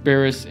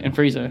Beerus and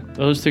Frieza,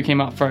 those 2 came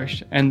out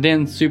first, and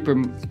then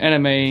Super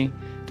anime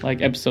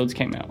like episodes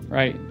came out,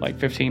 right? Like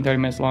 15, 30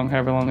 minutes long,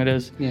 however long it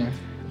is. Yeah.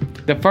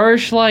 The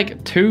first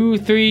like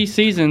 2-3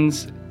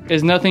 seasons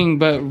is nothing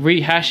but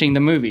rehashing the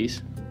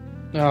movies.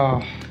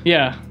 Oh.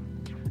 Yeah.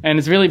 And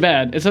it's really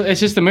bad. It's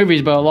just the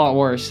movies, but a lot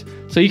worse.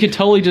 So you could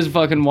totally just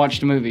fucking watch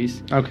the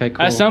movies. Okay,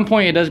 cool. At some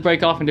point, it does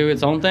break off and do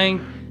its own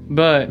thing,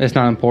 but it's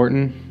not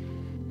important.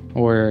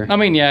 Or I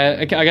mean, yeah,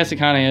 I guess it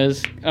kind of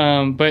is.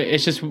 But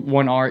it's just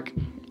one arc.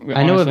 Honestly.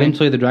 I know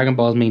eventually the Dragon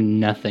Balls mean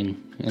nothing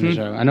in the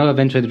show. I know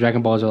eventually the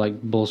Dragon Balls are like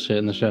bullshit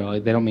in the show.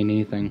 Like they don't mean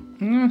anything.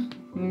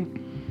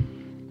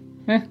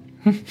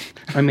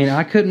 I mean,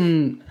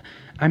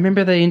 I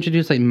remember they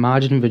introduced like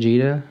Majin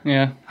Vegeta.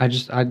 Yeah.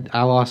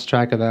 I lost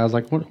track of that. I was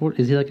like, what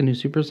is he like a new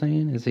Super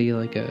Saiyan? Is he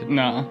like a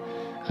No.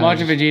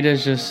 Majin Vegeta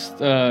is just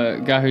a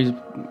guy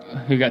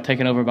who got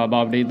taken over by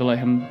Babidi to let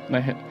him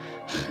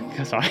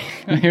sorry.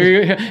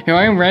 Here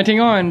I am ranting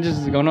on,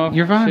 just going off.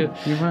 You're fine.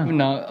 Shit. You're fine.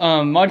 No.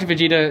 Majin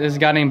Vegeta is a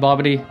guy named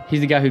Babidi.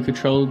 He's the guy who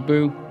controlled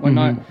Boo,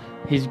 whatnot.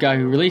 He's the guy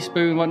who released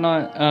Boo and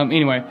whatnot.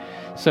 Anyway,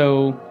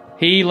 so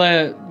he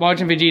let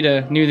Majin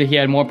Vegeta knew that he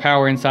had more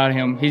power inside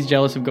him. He's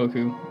jealous of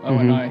Goku and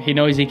whatnot. He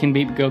knows he can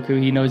beat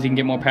Goku. He knows he can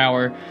get more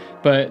power.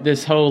 But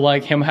this whole,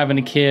 like, him having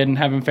a kid and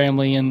having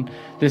family and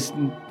this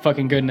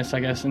fucking goodness, I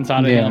guess,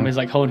 inside of him is,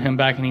 like, holding him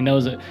back, and he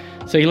knows it.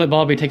 So he let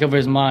Bobby take over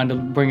his mind to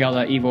bring out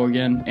that evil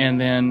again.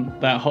 And then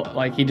that whole,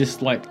 like, he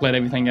just, like, let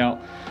everything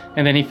out.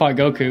 And then he fought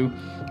Goku.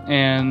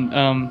 And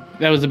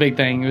that was the big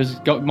thing. It was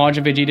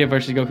Majin Vegeta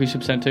versus Goku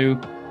Super Saiyan 2.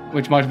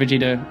 Which Majin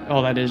Vegeta,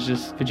 all that is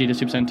just Vegeta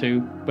Super Saiyan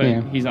 2, but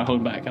he's not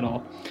holding back at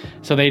all.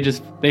 So they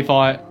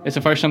fought. It's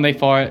the first time they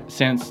fought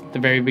since the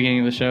very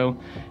beginning of the show.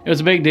 It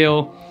was a big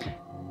deal.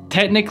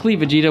 Technically,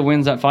 Vegeta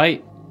wins that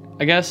fight,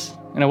 I guess,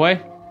 in a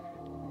way.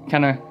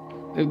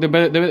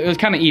 It was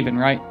kind of even,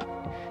 right?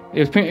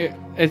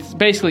 It's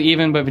basically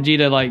even, but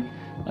Vegeta like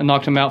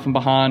knocked him out from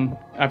behind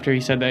after he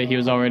said that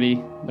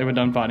they were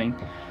done fighting.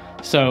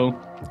 So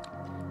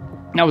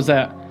that was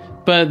that.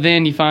 But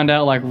then you find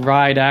out, like,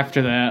 right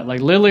after that, like,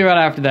 literally right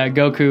after that,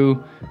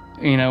 Goku,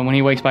 you know, when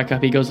he wakes back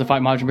up, he goes to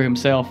fight Majin Buu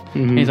himself.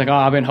 And he's like,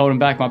 I've been holding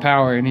back my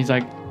power. And he's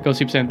like, go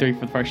Super Saiyan 3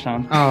 for the first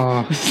time.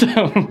 Oh. So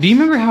Do you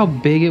remember how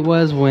big it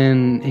was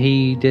when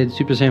he did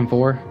Super Saiyan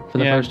 4 for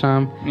the first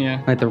time?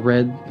 Yeah. Like the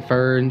red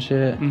fur and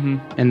shit. Mm-hmm.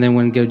 And then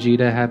when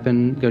Gogeta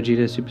happened,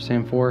 Gogeta Super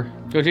Saiyan 4.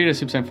 Gogeta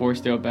Super Saiyan 4 is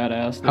still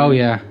badass. Dude. Oh,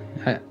 yeah.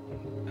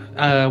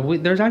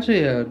 There's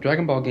actually a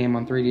Dragon Ball game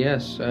on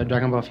 3DS,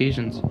 Dragon Ball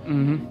Fusions.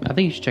 Mm-hmm. I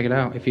think you should check it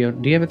out. Do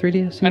you have a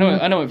 3DS?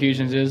 I know what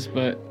Fusions is,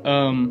 but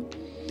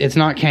it's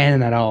not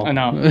canon at all. I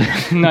know,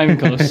 not even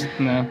close.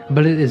 No,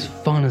 but it is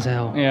fun as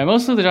hell. Yeah,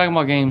 most of the Dragon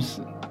Ball games,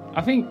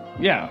 I think,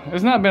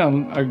 there's not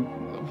been a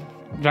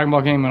Dragon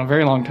Ball game in a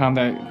very long time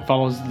that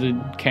follows the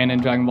canon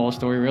Dragon Ball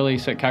story. Really,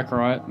 except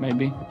Kakarot,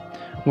 maybe.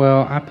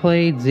 Well, I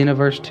played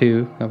Xenoverse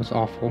 2. That was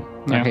awful.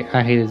 Yeah.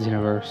 I hated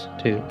Xenoverse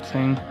 2.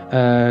 Same.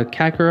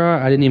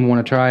 Kakarot, I didn't even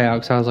want to try out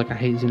because I was like, I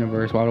hate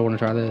Xenoverse. Why would I want to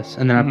try this?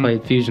 And then I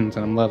played Fusions,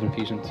 and I'm loving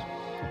Fusions.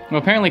 Well,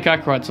 apparently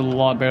Kakarot's a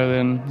lot better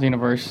than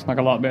Xenoverse. Like,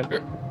 a lot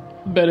better.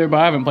 But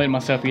I haven't played it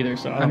myself either,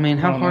 so... I mean,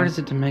 how hard is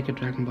it to make a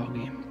Dragon Ball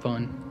game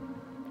fun?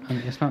 I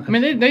mean, it's not... I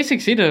mean, they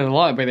succeeded a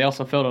lot, but they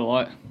also failed a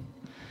lot.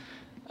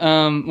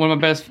 One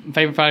of my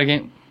favorite fighting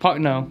game...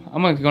 No,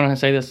 I'm going to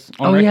say this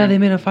on record. Yeah, they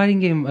made a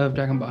fighting game of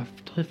Dragon Ball. I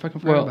totally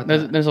fucking forgot about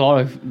that. There's a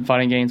lot of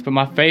fighting games, but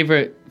my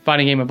favorite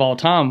fighting game of all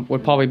time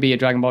would probably be a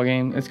Dragon Ball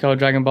game. It's called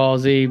Dragon Ball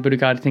Z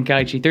Budokai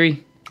Tenkaichi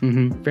 3.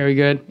 Mm-hmm. Very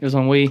good. It was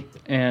on Wii,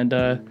 and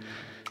it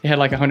had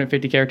like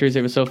 150 characters.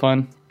 It was so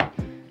fun.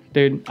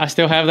 Dude, I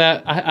still have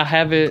that. I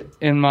have it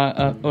in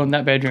my in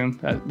that bedroom.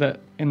 That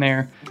in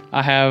there,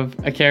 I have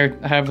I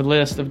have a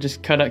list of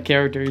just cut up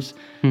characters,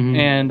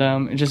 and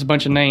just a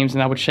bunch of names,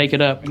 and I would shake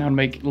it up, and I'd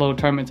make little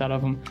tournaments out of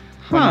them.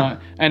 Huh.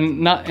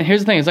 And here's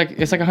the thing: it's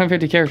like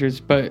 150 characters,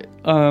 but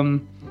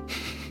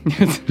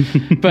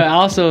but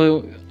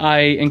also I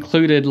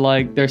included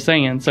like they're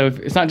saying. So if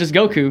it's not just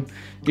Goku.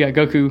 You got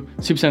Goku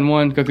Super Saiyan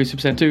 1, Goku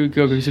Super Saiyan 2,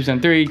 Goku Super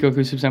Saiyan 3,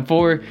 Goku Super Saiyan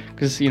 4,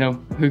 because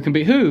who can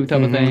beat who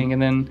type of thing,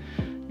 and then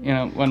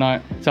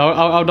whatnot. So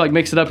I would like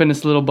mix it up in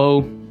this little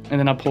bowl, and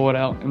then I pull it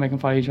out and make them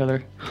fight each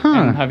other,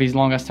 and have these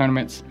long ass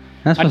tournaments.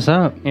 That's what's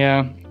up.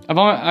 Yeah,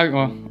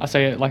 I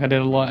say it like I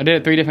did a lot. I did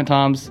it 3 different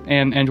times,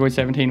 and Android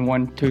 17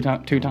 won two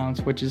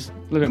times, which is a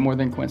little bit more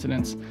than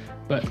coincidence.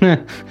 But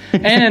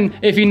and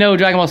if you know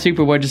Dragon Ball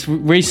Super, what just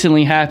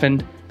recently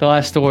happened, the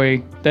last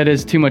story, that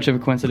is too much of a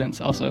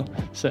coincidence. Also,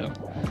 so.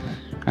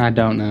 I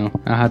don't know.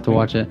 I have to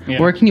watch it. Yeah.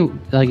 Where can you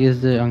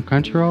is it on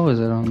Crunchyroll? Is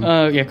it on?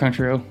 Yeah,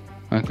 Crunchyroll.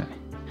 Okay.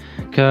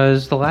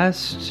 Because the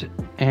last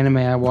anime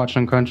I watched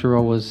on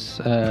Crunchyroll was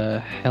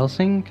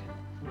Hellsing.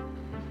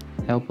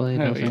 Hellblade.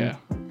 Oh Hellsing. yeah.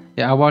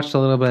 Yeah, I watched a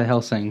little bit of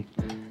Hellsing,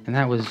 and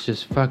that was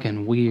just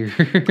fucking weird.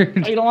 Oh,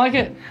 you don't like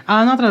it?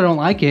 Not that I don't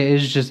like it.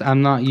 It's just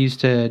I'm not used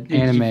to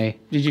anime.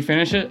 Did you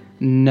finish it?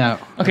 No.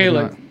 Okay,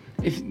 look.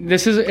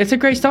 It's a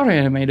great starter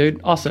anime,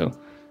 dude. Also,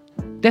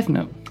 Death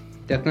Note.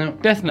 Death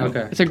Note? Death Note.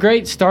 Okay. It's a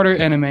great starter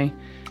anime,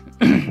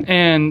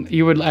 and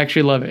you would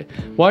actually love it.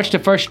 Watch the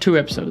first 2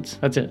 episodes.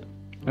 That's it.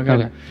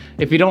 Okay.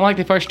 If you don't like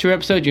the first 2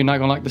 episodes, you're not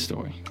gonna like the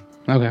story.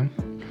 Okay.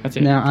 That's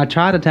it. Now I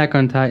tried Attack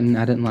on Titan.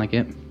 I didn't like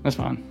it. That's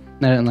fine.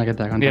 I didn't like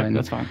Attack on Titan.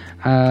 Yeah, that's fine.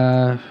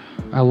 I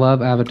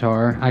love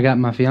Avatar. I got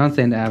my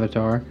fiance into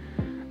Avatar.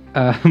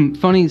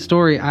 Funny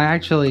story. I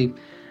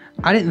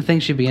didn't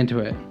think she'd be into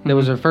it. That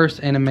was her first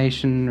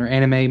animation or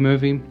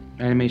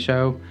anime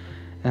show.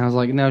 And I was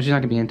like, no, she's not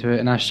going to be into it.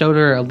 And I showed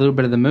her a little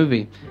bit of the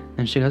movie.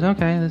 And she goes,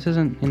 okay, this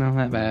isn't,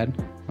 that bad.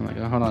 I'm like,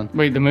 oh, hold on.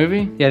 Wait, the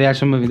movie? Yeah, the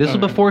actual movie. This was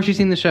before she's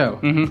seen the show.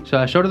 Mm-hmm. So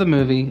I showed her the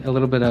movie, a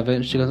little bit of it.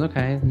 And she goes,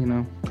 okay,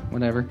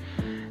 whatever.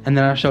 And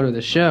then I showed her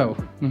the show.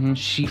 Mm-hmm.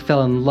 She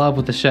fell in love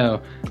with the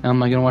show. And I'm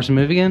like, you want to watch the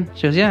movie again?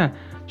 She goes, yeah.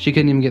 She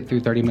couldn't even get through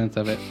 30 minutes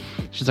of it.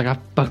 She's like, I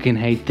fucking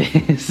hate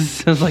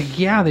this. I was like,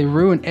 yeah, they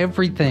ruined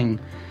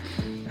everything.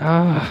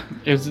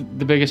 It was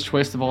the biggest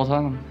twist of all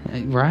time.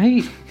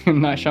 Right?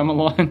 Night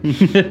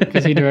Shyamalan,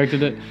 because he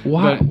directed it.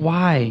 Why? But,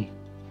 why?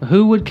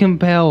 Who would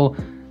compel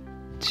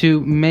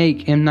to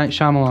make M. Night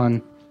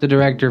Shyamalan the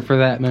director for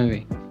that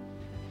movie?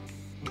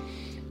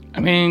 I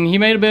mean, he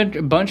made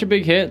a bunch of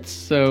big hits,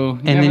 so...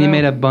 And then he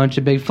made a bunch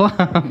of big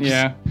flops.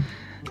 Yeah.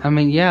 I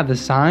mean, yeah, The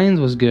Signs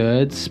was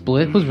good.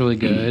 Split was really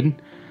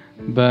good.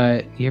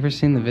 But you ever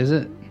seen The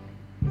Visit?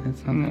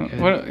 It's not that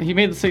good. Well, he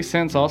made The Sixth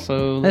Sense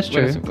also. That's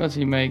true. What else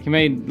did he make? He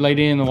made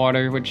Lady in the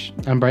Water, which...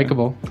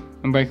 Unbreakable.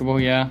 Unbreakable,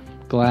 yeah.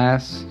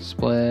 Glass,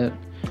 Split.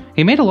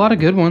 He made a lot of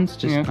good ones,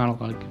 just not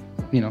a lot of...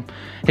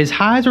 His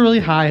highs are really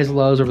high, his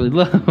lows are really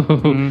low.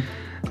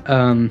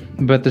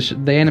 Mm-hmm. But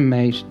the anime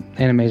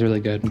is really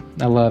good.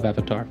 I love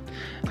Avatar.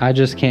 I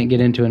just can't get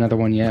into another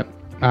one yet.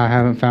 I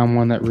haven't found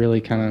one that really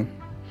kind of...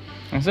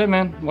 That's it,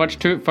 man. Watch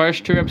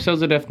first 2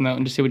 episodes of Death Note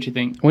and just see what you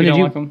think. When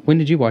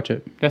did you watch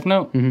it? Death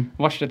Note? Mm-hmm.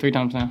 I watched it 3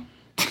 times now.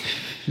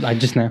 I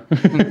just now.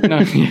 No,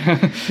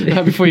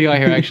 yeah. Before you got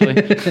here,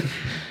 actually.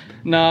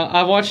 No,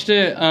 I watched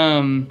it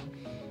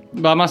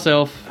by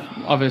myself,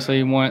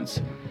 obviously,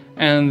 once.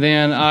 And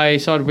then I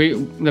saw the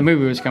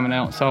movie was coming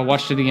out, so I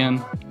watched it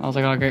again. I was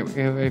like, oh, get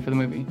ready for the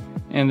movie.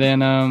 And then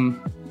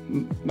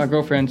my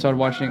girlfriend started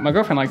watching it. My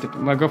girlfriend liked it.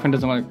 My girlfriend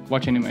doesn't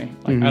watch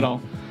anime, at all.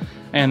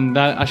 And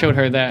I showed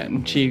her that,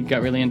 and she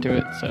got really into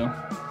it, so...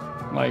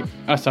 like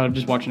I started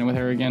just watching it with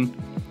her again.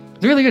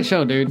 It's a really good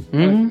show, dude.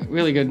 Like,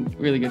 really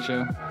good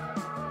show.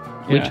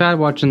 We Yeah. tried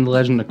watching The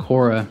Legend of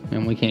Korra,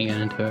 and we can't get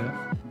into it.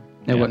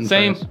 It wasn't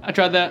same. for us. I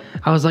tried that.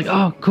 I was like,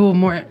 oh, cool,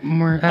 more I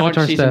watched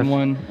Avatar season stuff.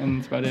 1, and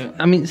that's about it.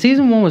 I mean,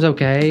 season 1 was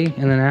okay,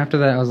 and then after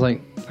that, I was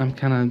like, I'm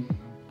kind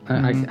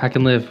of, I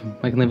can live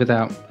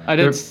without. I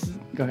did.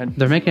 Go ahead.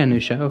 They're making a new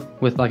show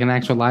with like an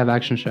actual live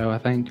action show, I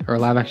think, or a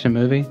live action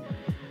movie,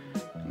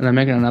 and they're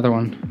making another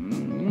one.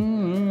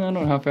 I don't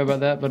know how I feel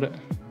about that, but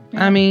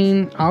I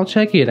mean, I'll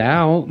check it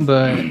out,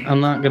 but I'm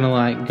not gonna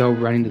like go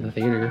running to the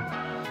theater,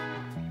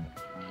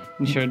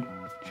 you should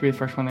be the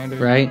first one there, dude.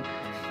 right?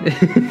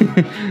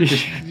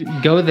 Just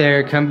go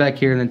there, come back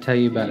here, and then tell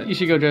you about You it.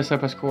 should go dress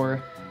up as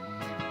Korra.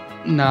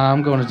 Nah,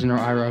 I'm going to General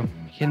Iroh. You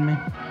kidding me?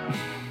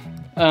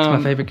 That's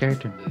my favorite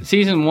character.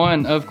 Season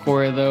 1 of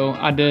Korra, though,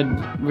 I did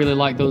really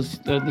like those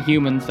the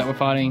humans that were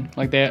fighting.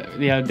 Like they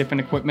had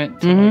different equipment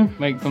to like,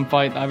 make them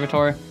fight the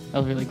Avatar. That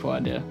was a really cool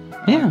idea.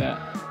 I like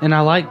that. And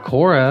I like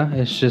Korra.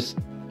 It's just,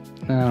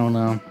 I don't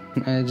know.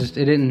 It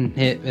didn't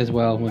hit as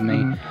well with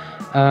me.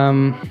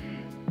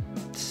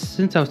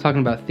 Since I was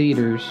talking about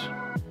theaters,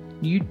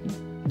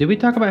 did we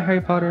talk about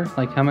Harry Potter?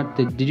 Like, how much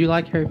did you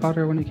like Harry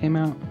Potter when it came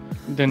out?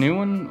 The new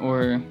one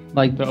or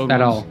Like the old at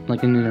ones? all?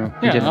 Like in general?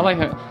 Yeah, I like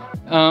it.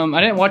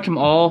 I didn't watch them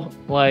all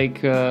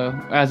like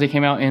as they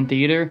came out in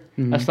theater.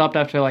 I stopped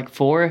after like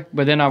 4,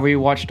 but then I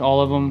rewatched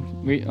all of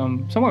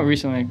them somewhat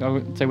recently. I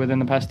would say within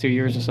the past 2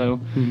 years or so.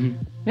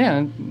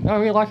 Yeah, I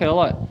really like it a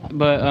lot.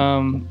 But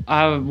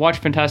I've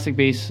watched Fantastic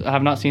Beasts. I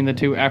have not seen the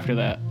 2 after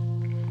that.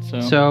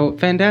 So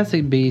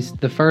Fantastic Beasts,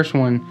 the first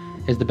one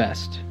is the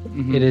best.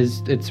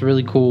 It's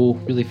really cool,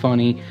 really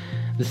funny.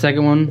 The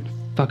second one,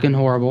 fucking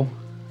horrible.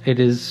 It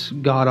is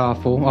god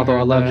awful. Although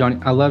I love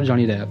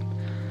Johnny Depp.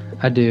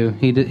 I do.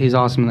 He's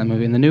awesome in that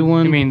movie. And the new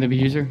one, You mean The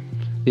Abuser?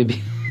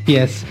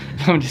 yes.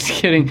 I'm just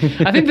kidding.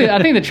 I think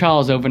the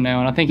trial's over now,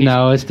 and I think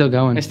No, it's still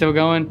going. it's still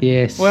going.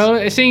 Yes. Well,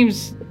 it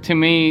seems to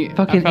me. I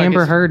Fucking feel like Amber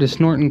it's- Heard is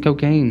snorting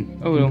cocaine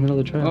in the middle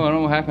of the Oh, I trial. don't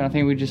know what happened. I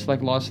think we just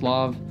like lost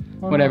Lav.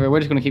 Whatever. We're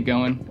just gonna keep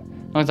going.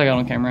 As long as I got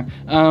on camera.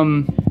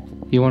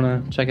 You want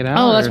to check it out?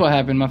 Oh, that's or- what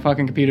happened. My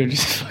fucking computer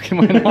just fucking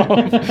went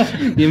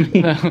off. You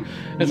mean- No,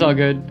 it's all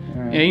good.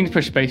 Alright. Yeah, you can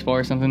push spacebar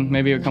or something.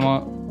 Maybe it'll come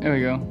out. There we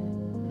go.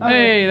 Oh.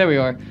 Hey, there we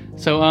are.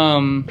 So,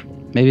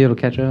 Maybe it'll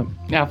catch up.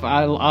 yeah,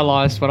 I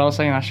lost what I was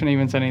saying. I shouldn't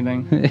even say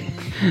anything.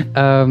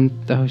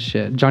 Oh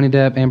shit. Johnny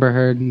Depp, Amber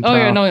Heard. Oh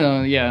yeah,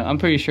 no, yeah. I'm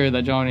pretty sure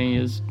that Johnny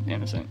is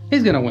innocent.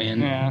 He's gonna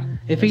win. Yeah.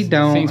 If he Seems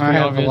don't, pretty I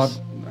have obvious.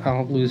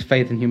 I'll lose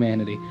faith in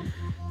humanity.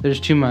 There's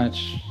too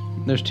much.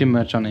 There's too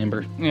much on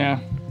Amber. Yeah.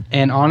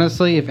 And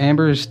honestly, if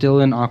Amber is still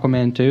in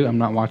Aquaman 2, I'm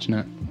not watching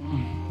it.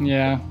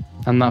 Yeah.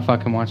 I'm not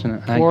fucking watching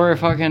it. Poor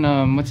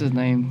fucking what's his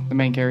name? The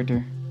main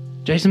character.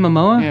 Jason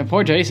Momoa? Yeah,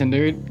 poor Jason,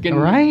 dude.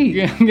 Right.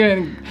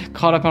 Getting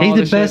caught up on He's all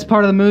the this best shit.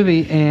 part of the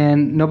movie,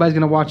 and nobody's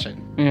gonna watch it.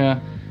 Yeah.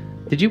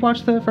 Did you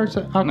watch the first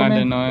Aquaman? No, I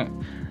didn't know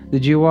it.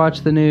 Did you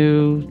watch the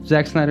new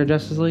Zack Snyder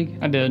Justice League?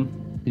 I did.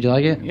 Did you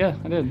like it? Yeah,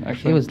 I did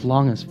actually. It was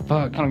long as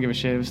fuck. I don't give a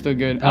shit. It was still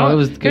good. Oh, it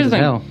was good Here's as the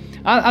thing. hell.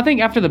 I think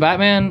after the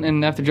Batman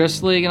and after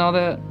Justice League and all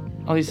that,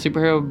 all these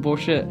superhero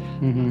bullshit,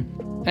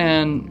 Mm-hmm.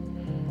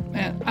 and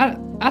man,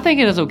 I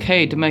think it is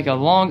okay to make a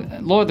long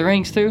Lord of the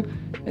Rings too.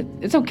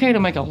 It's okay to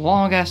make a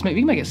long ass movie.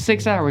 You can make it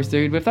 6 hours,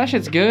 dude. But if that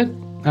shit's good,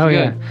 it's Oh good.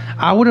 yeah,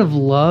 I would have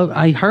loved.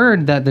 I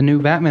heard that the new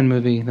Batman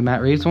movie, the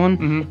Matt Reeves one,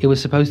 Mhm. it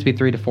was supposed to be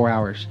 3 to 4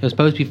 hours. It was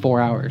supposed to be 4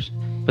 hours,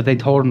 but they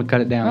told him to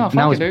cut it down. No, and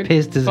I fuck was it, dude.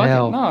 pissed as Fuck it.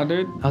 hell. No,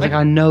 dude. I was like,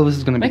 I know this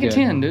is gonna be make it good.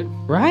 10, dude.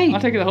 Right? I'll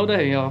take it the whole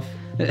day off.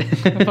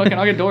 Fucking,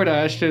 I'll get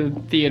DoorDash to the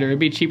theater. It'd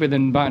be cheaper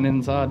than buying it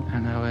inside. I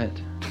know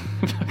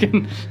it.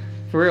 Fucking,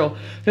 for real.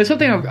 There's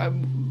something I've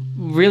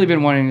really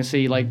been wanting to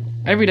see. Like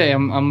every day,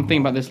 I'm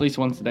thinking about this at least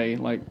once a day.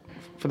 Like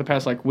for the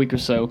past like week or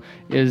so,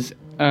 is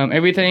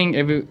everything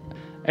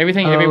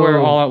everywhere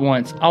all at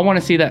once. I want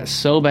to see that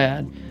so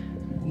bad.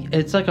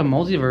 It's like a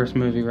multiverse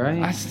movie,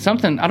 right?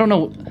 I don't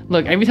know.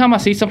 Look, every time I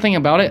see something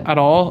about it at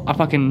all, I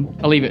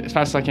leave it as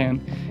fast as I can.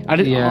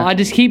 I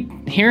just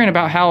keep hearing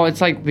about how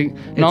it's like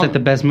It's like the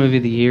best movie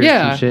of the year.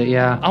 Yeah. Some shit.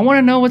 Yeah. I want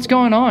to know what's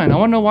going on. I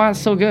want to know why it's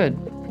so good.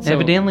 So,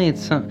 Evidently,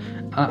 it's some.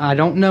 I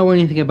don't know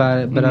anything about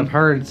it, but I've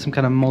heard it's some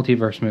kind of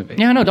multiverse movie.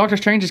 yeah, I know. Doctor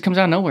Strange just comes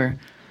out of nowhere.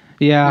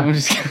 I'm Yeah.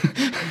 just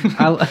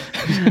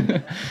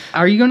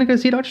Are you gonna go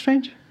see Doctor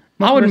Strange?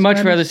 I would Multiverse much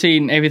Madness? rather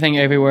see everything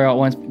everywhere at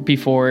once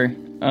before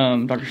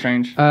Doctor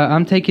Strange.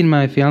 I'm taking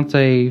my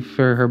fiance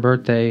for her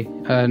birthday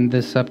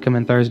this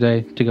upcoming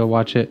Thursday to go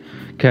watch it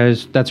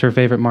because that's her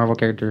favorite Marvel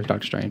character, is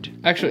Doctor Strange.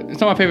 Actually, it's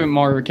not my favorite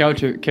Marvel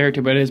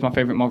character, but it is my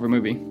favorite Marvel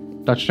movie.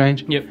 Doctor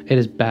Strange? Yep. It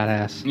is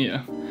badass.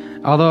 Yeah.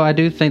 Although I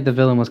do think the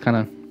villain was kind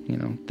of,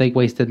 they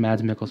wasted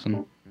Mads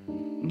Mikkelsen.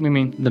 What do you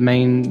mean? The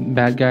main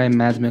bad guy,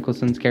 Mads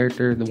Mikkelsen's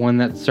character, the one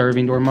that's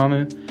serving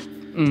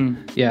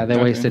Dormammu. Yeah, they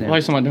wasted him. Why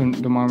someone doing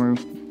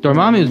Dormammu?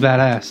 Dormammu was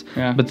badass.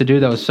 Yeah. But the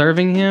dude that was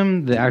serving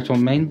him, the actual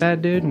main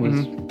bad dude,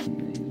 was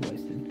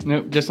wasted.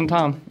 Nope, just in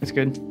time. It's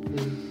good.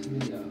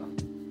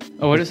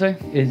 Oh, what did it say?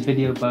 His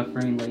video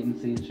buffering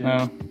latency and shit.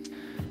 Oh.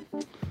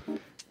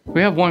 We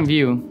have one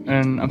view,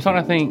 and I'm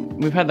starting to think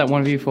we've had that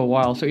one view for a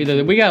while. So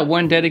either we got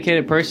one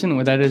dedicated person,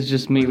 or that is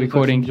just me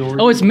recording.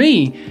 Oh, it's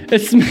me!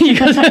 It's me!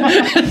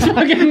 It's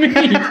fucking me!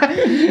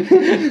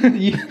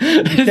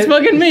 It's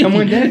fucking me!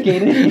 Someone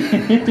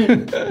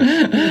dedicated.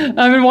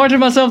 I've been watching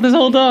myself this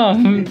whole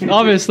time.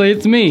 Obviously,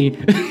 it's me.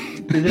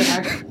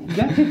 You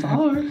got 2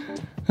 followers.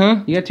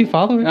 Huh? You got 2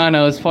 followers? I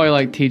know, it's probably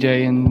like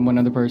TJ and one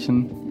other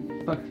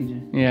person. Fuck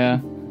TJ. Yeah.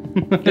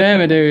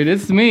 Damn it, dude.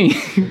 It's me.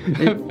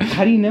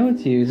 How do you know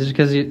it's you? Is it just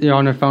because you're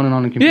on your phone and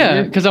on the computer?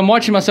 Yeah, because I'm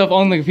watching myself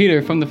on the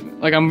computer from the...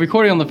 Like, I'm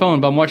recording on the phone,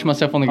 but I'm watching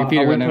myself on the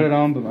computer I right would put now. it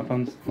on, but my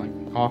phone's like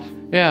off.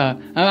 Yeah.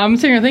 I'm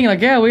sitting here thinking,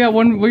 like, yeah, we got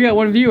one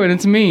view, and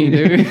it's me,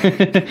 dude.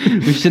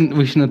 we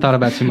shouldn't have thought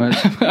about too much.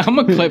 I'm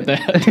going to clip that.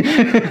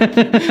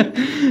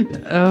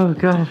 Oh,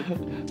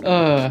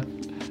 God.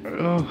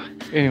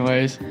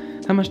 Anyways.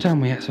 How much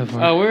time we at so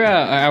far? Oh, we're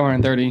at an hour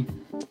and 30.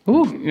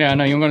 Ooh. Yeah,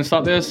 no, you want to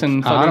stop this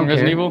and start doing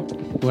Resident Evil?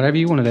 Whatever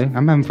you want to do.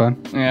 I'm having fun.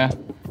 Yeah,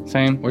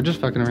 same. We're just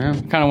fucking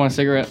around. Kind of want a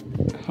cigarette.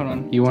 Hold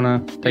on. You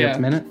want to take a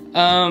minute?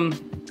 I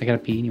gotta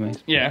pee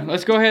anyways. Yeah,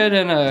 let's go ahead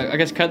and I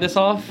guess cut this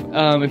off.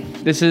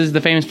 If this is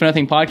the Famous for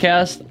Nothing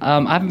podcast.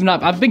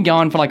 I've been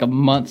gone for like a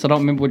month, so I don't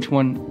remember what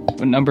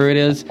number it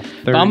is.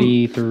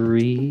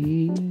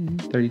 33,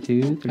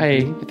 32, 33.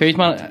 Hey, 3's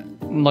my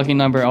lucky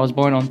number. I was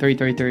born on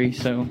 333,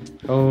 so.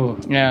 Oh.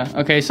 Yeah.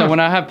 Okay. So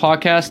when I have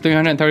podcast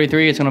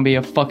 333, it's gonna be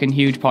a fucking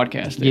huge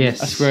podcast. Dude.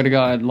 Yes. I swear to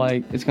God,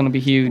 like it's gonna be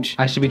huge.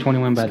 I should be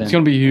 21 by then. It's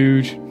gonna be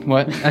huge.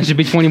 What? I should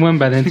be 21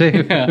 by then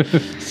too. Yeah.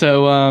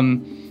 So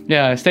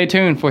yeah, stay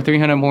tuned for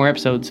 300 more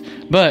episodes.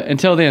 But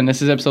until then,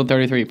 this is episode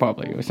 33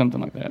 probably or something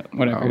like that.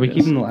 Whatever. Are we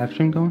keeping the live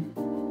stream going?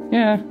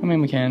 Yeah. I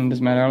mean, we can. It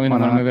doesn't matter. I really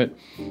don't want to move it.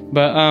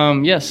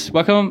 But yes,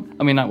 welcome.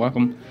 I mean, not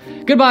welcome.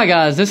 Goodbye,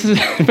 guys. This is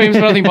Famous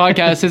for Nothing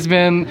podcast. It's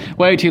been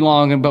way too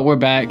long, but we're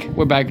back.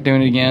 We're back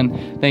doing it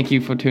again. Thank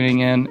you for tuning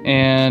in.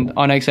 And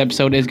our next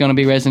episode is going to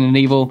be Resident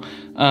Evil.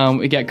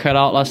 It got cut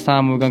out last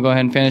time. We're going to go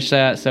ahead and finish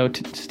that. So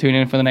tune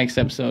in for the next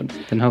episode.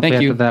 And hopefully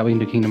after that, we can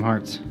do Kingdom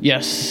Hearts.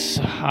 Yes.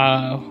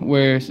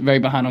 We're very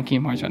behind on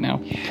Kingdom Hearts right now.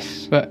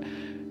 Yes. But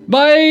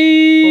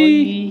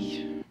bye.